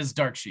Slam is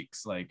Dark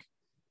Sheik's. Like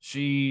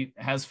she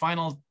has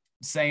final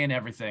say in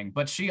everything,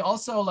 but she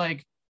also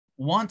like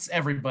wants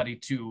everybody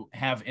to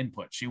have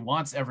input. She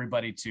wants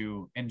everybody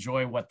to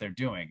enjoy what they're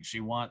doing.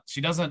 She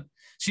doesn't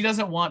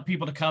want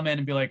people to come in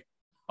and be like,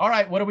 all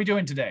right, what are we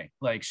doing today?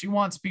 Like she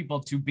wants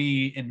people to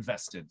be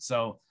invested.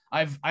 So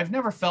I've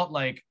never felt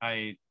like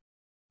I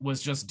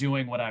was just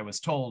doing what I was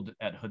told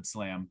at Hood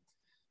Slam,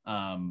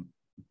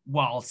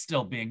 while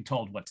still being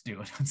told what to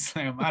do at Hood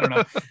Slam. I don't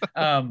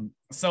know.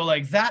 So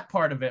like that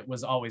part of it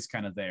was always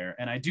kind of there.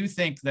 And I do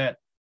think that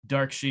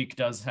Dark Sheik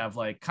does have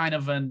like kind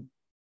of an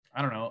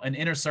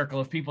inner circle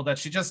of people that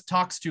she just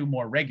talks to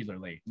more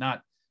regularly,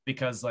 not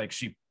because like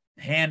she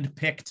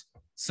handpicked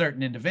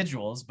certain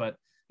individuals, but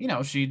you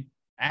know, she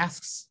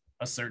asks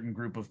a certain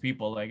group of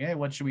people like, hey,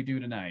 what should we do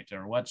tonight?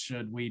 Or what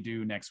should we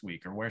do next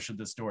week? Or where should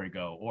the story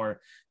go? Or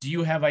do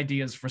you have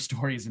ideas for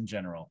stories in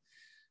general?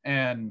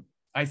 And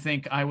I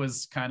think I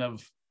was kind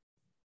of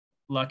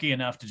lucky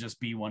enough to just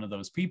be one of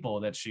those people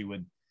that she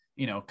would,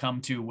 you know,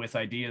 come to with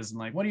ideas and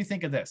like, what do you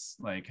think of this?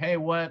 Like, hey,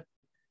 what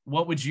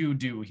would you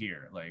do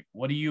here? Like,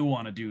 what do you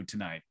want to do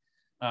tonight?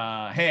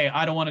 Hey,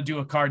 I don't want to do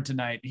a card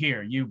tonight.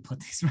 Here, you put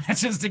these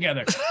matches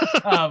together.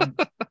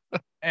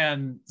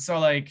 And so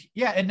like,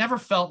 yeah, it never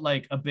felt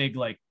like a big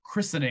like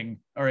christening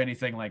or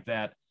anything like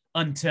that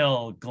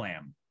until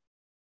Glam.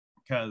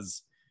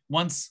 Because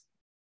once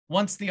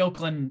the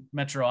Oakland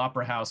Metro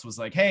Opera House was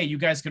like, hey, you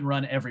guys can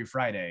run every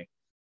Friday,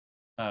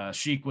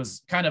 Sheik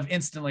was kind of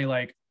instantly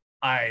like,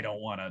 I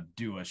don't want to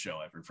do a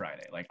show every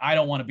Friday. Like, I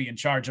don't want to be in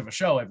charge of a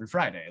show every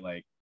Friday.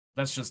 Like,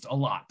 that's just a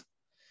lot.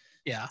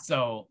 Yeah.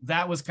 So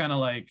that was kind of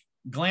like,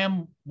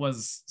 Glam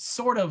was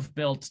sort of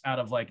built out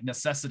of like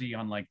necessity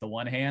on like the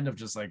one hand of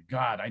just like,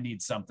 God, I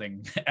need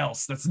something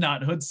else that's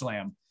not Hood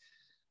Slam.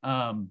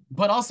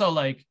 But also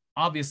like,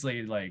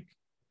 obviously like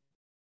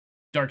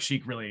Dark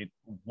Sheik really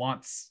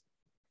wants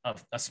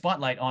a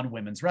spotlight on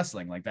women's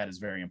wrestling. Like that is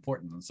very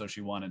important. And so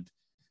she wanted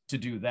to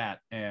do that.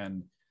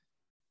 And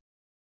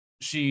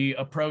she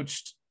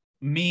approached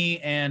me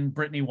and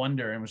Brittany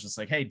Wonder and was just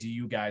like, hey, do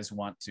you guys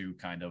want to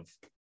kind of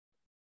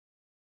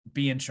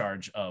be in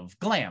charge of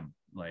Glam?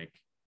 Like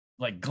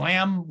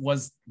Glam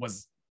was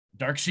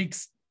Dark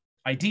Sheik's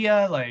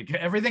idea. Like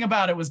everything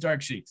about it was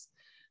Dark Sheik's.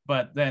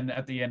 But then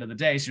at the end of the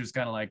day, she was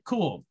kind of like,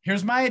 cool,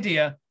 here's my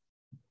idea.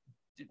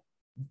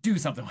 Do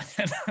something with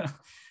it.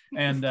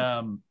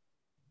 And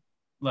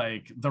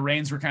like the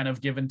reins were kind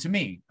of given to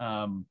me.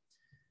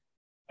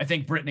 I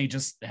think Brittany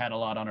just had a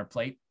lot on her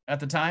plate at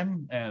the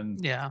time,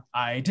 and yeah,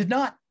 I did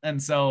not.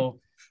 And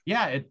so,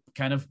 yeah, it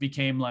kind of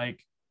became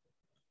like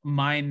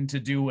mine to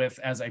do with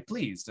as I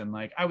pleased. And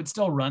like, I would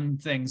still run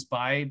things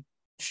by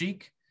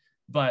Sheik,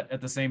 but at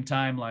the same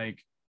time,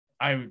 like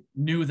I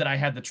knew that I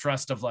had the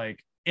trust of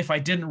like, if I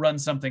didn't run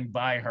something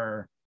by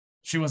her,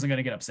 she wasn't going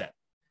to get upset.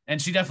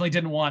 And she definitely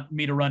didn't want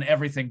me to run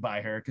everything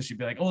by her, because she'd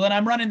be like, oh, then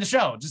I'm running the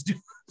show. Just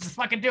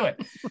fucking do it.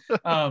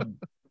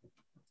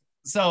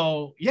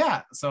 So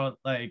yeah, so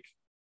like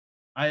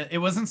it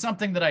wasn't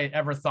something that I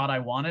ever thought I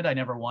wanted. I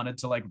never wanted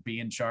to like be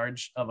in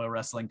charge of a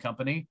wrestling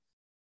company,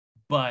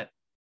 but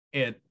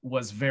it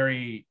was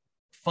very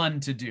fun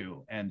to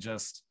do, and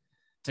just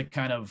to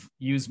kind of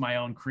use my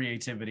own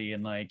creativity.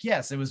 And like,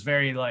 yes, it was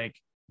very like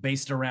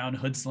based around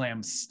Hood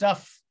Slam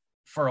stuff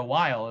for a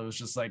while. It was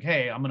just like,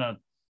 hey, I'm going to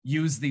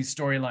use these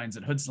storylines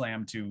at Hood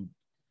Slam to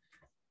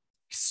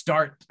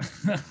start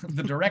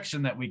the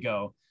direction that we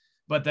go.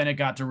 But then it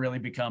got to really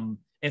become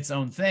its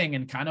own thing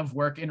and kind of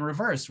work in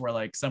reverse, where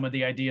like some of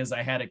the ideas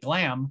I had at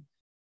Glam,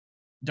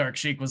 Dark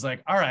Sheik was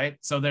like, all right,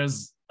 so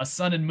there's a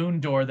sun and moon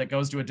door that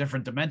goes to a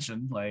different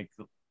dimension. Like,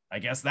 I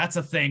guess that's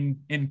a thing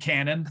in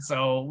canon.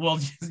 So we'll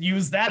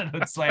use that at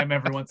Hood Slam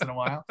every once in a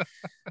while.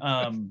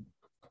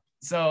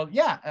 So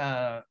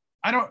yeah,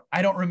 I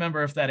don't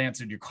remember if that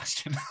answered your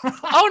question.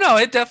 Oh no,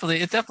 it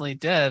definitely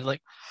did.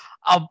 Like,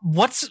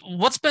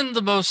 what's been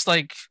the most,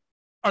 like,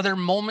 are there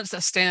moments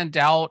that stand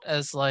out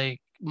as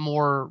like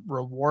more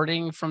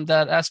rewarding from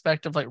that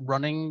aspect of like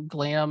running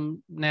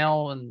Glam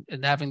now and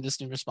having this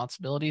new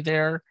responsibility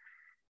there?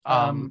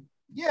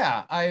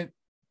 Yeah,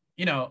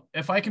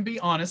 if I can be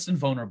honest and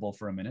vulnerable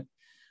for a minute,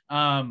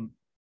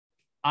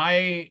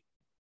 I,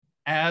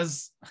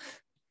 as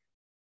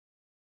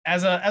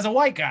a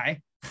white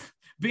guy,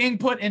 being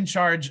put in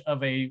charge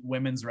of a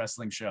women's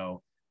wrestling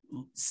show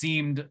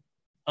seemed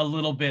a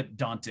little bit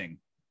daunting.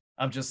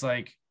 Of just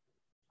like,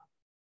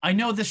 I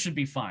know this should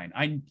be fine.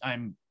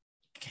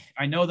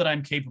 I know that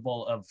I'm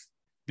capable of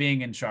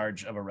being in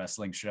charge of a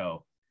wrestling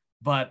show,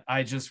 but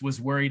I just was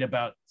worried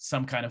about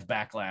some kind of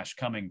backlash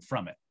coming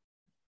from it.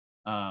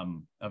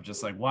 Of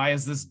just like, why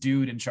is this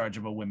dude in charge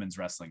of a women's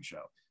wrestling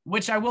show?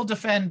 Which I will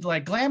defend.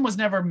 Like, Glam was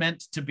never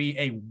meant to be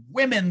a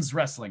women's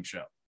wrestling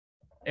show.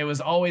 It was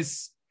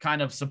always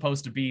kind of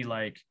supposed to be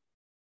like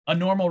a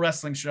normal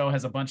wrestling show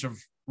has a bunch of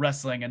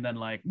wrestling and then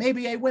like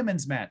maybe a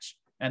women's match.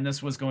 And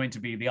this was going to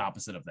be the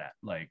opposite of that.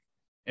 Like,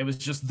 it was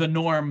just the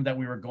norm that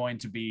we were going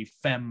to be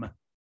femme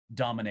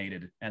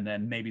dominated, and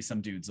then maybe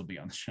some dudes will be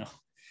on the show.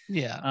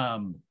 Yeah.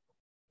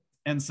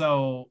 And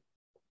so,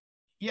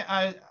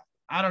 yeah,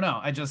 I don't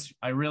know.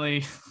 I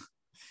really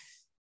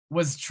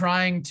was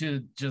trying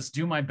to just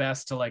do my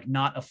best to like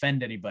not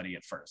offend anybody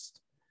at first,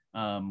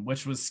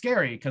 which was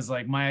scary because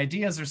like my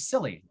ideas are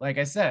silly. Like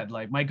I said,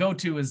 like my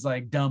go-to is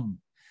like dumb.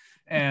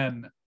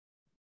 And,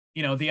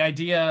 the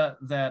idea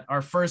that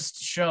our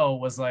first show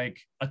was like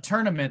a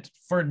tournament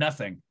for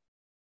nothing.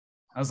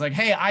 I was like,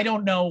 hey, I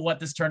don't know what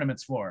this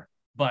tournament's for,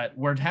 but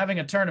we're having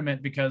a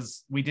tournament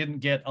because we didn't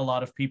get a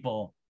lot of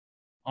people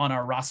on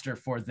our roster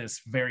for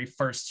this very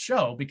first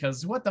show,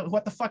 because what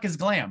the fuck is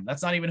Glam?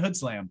 That's not even Hood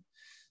Slam.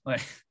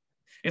 Like,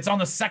 it's on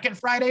the second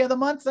Friday of the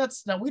month.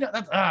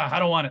 I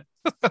don't want it.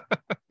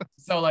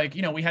 So like,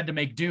 we had to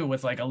make do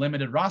with like a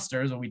limited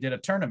roster. So we did a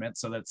tournament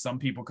so that some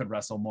people could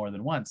wrestle more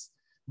than once,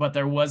 but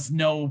there was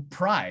no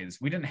prize.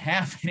 We didn't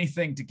have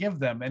anything to give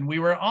them. And we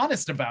were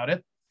honest about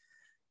it.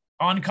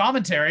 On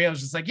commentary, I was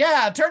just like,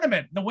 yeah, a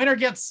tournament. The winner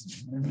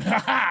gets,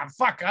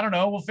 fuck, I don't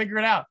know. We'll figure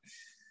it out.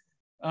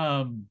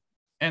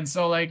 And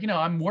so like,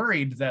 I'm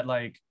worried that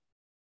like,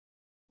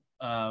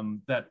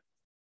 that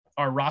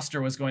our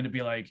roster was going to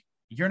be like,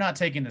 you're not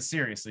taking this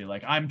seriously.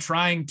 Like, I'm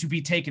trying to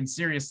be taken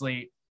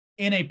seriously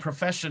in a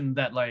profession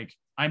that like,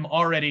 I'm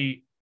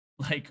already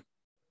like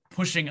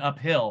pushing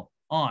uphill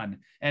on.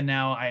 And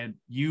now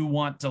you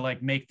want to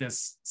like make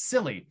this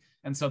silly.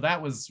 And so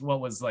that was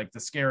what was like the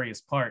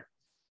scariest part.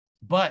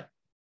 But,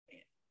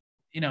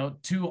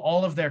 to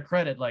all of their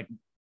credit, like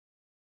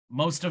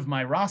most of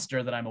my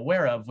roster that I'm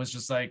aware of was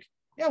just like,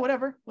 yeah,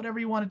 whatever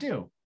you want to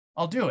do,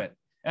 I'll do it.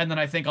 And then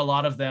I think a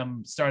lot of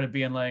them started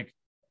being like,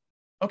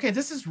 okay,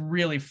 this is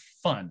really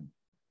fun.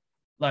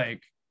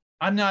 Like,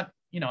 I'm not,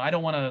 I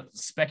don't want to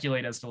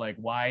speculate as to like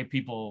why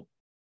people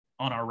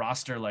on our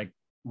roster like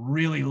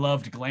really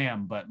loved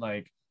Glam, but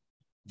like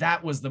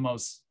that was the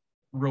most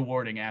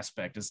rewarding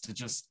aspect, is to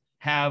just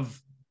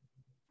have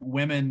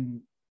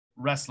women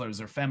wrestlers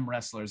or femme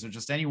wrestlers or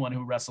just anyone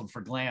who wrestled for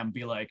Glam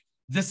be like,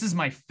 this is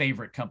my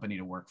favorite company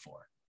to work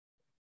for.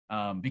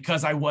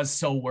 Because I was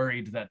so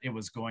worried that it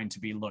was going to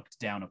be looked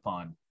down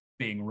upon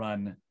being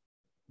run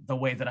the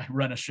way that I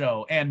run a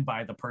show and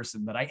by the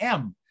person that I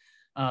am.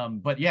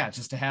 But yeah,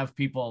 just to have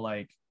people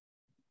like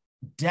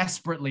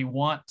desperately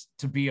want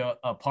to be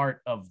a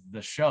part of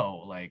the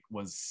show, like,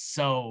 was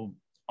so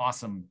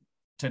awesome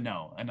to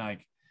know. And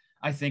like,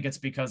 I think it's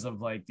because of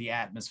like the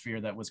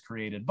atmosphere that was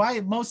created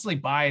mostly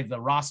by the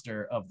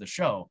roster of the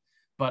show,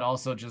 but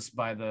also just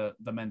by the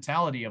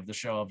mentality of the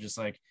show of just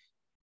like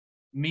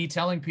me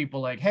telling people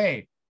like,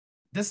 hey,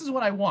 this is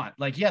what I want.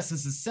 Like, yes,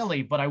 this is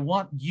silly, but I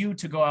want you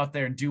to go out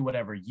there and do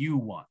whatever you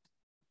want.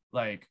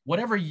 Like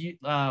whatever you,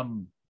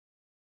 the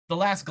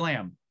last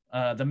Glam,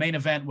 the main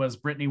event was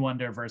Brittany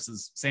Wonder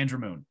versus Sandra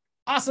Moon.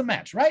 Awesome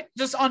match, right?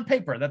 Just on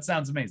paper, that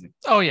sounds amazing.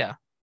 Oh yeah.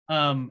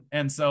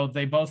 And so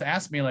they both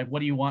asked me like, what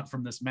do you want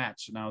from this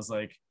match? And I was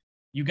like,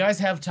 you guys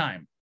have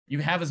time. You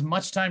have as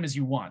much time as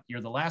you want.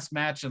 You're the last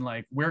match. And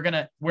like, we're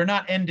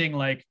not ending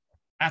like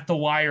at the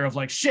wire of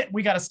like, shit,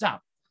 we got to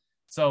stop.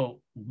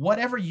 So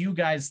whatever you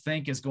guys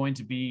think is going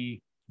to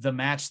be the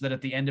match that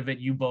at the end of it,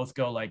 you both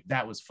go like,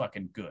 that was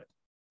fucking good.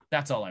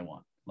 That's all I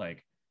want.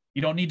 Like,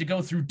 you don't need to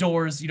go through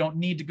doors. You don't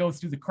need to go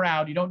through the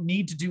crowd. You don't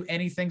need to do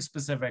anything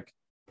specific.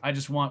 I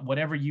just want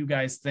whatever you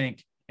guys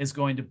think is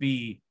going to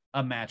be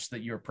a match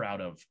that you're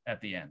proud of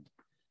at the end.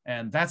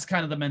 And that's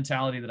kind of the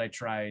mentality that I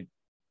try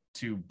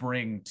to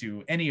bring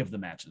to any of the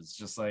matches.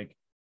 Just like,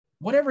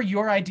 whatever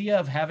your idea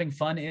of having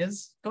fun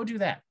is, go do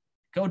that.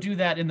 Go do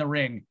that in the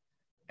ring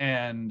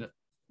and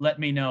let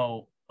me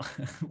know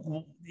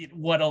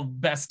what'll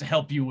best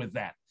help you with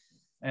that.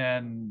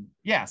 And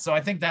yeah, so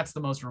I think that's the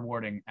most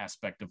rewarding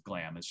aspect of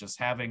Glam, is just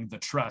having the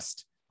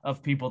trust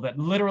of people that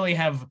literally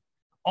have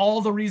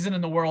all the reason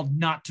in the world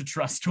not to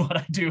trust what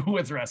I do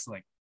with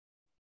wrestling.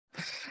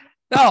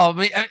 No, I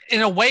mean,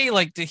 in a way,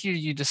 like, to hear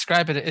you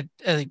describe it,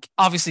 like,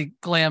 obviously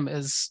Glam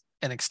is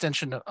an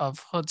extension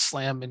of Hood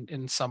Slam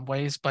in some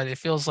ways, but it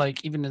feels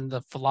like even in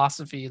the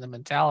philosophy and the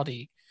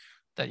mentality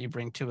that you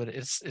bring to it,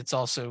 it's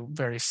also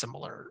very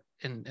similar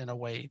in a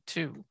way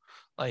too.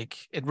 Like,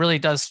 it really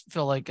does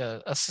feel like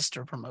a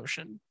sister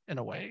promotion in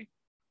a way.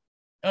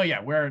 Oh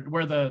yeah,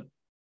 we're the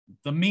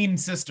mean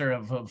sister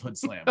of Hood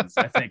Slam is,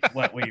 I think,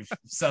 what we've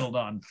settled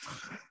on.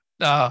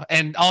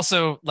 And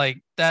also,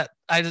 like, that,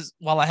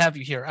 while I have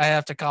you here, I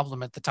have to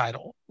compliment the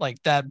title.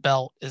 Like, that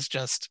belt is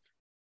just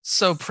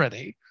so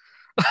pretty.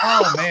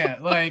 Oh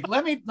man, like,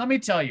 let me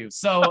tell you.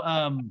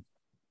 So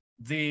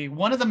the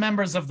one of the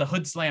members of the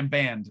Hood Slam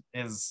band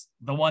is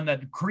the one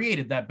that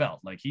created that belt.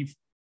 Like,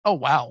 oh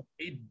wow,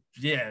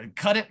 yeah,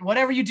 cut it,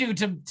 whatever you do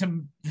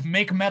to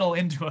make metal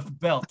into a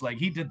belt, like,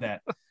 he did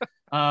that.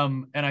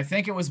 And I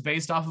think it was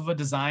based off of a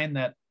design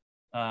that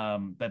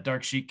that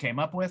Dark Sheik came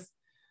up with.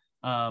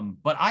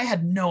 But I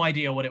had no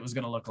idea what it was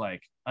going to look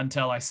like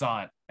until I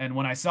saw it. And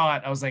when I saw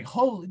it, I was like,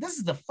 holy, this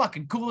is the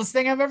fucking coolest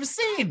thing I've ever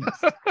seen.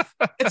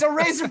 It's a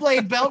razor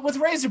blade belt with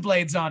razor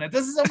blades on it.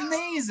 This is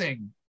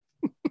amazing.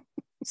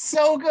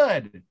 So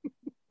good.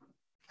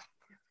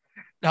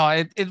 No,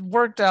 it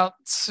worked out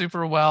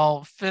super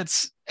well.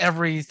 Fits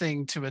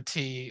everything to a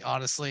T,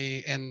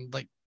 honestly. And,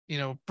 like, you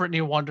know,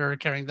 Brittany Wonder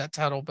carrying that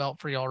title belt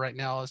for y'all right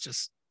now is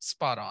just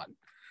spot on.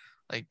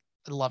 Like,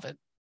 I love it.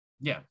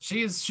 Yeah,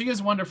 she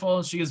is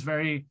wonderful. She is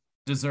very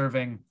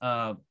deserving.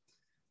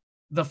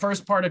 The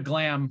first part of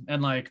Glam,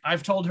 and, like,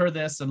 I've told her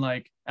this, and,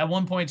 like, at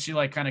one point she,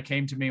 like, kind of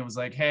came to me and was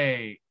like,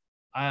 hey,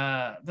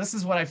 this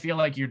is what I feel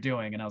like you're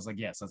doing. And I was like,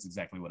 yes, that's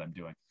exactly what I'm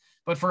doing.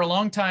 But for a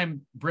long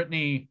time,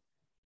 Brittany,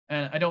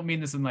 and I don't mean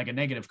this in, like, a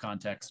negative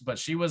context, but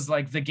she was,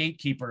 like, the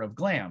gatekeeper of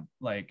Glam.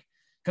 Like,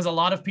 because a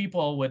lot of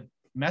people would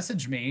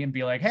message me and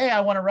be like, hey,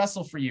 I want to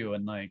wrestle for you.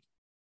 And, like,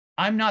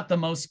 I'm not the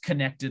most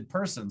connected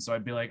person. So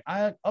I'd be like,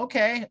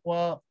 okay,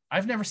 well,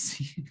 I've never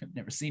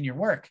seen your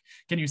work.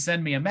 Can you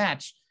send me a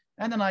match?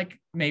 And then, like,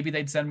 maybe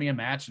they'd send me a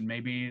match, and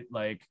maybe,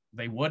 like,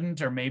 they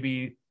wouldn't, or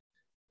maybe,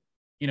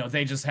 you know,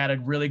 they just had a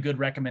really good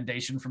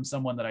recommendation from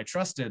someone that I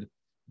trusted.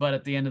 But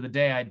at the end of the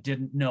day, I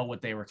didn't know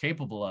what they were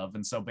capable of.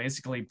 And so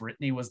basically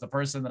Brittany was the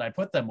person that I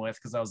put them with,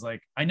 because I was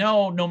like, I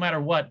know no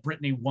matter what,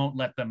 Brittany won't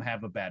let them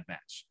have a bad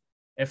match.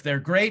 If they're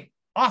great,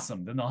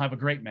 awesome, then they'll have a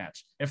great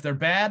match. If they're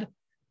bad,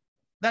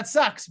 that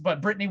sucks,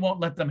 but Brittany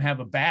won't let them have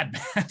a bad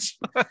match.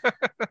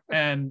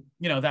 And,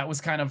 you know, that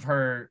was kind of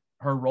her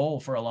role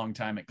for a long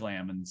time at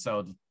Glam. And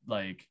so,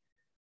 like,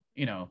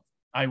 you know,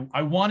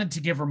 I wanted to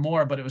give her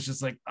more, but it was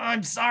just like, oh,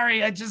 I'm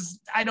sorry,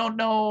 I don't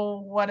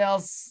know what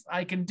else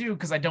I can do,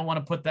 because I don't want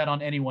to put that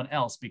on anyone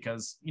else,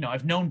 because, you know,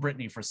 I've known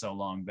Brittany for so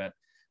long that,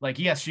 like,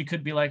 yes, she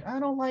could be like, I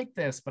don't like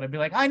this, but I'd be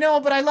like, I know,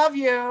 but I love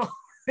you.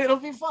 It'll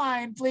be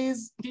fine.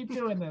 Please keep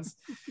doing this.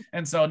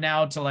 And so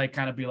now to, like,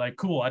 kind of be like,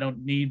 cool, I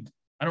don't need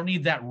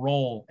that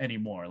role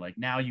anymore. Like,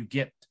 now you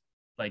get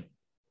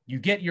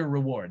your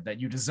reward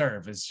that you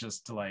deserve, is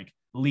just to, like,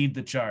 lead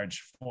the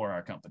charge for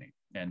our company.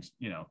 And,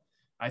 you know,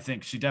 I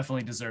think she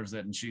definitely deserves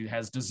it, and she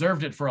has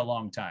deserved it for a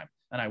long time.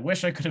 And I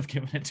wish I could have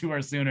given it to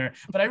her sooner,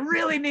 but I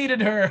really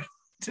needed her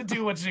to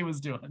do what she was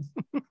doing.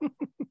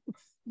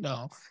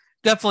 No,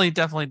 definitely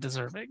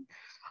deserving.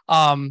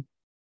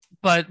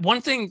 But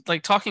one thing,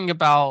 like, talking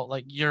about,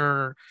 like,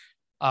 your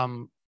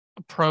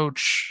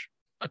approach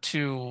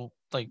to,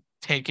 like,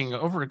 taking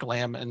over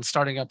Glam and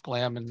starting up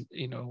Glam, and,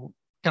 you know,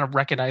 kind of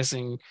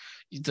recognizing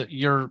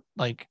your,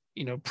 like,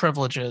 you know,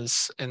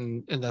 privileges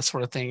and that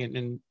sort of thing,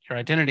 and your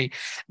identity,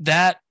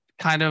 that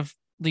kind of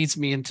leads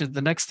me into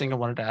the next thing I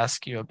wanted to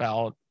ask you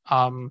about.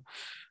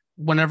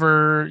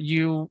 Whenever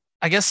you,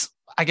 I guess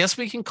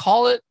we can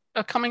call it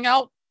a coming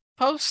out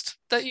post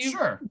that you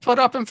put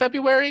up in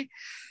February.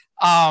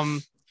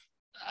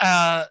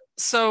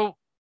 So,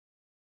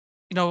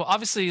 you know,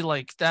 obviously,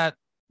 like, that,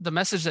 the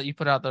message that you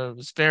put out there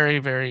was very,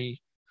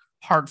 very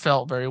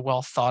heartfelt, very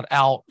well thought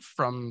out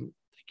from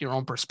your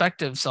own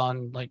perspectives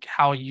on, like,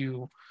 how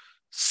you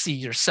see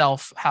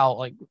yourself, how,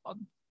 like,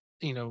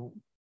 you know,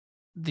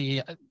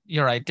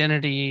 your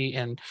identity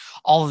and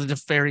all of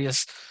the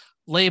various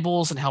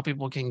labels, and how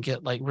people can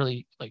get, like,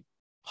 really, like,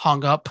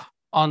 hung up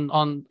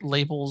on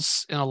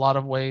labels in a lot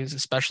of ways,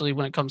 especially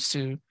when it comes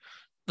to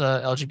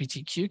the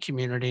LGBTQ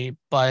community.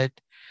 But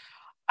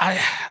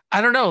I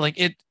don't know, like,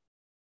 it,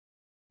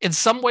 in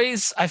some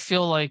ways I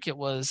feel like it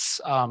was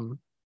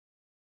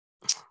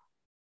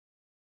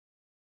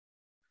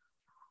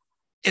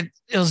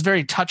it was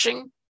very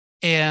touching,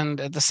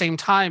 and at the same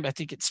time I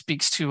think it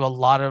speaks to a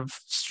lot of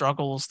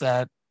struggles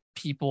that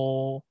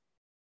people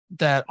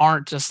that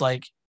aren't just,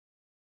 like,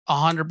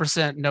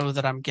 100% know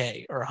that I'm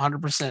gay or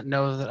 100%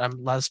 know that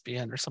I'm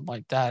lesbian or something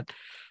like that.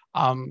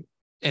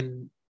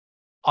 And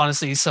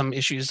honestly, some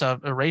issues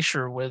of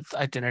erasure with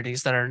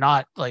identities that are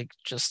not like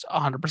just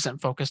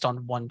 100% focused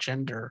on one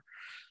gender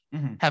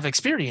have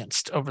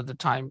experienced over the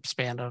time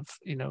span of,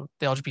 the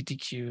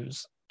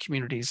LGBTQ's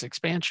community's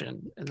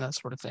expansion and that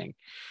sort of thing.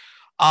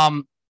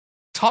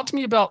 Talk to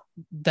me about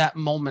that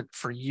moment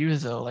for you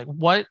though. Like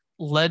what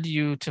led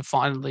you to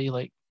finally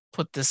like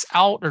put this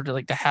out, or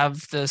to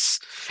have this?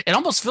 It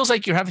almost feels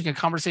like you're having a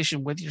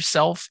conversation with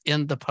yourself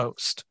in the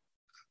post.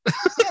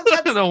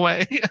 Yeah, in a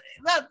way.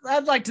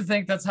 I'd like to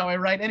think that's how I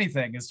write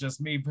anything. It's just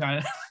me kind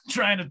of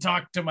trying to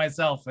talk to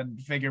myself and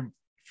figure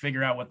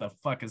out what the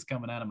fuck is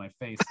coming out of my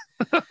face.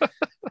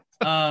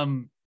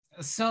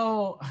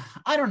 So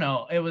I don't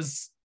know. It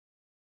was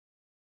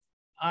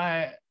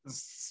I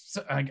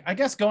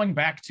guess going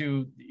back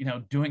to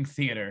doing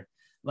theater,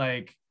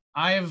 like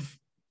I've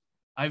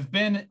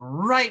been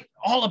right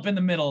all up in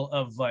the middle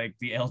of like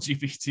the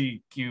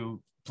LGBTQ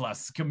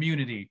plus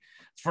community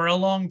for a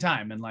long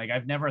time, and like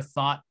I've never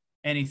thought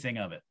anything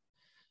of it.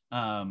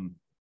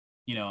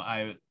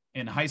 I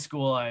in high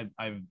school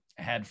I've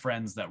had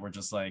friends that were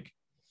just like,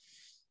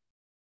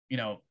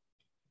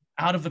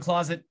 out of the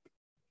closet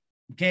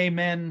gay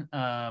men,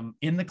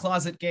 in the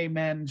closet gay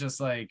men, just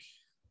like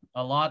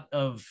a lot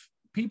of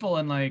people,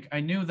 and like I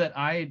knew that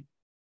I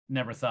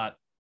never thought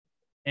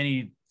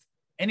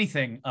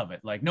anything of it.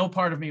 Like no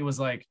part of me was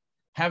like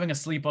having a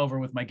sleepover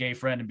with my gay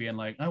friend and being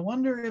like, I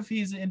wonder if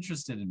he's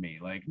interested in me.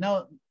 Like,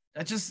 no,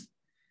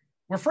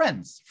 we're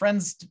friends.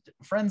 Friends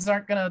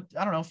aren't gonna,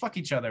 I don't know, fuck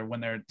each other when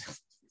they're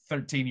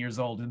 13 years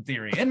old, in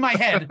theory. In my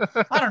head,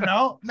 I don't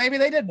know. Maybe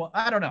they did.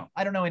 I don't know.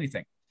 I don't know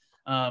anything.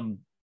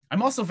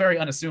 I'm also very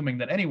unassuming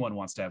that anyone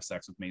wants to have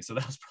sex with me, so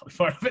that was probably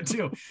part of it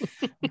too.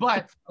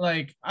 But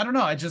like, I don't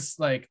know. I just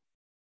like,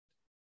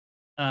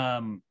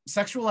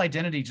 sexual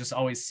identity just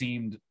always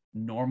seemed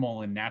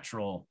normal and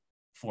natural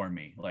for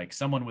me. Like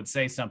someone would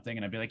say something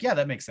and I'd be like, yeah,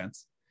 that makes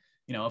sense.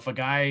 If a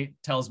guy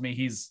tells me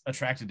he's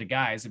attracted to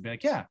guys, I'd be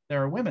like, yeah,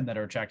 there are women that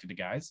are attracted to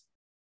guys.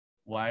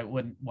 Why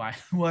wouldn't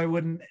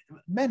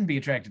men be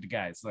attracted to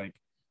guys? Like,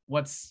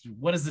 what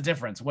is the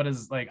difference? What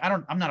is like,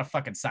 I'm not a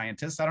fucking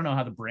scientist. I don't know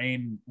how the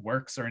brain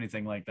works or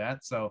anything like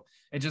that. So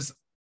it just,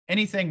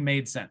 anything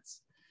made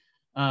sense.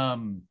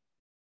 And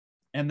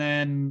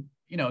then,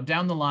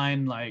 down the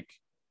line, like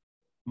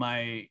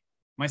my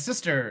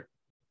sister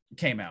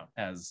came out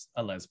as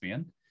a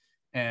lesbian,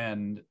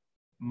 and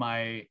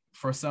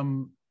for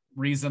some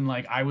reason,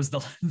 like I was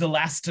the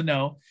last to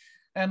know.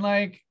 And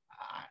like,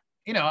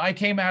 I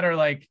came at her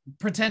like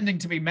pretending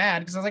to be mad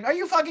because I was like, are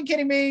you fucking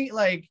kidding me?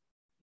 Like,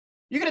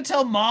 you're going to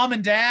tell mom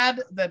and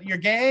dad that you're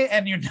gay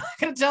and you're not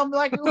going to tell them,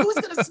 like, who's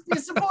going to be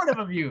supportive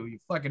of you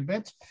fucking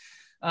bitch?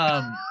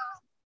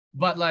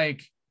 But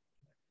like,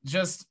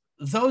 just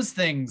those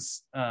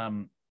things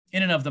in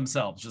and of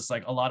themselves, just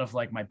like a lot of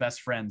like my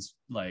best friends,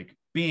 like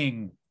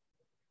being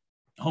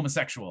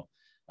homosexual,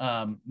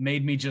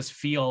 made me just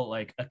feel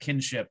like a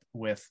kinship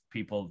with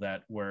people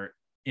that were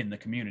in the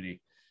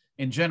community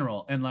in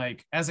general. And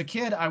like, as a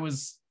kid, I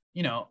was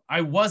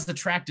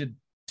attracted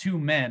to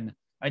men.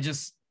 I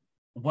just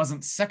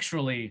wasn't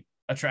sexually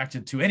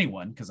attracted to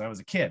anyone because I was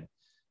a kid.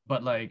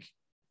 But like,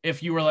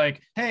 if you were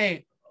like,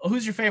 hey,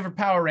 who's your favorite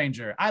Power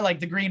Ranger? I like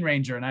the Green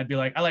Ranger. And I'd be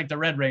like, I like the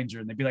Red Ranger.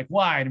 And they'd be like,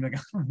 why? And I'd be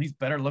like, oh, he's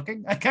better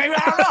looking. I don't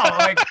know.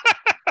 Like,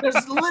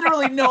 there's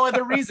literally no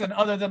other reason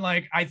other than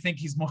like, I think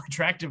he's more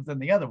attractive than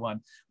the other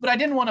one. But I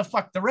didn't want to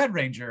fuck the Red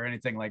Ranger or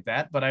anything like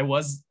that. But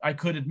I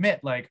could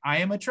admit, like, I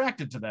am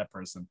attracted to that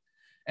person.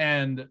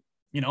 And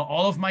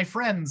all of my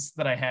friends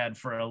that I had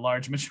for a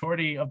large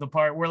majority of the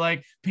part were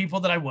like people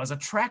that I was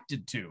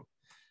attracted to.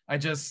 I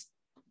just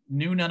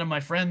knew none of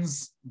my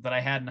friends that I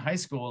had in high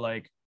school,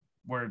 like,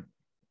 were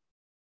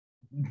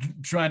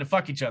trying to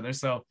fuck each other.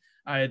 So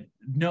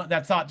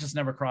that thought just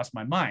never crossed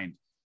my mind.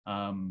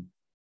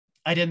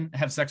 I didn't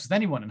have sex with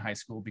anyone in high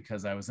school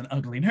because I was an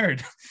ugly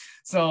nerd.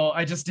 So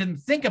I just didn't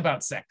think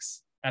about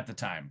sex at the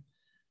time.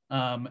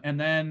 And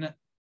then,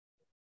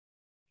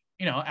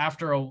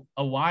 after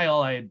a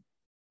while, I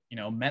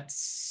met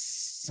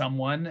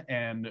someone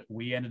and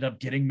we ended up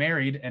getting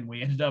married and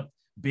we ended up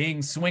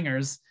being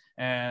swingers.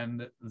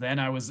 And then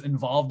I was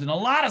involved in a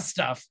lot of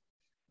stuff.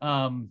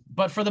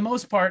 But for the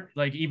most part,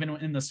 like even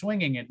in the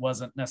swinging, it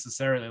wasn't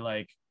necessarily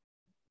like,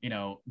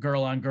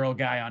 girl on girl,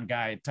 guy on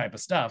guy type of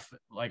stuff.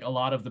 Like a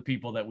lot of the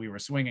people that we were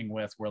swinging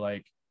with were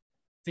like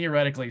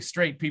theoretically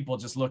straight people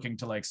just looking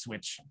to like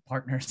switch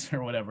partners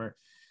or whatever.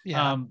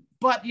 Yeah.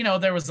 But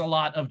there was a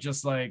lot of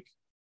just like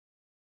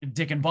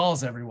dick and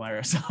balls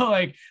everywhere. So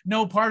like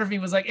no part of me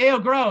was like,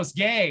 ew, gross,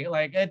 gay.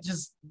 Like it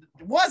just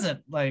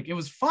wasn't. Like it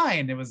was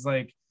fine. It was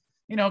like,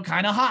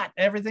 kind of hot.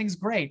 Everything's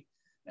great.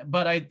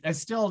 But I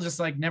still just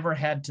like never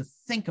had to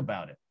think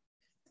about it.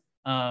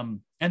 And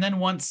then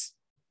once,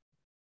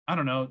 I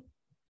don't know,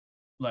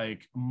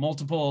 like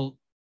multiple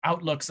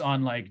outlooks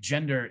on like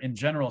gender in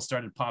general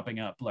started popping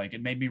up, like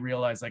it made me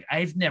realize like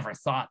I've never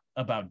thought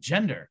about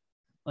gender.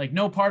 Like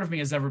no part of me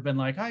has ever been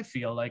like, I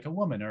feel like a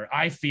woman or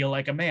I feel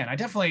like a man. I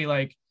definitely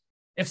like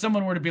if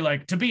someone were to be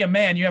like, to be a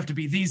man, you have to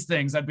be these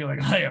things, I'd be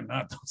like, I am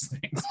not those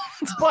things.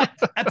 But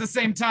at the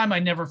same time, I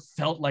never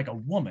felt like a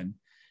woman,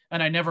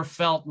 and I never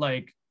felt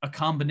like a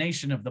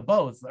combination of the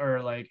both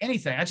or like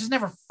anything. I just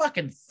never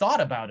fucking thought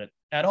about it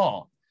at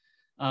all.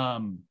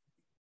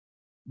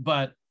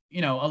 But,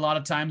 you know, a lot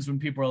of times when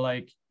people are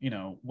like, you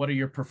know, what are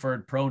your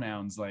preferred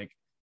pronouns? Like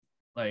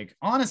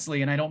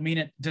honestly, and I don't mean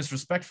it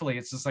disrespectfully,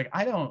 it's just like,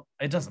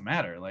 it doesn't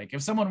matter. Like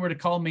if someone were to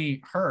call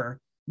me her,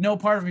 no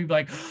part of me would be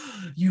like,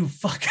 you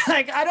fuck,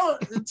 like,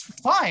 it's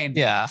fine.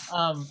 Yeah.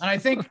 And I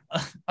think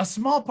a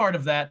small part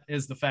of that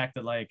is the fact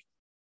that like,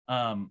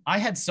 I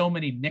had so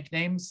many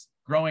nicknames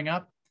growing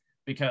up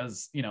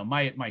because, you know,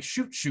 my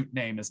shoot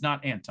name is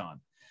not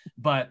Anton,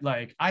 but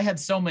like I had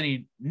so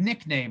many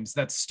nicknames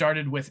that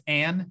started with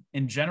Ann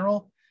in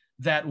general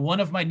that one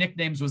of my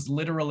nicknames was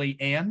literally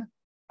Ann.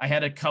 I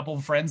had a couple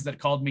of friends that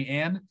called me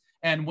Ann,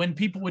 and when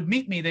people would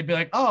meet me, they'd be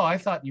like, oh, I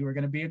thought you were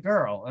going to be a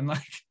girl. And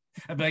like,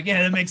 I'd be like,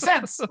 yeah, that makes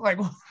sense. Like,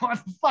 what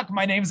the fuck?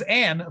 My name's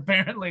Ann,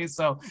 apparently.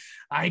 So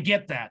I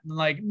get that. And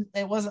like,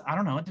 it wasn't, I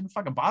don't know. It didn't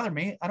fucking bother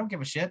me. I don't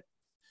give a shit.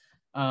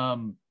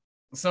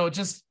 So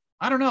just,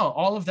 I don't know.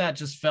 All of that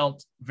just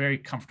felt very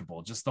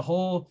comfortable. Just the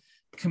whole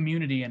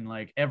community and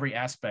like every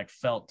aspect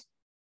felt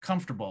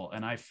comfortable.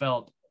 And I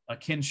felt a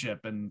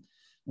kinship. And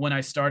when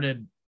I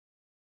started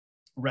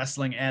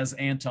wrestling as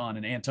Anton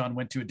and Anton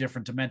went to a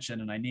different dimension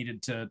and I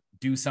needed to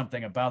do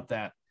something about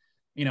that,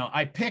 you know,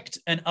 I picked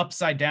an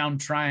upside down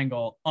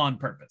triangle on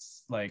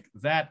purpose. Like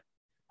that,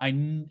 I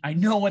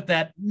know what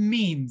that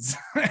means.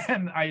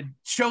 And I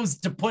chose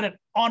to put it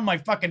on my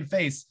fucking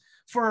face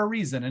for a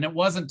reason. And it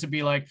wasn't to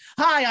be like,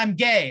 hi, I'm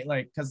gay.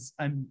 Like, cause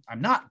I'm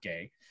not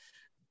gay.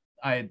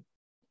 I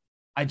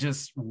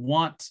just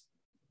want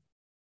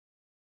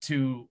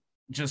to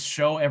just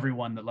show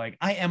everyone that like,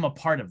 I am a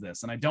part of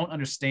this and I don't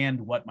understand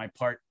what my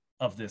part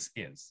of this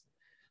is.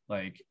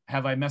 Like,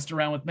 have I messed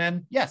around with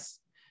men? Yes.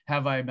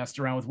 Have I messed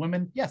around with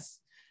women? Yes.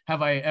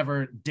 Have I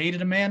ever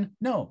dated a man?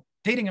 No.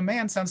 Dating a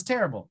man sounds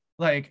terrible.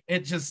 Like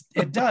it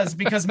does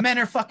because men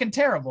are fucking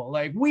terrible.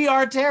 Like we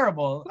are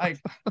terrible.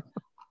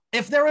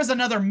 If there was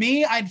another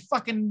me, I'd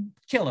fucking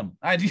kill him.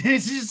 It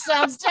just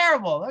sounds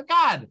terrible. Oh,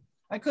 God,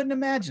 I couldn't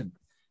imagine.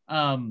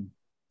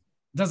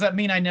 Does that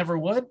mean I never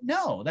would?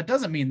 No, that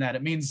doesn't mean that.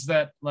 It means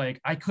that like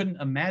I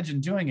couldn't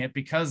imagine doing it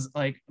because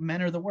like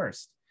men are the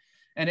worst.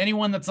 And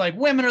anyone that's like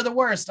women are the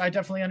worst, I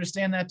definitely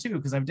understand that too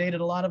because I've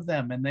dated a lot of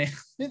them and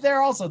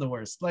they're also the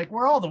worst. Like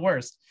we're all the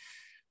worst.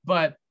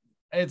 But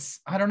it's,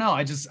 I don't know.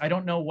 I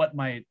don't know what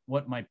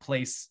my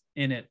place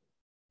in it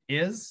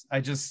is.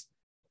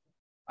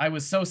 I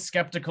was so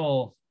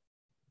skeptical.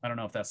 I don't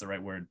know if that's the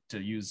right word to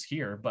use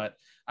here, but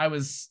I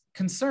was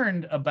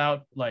concerned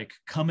about like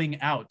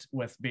coming out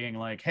with being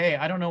like, hey,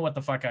 I don't know what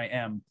the fuck I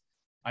am.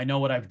 I know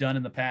what I've done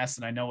in the past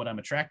and I know what I'm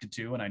attracted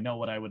to and I know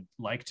what I would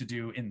like to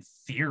do in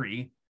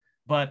theory,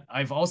 but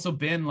I've also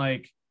been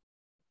like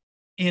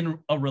in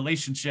a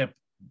relationship,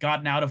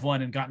 gotten out of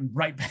one and gotten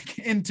right back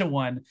into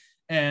one.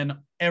 And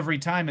every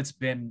time it's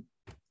been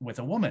with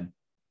a woman.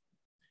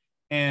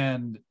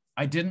 And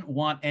I didn't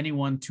want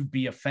anyone to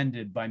be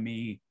offended by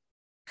me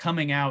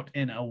coming out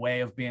in a way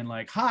of being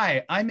like,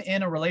 hi, I'm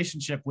in a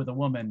relationship with a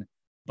woman,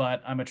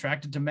 but I'm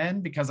attracted to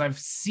men because I've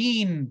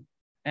seen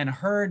and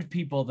heard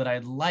people that I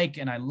like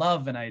and I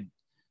love and I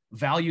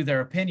value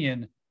their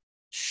opinion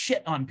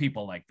shit on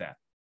people like that.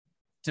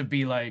 To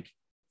be like,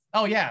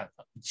 oh yeah,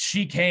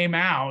 she came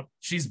out,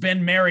 she's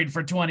been married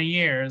for 20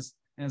 years.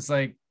 And it's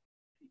like,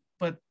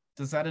 but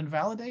does that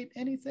invalidate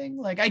anything?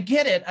 Like, I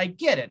get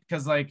it.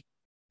 Because like,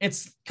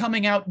 it's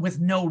coming out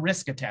with no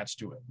risk attached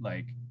to it.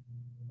 Like,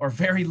 or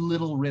very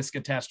little risk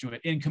attached to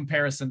it in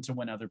comparison to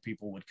when other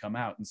people would come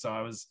out. And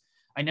so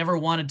I never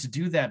wanted to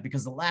do that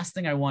because the last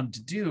thing I wanted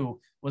to do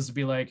was to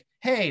be like,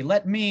 hey,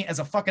 let me as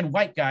a fucking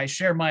white guy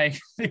share my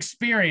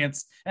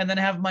experience and then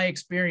have my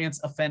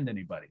experience offend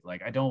anybody.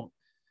 Like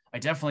I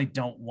definitely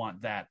don't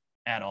want that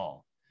at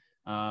all.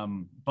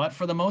 But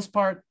for the most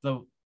part,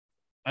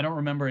 I don't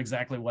remember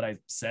exactly what I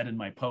said in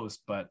my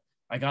post, but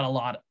I got a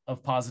lot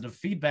of positive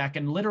feedback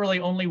and literally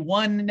only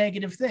one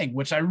negative thing,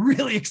 which I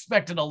really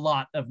expected a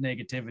lot of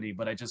negativity,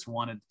 but I just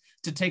wanted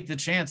to take the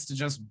chance to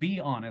just be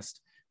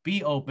honest,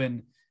 be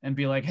open, and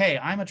be like, hey,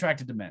 I'm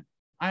attracted to men.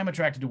 I'm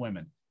attracted to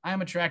women.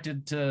 I'm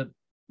attracted to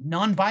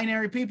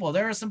non-binary people.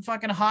 There are some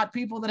fucking hot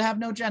people that have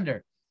no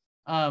gender.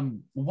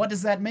 What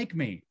does that make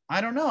me? I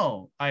don't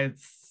know. I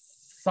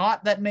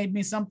thought that made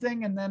me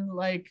something. And then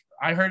like,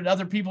 I heard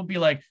other people be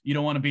like, you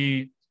don't want to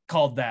be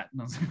called that.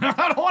 And I was like,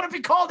 I don't want to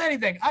be called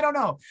anything. I don't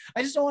know.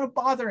 I just don't want to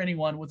bother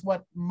anyone with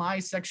what my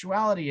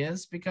sexuality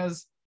is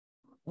because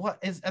what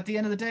is at the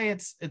end of the day,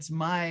 it's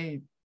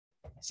my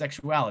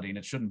sexuality and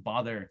it shouldn't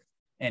bother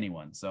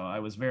anyone. So I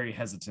was very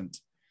hesitant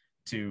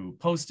to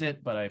post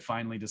it, but I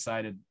finally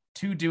decided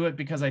to do it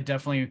because I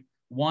definitely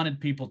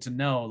wanted people to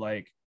know,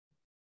 like,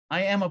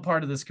 I am a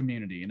part of this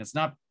community and it's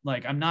not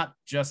like, I'm not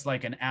just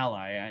like an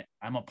ally.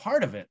 I'm a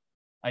part of it.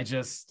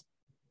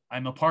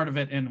 I'm a part of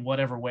it in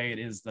whatever way it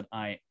is that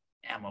I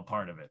am a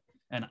part of it.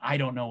 And I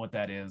don't know what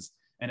that is.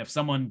 And if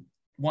someone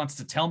wants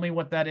to tell me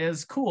what that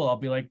is, cool. I'll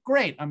be like,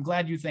 great, I'm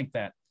glad you think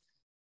that.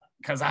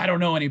 Because I don't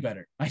know any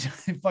better. I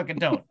fucking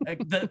don't. Like,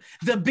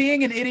 the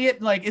being an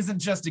idiot like isn't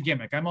just a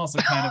gimmick. I'm also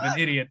kind of an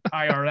idiot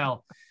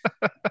IRL.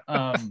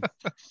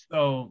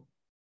 So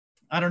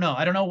I don't know.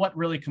 I don't know what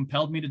really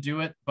compelled me to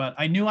do it, but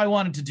I knew I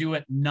wanted to do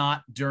it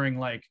not during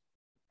like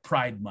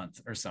Pride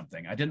Month or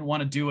something. I didn't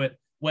want to do it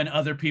when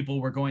other people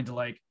were going to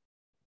like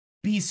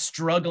be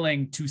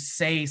struggling to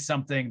say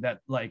something that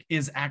like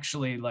is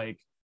actually like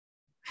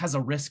has a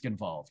risk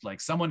involved.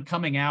 Like someone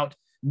coming out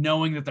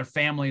knowing that their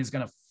family is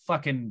going to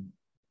fucking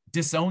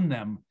disown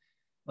them.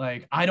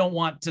 Like I don't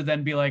want to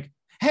then be like,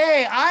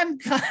 hey, I'm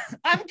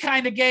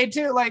kind of gay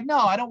too. Like, no,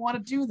 I don't want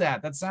to do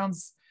that. That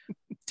sounds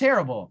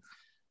terrible.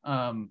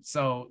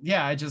 So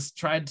yeah, I just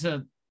tried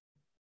to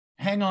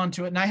hang on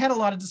to it. And I had a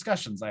lot of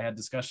discussions. I had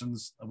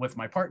discussions with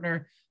my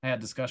partner. I had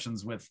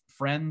discussions with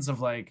friends of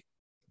like,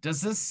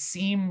 does this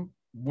seem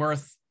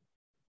worth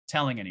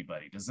telling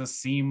anybody? Does this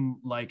seem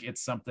like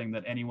it's something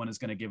that anyone is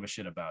going to give a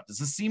shit about? Does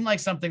this seem like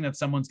something that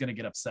someone's going to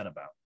get upset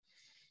about?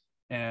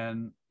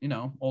 And, you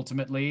know,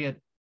 ultimately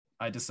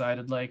I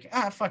decided like,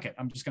 fuck it.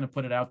 I'm just going to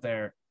put it out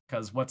there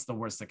because what's the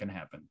worst that can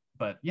happen?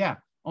 But yeah,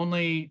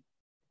 only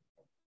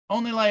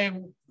like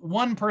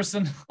one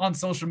person on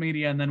social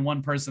media and then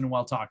one person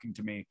while talking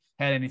to me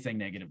had anything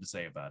negative to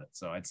say about it.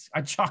 So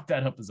I chalked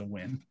that up as a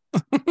win.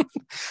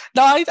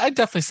 No, I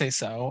definitely say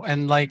so.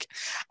 And like,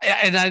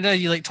 and I know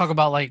you like talk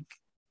about like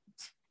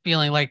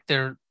feeling like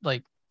there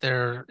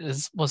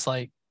was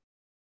like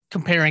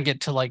comparing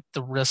it to like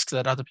the risk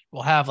that other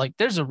people have. Like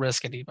there's a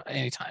risk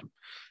anytime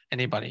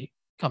anybody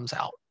comes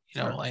out,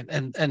 you know. Sure.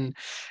 And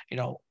you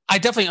know, I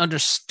definitely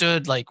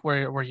understood like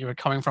where you were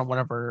coming from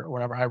whenever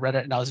I read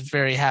it, and I was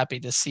very happy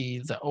to see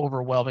the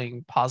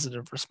overwhelming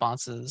positive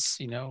responses,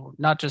 you know,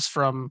 not just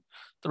from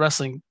the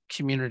wrestling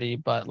community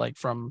but like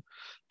from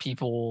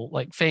people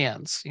like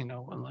fans, you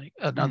know,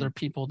 and other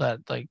people that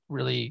like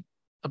really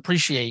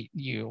appreciate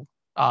you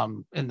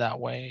in that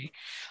way.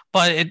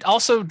 But it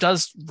also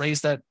does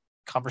raise that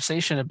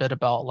conversation a bit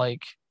about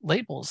like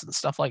labels and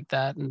stuff like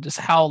that, and just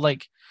how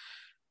like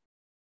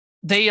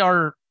they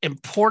are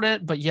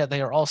important, but yet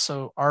they are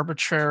also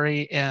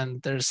arbitrary,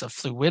 and there's a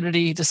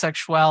fluidity to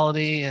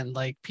sexuality, and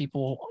like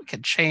people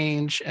can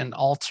change and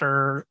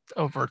alter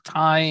over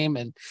time.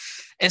 And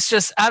it's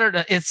just, I don't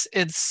know,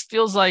 it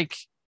feels like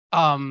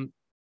some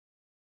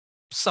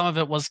of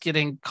it was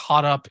getting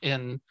caught up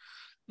in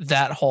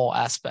that whole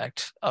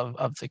aspect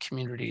of the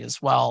community as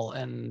well.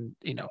 And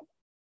you know,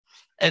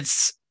 it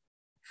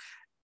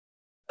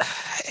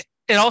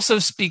also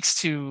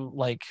speaks to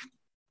like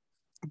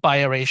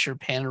bi-erasure,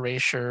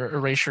 pan-erasure,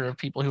 erasure of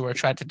people who are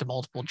attracted to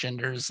multiple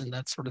genders and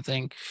that sort of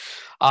thing,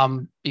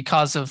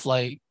 because of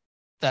like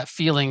that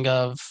feeling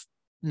of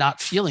not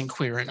feeling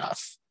queer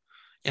enough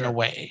in a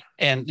way.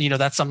 And you know,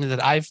 that's something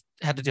that I've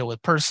had to deal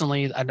with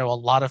personally. I know a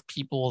lot of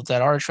people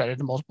that are attracted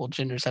to multiple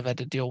genders have had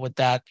to deal with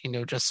that, you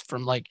know, just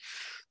from like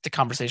the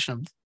conversation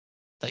of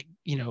like,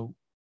 you know,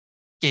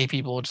 gay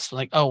people just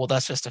like, oh well,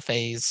 that's just a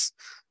phase,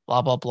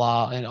 blah blah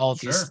blah, and all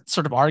of these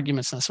sort of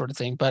arguments and that sort of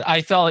thing. But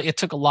I felt like it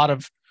took a lot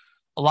of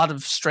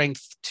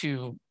strength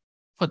to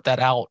put that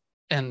out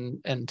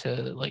and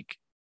to like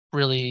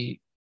really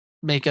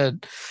make a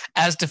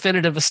as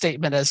definitive a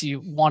statement as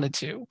you wanted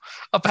to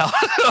about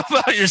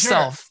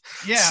yourself.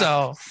 Yeah.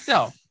 So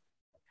no.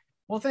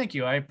 Well, thank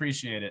you. I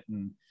appreciate it.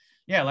 And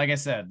yeah, like I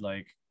said,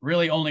 like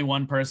really only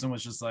one person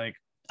was just like,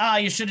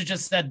 you should have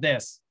just said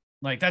this.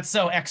 Like, that's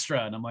so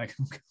extra. And I'm like,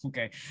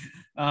 okay.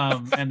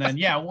 And then,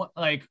 yeah,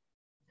 like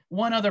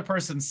one other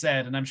person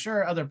said, and I'm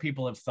sure other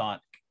people have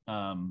thought,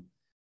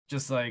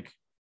 just like,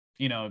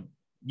 you know,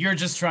 you're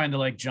just trying to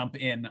like jump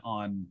in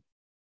on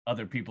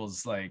other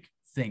people's like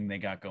thing they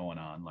got going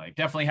on. Like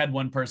definitely had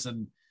one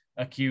person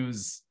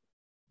accuse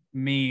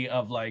me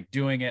of like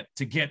doing it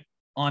to get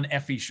on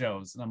Effie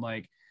shows. And I'm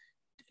like,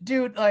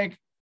 dude, like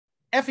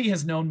Effie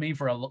has known me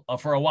for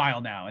a while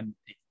now. And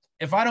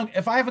if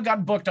I haven't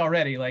gotten booked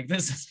already, like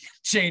this has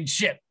changed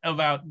shit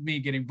about me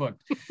getting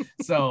booked.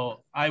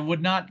 So I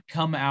would not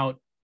come out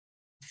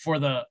for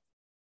the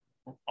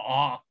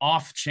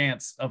off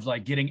chance of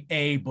like getting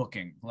a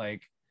booking.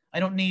 Like I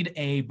don't need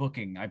a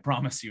booking, I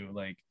promise you.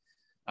 Like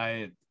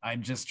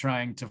I'm just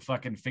trying to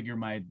fucking figure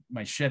my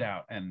shit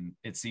out, and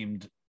it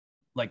seemed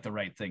like the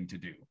right thing to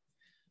do.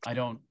 I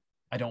don't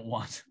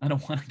want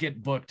to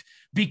get booked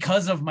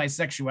because of my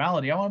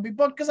sexuality. I want to be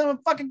booked because I'm a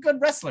fucking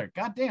good wrestler.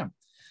 God damn.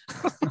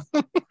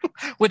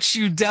 Which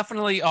you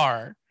definitely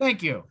are.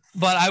 Thank you.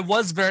 But I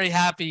was very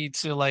happy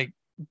to like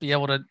be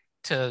able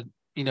to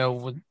you know,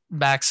 with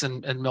Max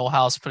and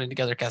Millhouse putting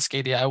together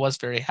Cascadia, I was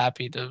very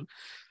happy to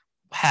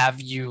have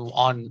you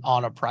on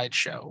a Pride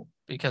show,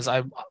 because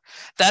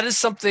that is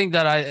something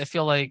that I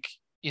feel like,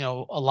 you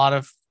know, a lot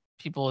of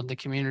people in the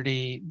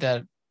community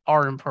that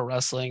are in pro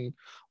wrestling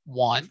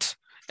want.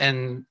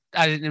 And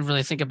I didn't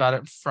really think about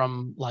it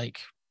from like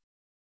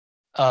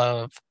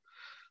a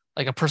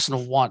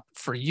personal want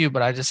for you,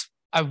 but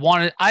I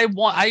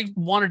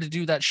wanted to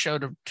do that show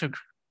to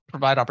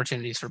provide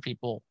opportunities for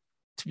people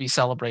to be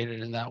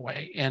celebrated in that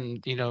way.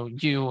 And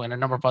you and a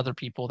number of other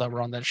people that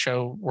were on that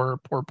show were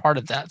part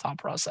of that thought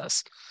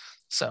process.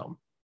 So,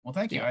 well,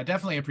 thank you. I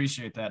definitely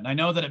appreciate that, and I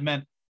know that it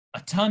meant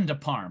a ton to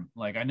Parm.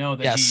 Like, I know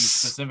that he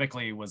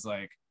specifically was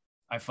like,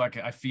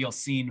 I feel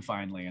seen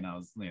finally, and I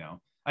was,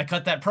 I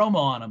cut that promo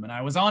on him, and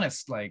I was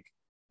honest. Like,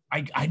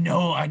 I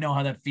know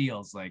how that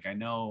feels. Like, I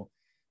know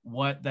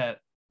what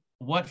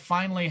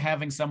finally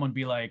having someone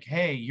be like,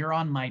 hey, you're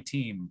on my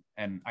team,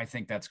 and I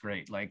think that's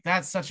great. Like,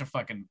 that's such a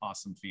fucking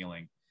awesome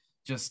feeling,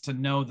 just to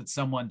know that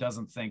someone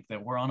doesn't think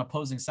that we're on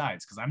opposing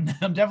sides, because I'm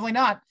definitely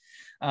not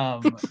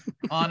on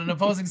an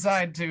opposing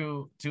side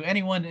to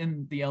anyone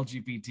in the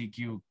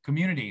LGBTQ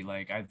community.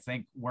 Like, I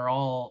think we're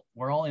all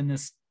in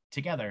this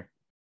together.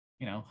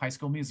 High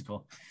School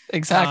Musical.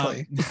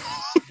 Exactly.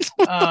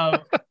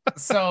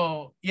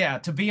 So yeah,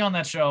 to be on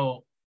that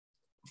show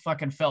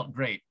fucking felt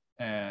great.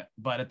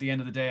 But at the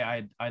end of the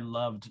day, I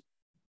loved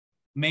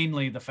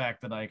mainly the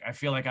fact that, like, I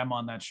feel like I'm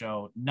on that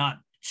show not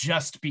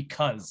just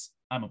because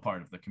I'm a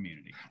part of the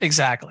community.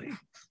 Exactly.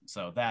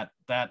 So that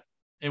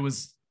it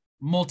was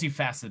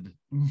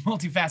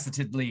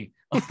multifacetedly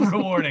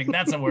rewarding.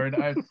 That's a word,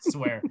 I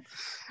swear.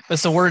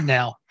 It's a word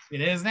now. It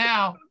is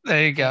now.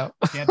 There you go.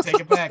 Can't take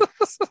it back.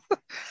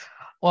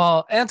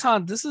 Well,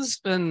 Anton, this has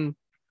been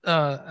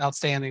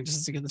outstanding,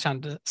 just to get the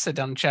time to sit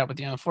down and chat with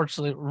you.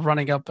 Unfortunately, we're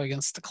running up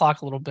against the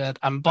clock a little bit.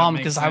 I'm bummed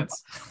because I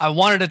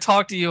wanted to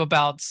talk to you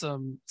about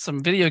some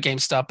video game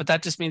stuff, but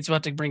that just means we'll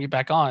have to bring you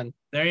back on.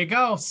 There you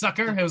go,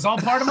 sucker. It was all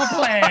part of my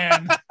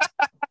plan.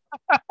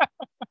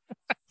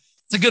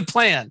 It's a good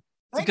plan.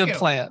 It's a good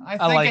plan. I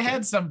think like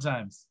ahead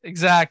sometimes.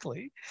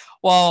 Exactly.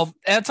 Well,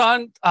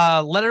 Anton,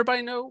 let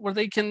everybody know where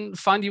they can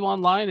find you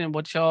online and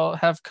what y'all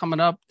have coming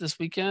up this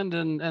weekend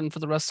and for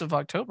the rest of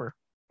October.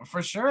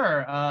 For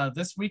sure.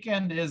 This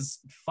weekend is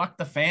Fuck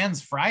the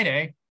Fans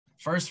Friday.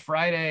 First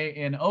Friday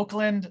in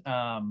Oakland.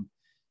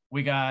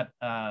 We got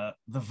the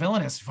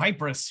villainous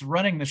Viperess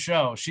running the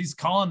show. She's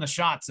calling the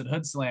shots at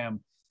Hood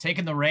Slam,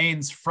 taking the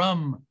reins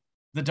from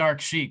the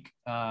Dark Sheik.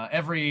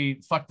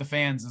 Every Fuck the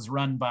Fans is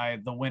run by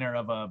the winner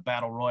of a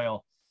battle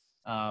royal,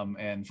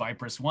 and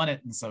Viperess won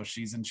it, and so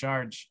she's in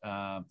charge.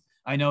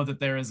 I know that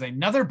there is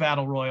another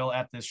battle royal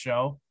at this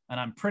show, and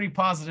I'm pretty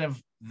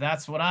positive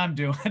that's what I'm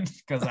doing,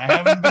 because I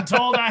haven't been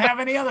told I have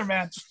any other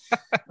match.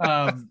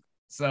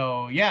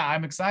 So yeah,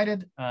 I'm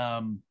excited.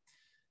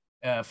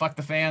 Fuck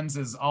the Fans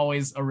is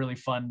always a really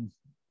fun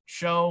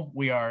show.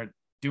 We are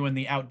doing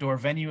the outdoor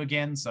venue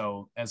again,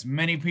 so as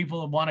many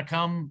people want to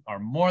come are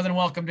more than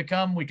welcome to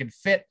come. We can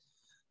fit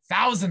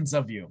thousands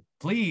of you.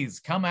 Please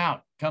come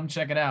out, come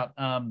check it out.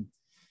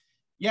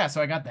 Yeah,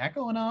 so I got that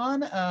going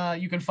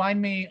on. You can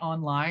find me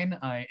online.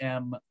 I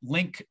am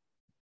Link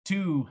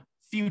to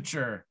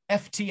Future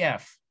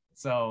FTF.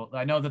 So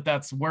I know that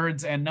that's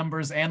words and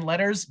numbers and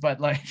letters, but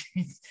like,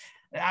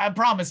 I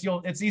promise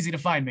it's easy to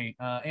find me.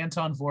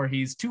 Anton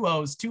Voorhees, 2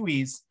 O's, 2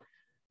 E's.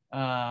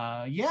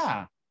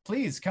 Yeah,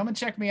 please come and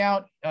check me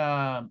out.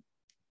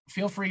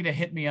 Feel free to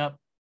hit me up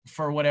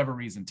for whatever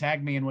reason.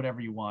 Tag me in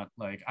whatever you want.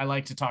 Like, I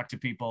like to talk to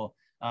people.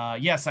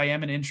 Yes, I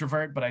am an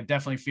introvert, but I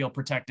definitely feel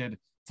protected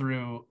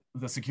through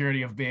the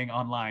security of being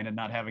online and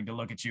not having to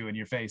look at you in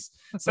your face.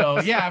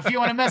 So yeah, if you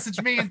want to message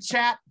me and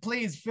chat,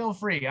 please feel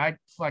free.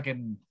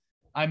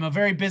 I'm a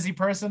very busy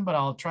person, but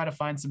I'll try to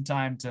find some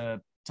time to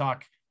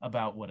talk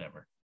about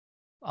whatever.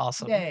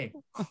 Awesome. Yay.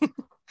 Well,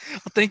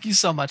 thank you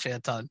so much,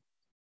 Anton.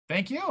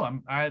 Thank you.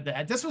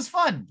 This was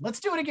fun. Let's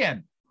do it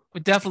again.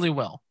 We definitely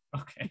will.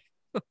 Okay.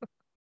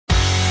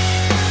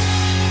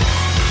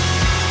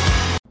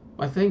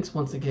 My thanks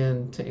once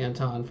again to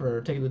Anton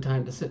for taking the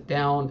time to sit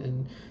down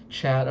and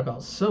chat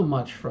about so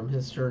much from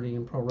his journey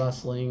in pro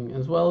wrestling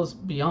as well as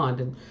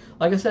beyond. And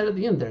like I said at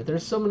the end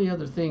there's so many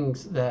other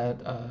things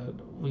that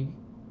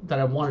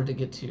I wanted to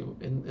get to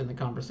in the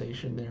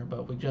conversation there,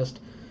 but we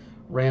just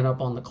ran up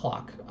on the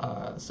clock,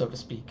 so to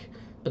speak.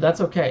 But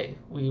that's okay.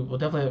 We will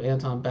definitely have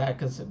Anton back,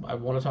 because I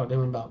want to talk to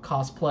him about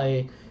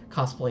cosplay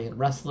and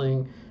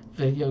wrestling,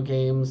 video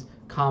games,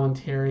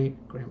 commentary,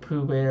 Grand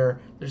Pooh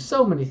Bear. There's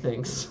so many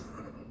things.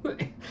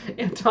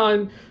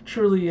 Anton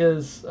truly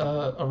is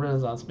a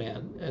renaissance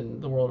man in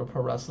the world of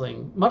pro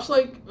wrestling, much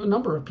like a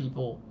number of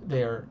people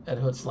there at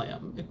Hood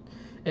Slam.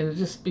 And it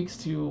just speaks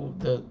to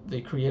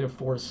the creative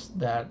force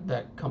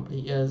that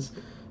company is,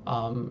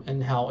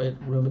 and how it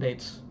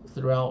ruminates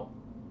throughout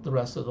the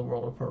rest of the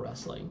world of pro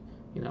wrestling.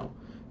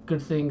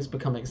 Good things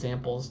become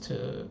examples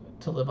to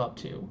live up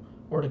to,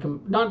 or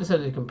to not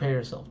necessarily to compare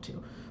yourself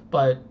to,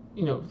 but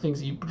things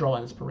that you draw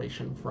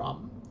inspiration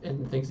from,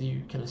 and things that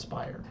you can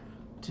aspire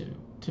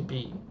to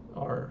be,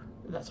 or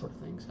that sort of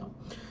thing. So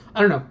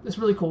I don't know, it's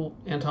really cool.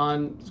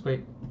 Anton, it's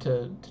great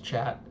to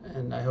chat,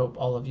 and I hope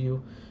all of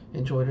you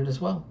enjoyed it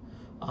as well.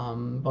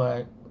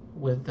 But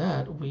with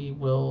that, we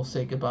will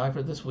say goodbye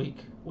for this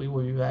week. We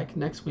will be back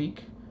next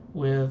week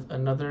with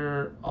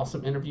another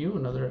awesome interview,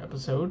 another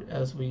episode,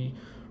 as we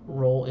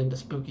roll into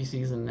spooky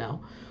season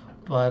now.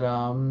 But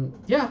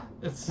yeah,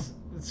 it's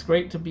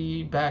great to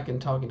be back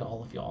and talking to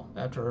all of y'all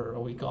after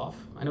a week off.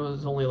 I know it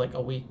was only like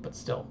a week, but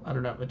still, I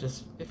don't know.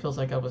 It feels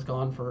like I was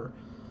gone for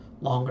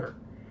longer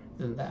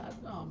than that.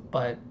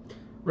 But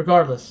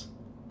regardless,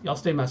 y'all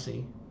stay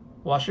messy,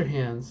 wash your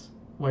hands,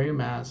 wear your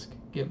mask,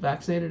 get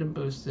vaccinated and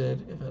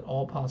boosted if at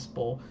all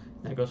possible.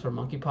 That goes for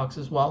monkeypox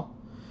as well.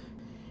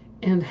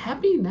 And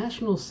happy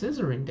National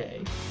Scissoring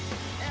Day.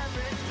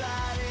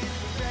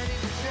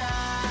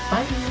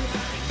 Bye.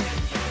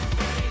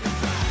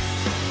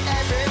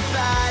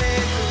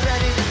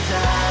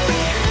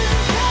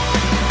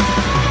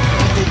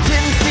 They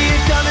didn't see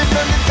it coming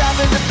from the top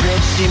of the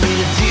bridge. She made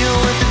a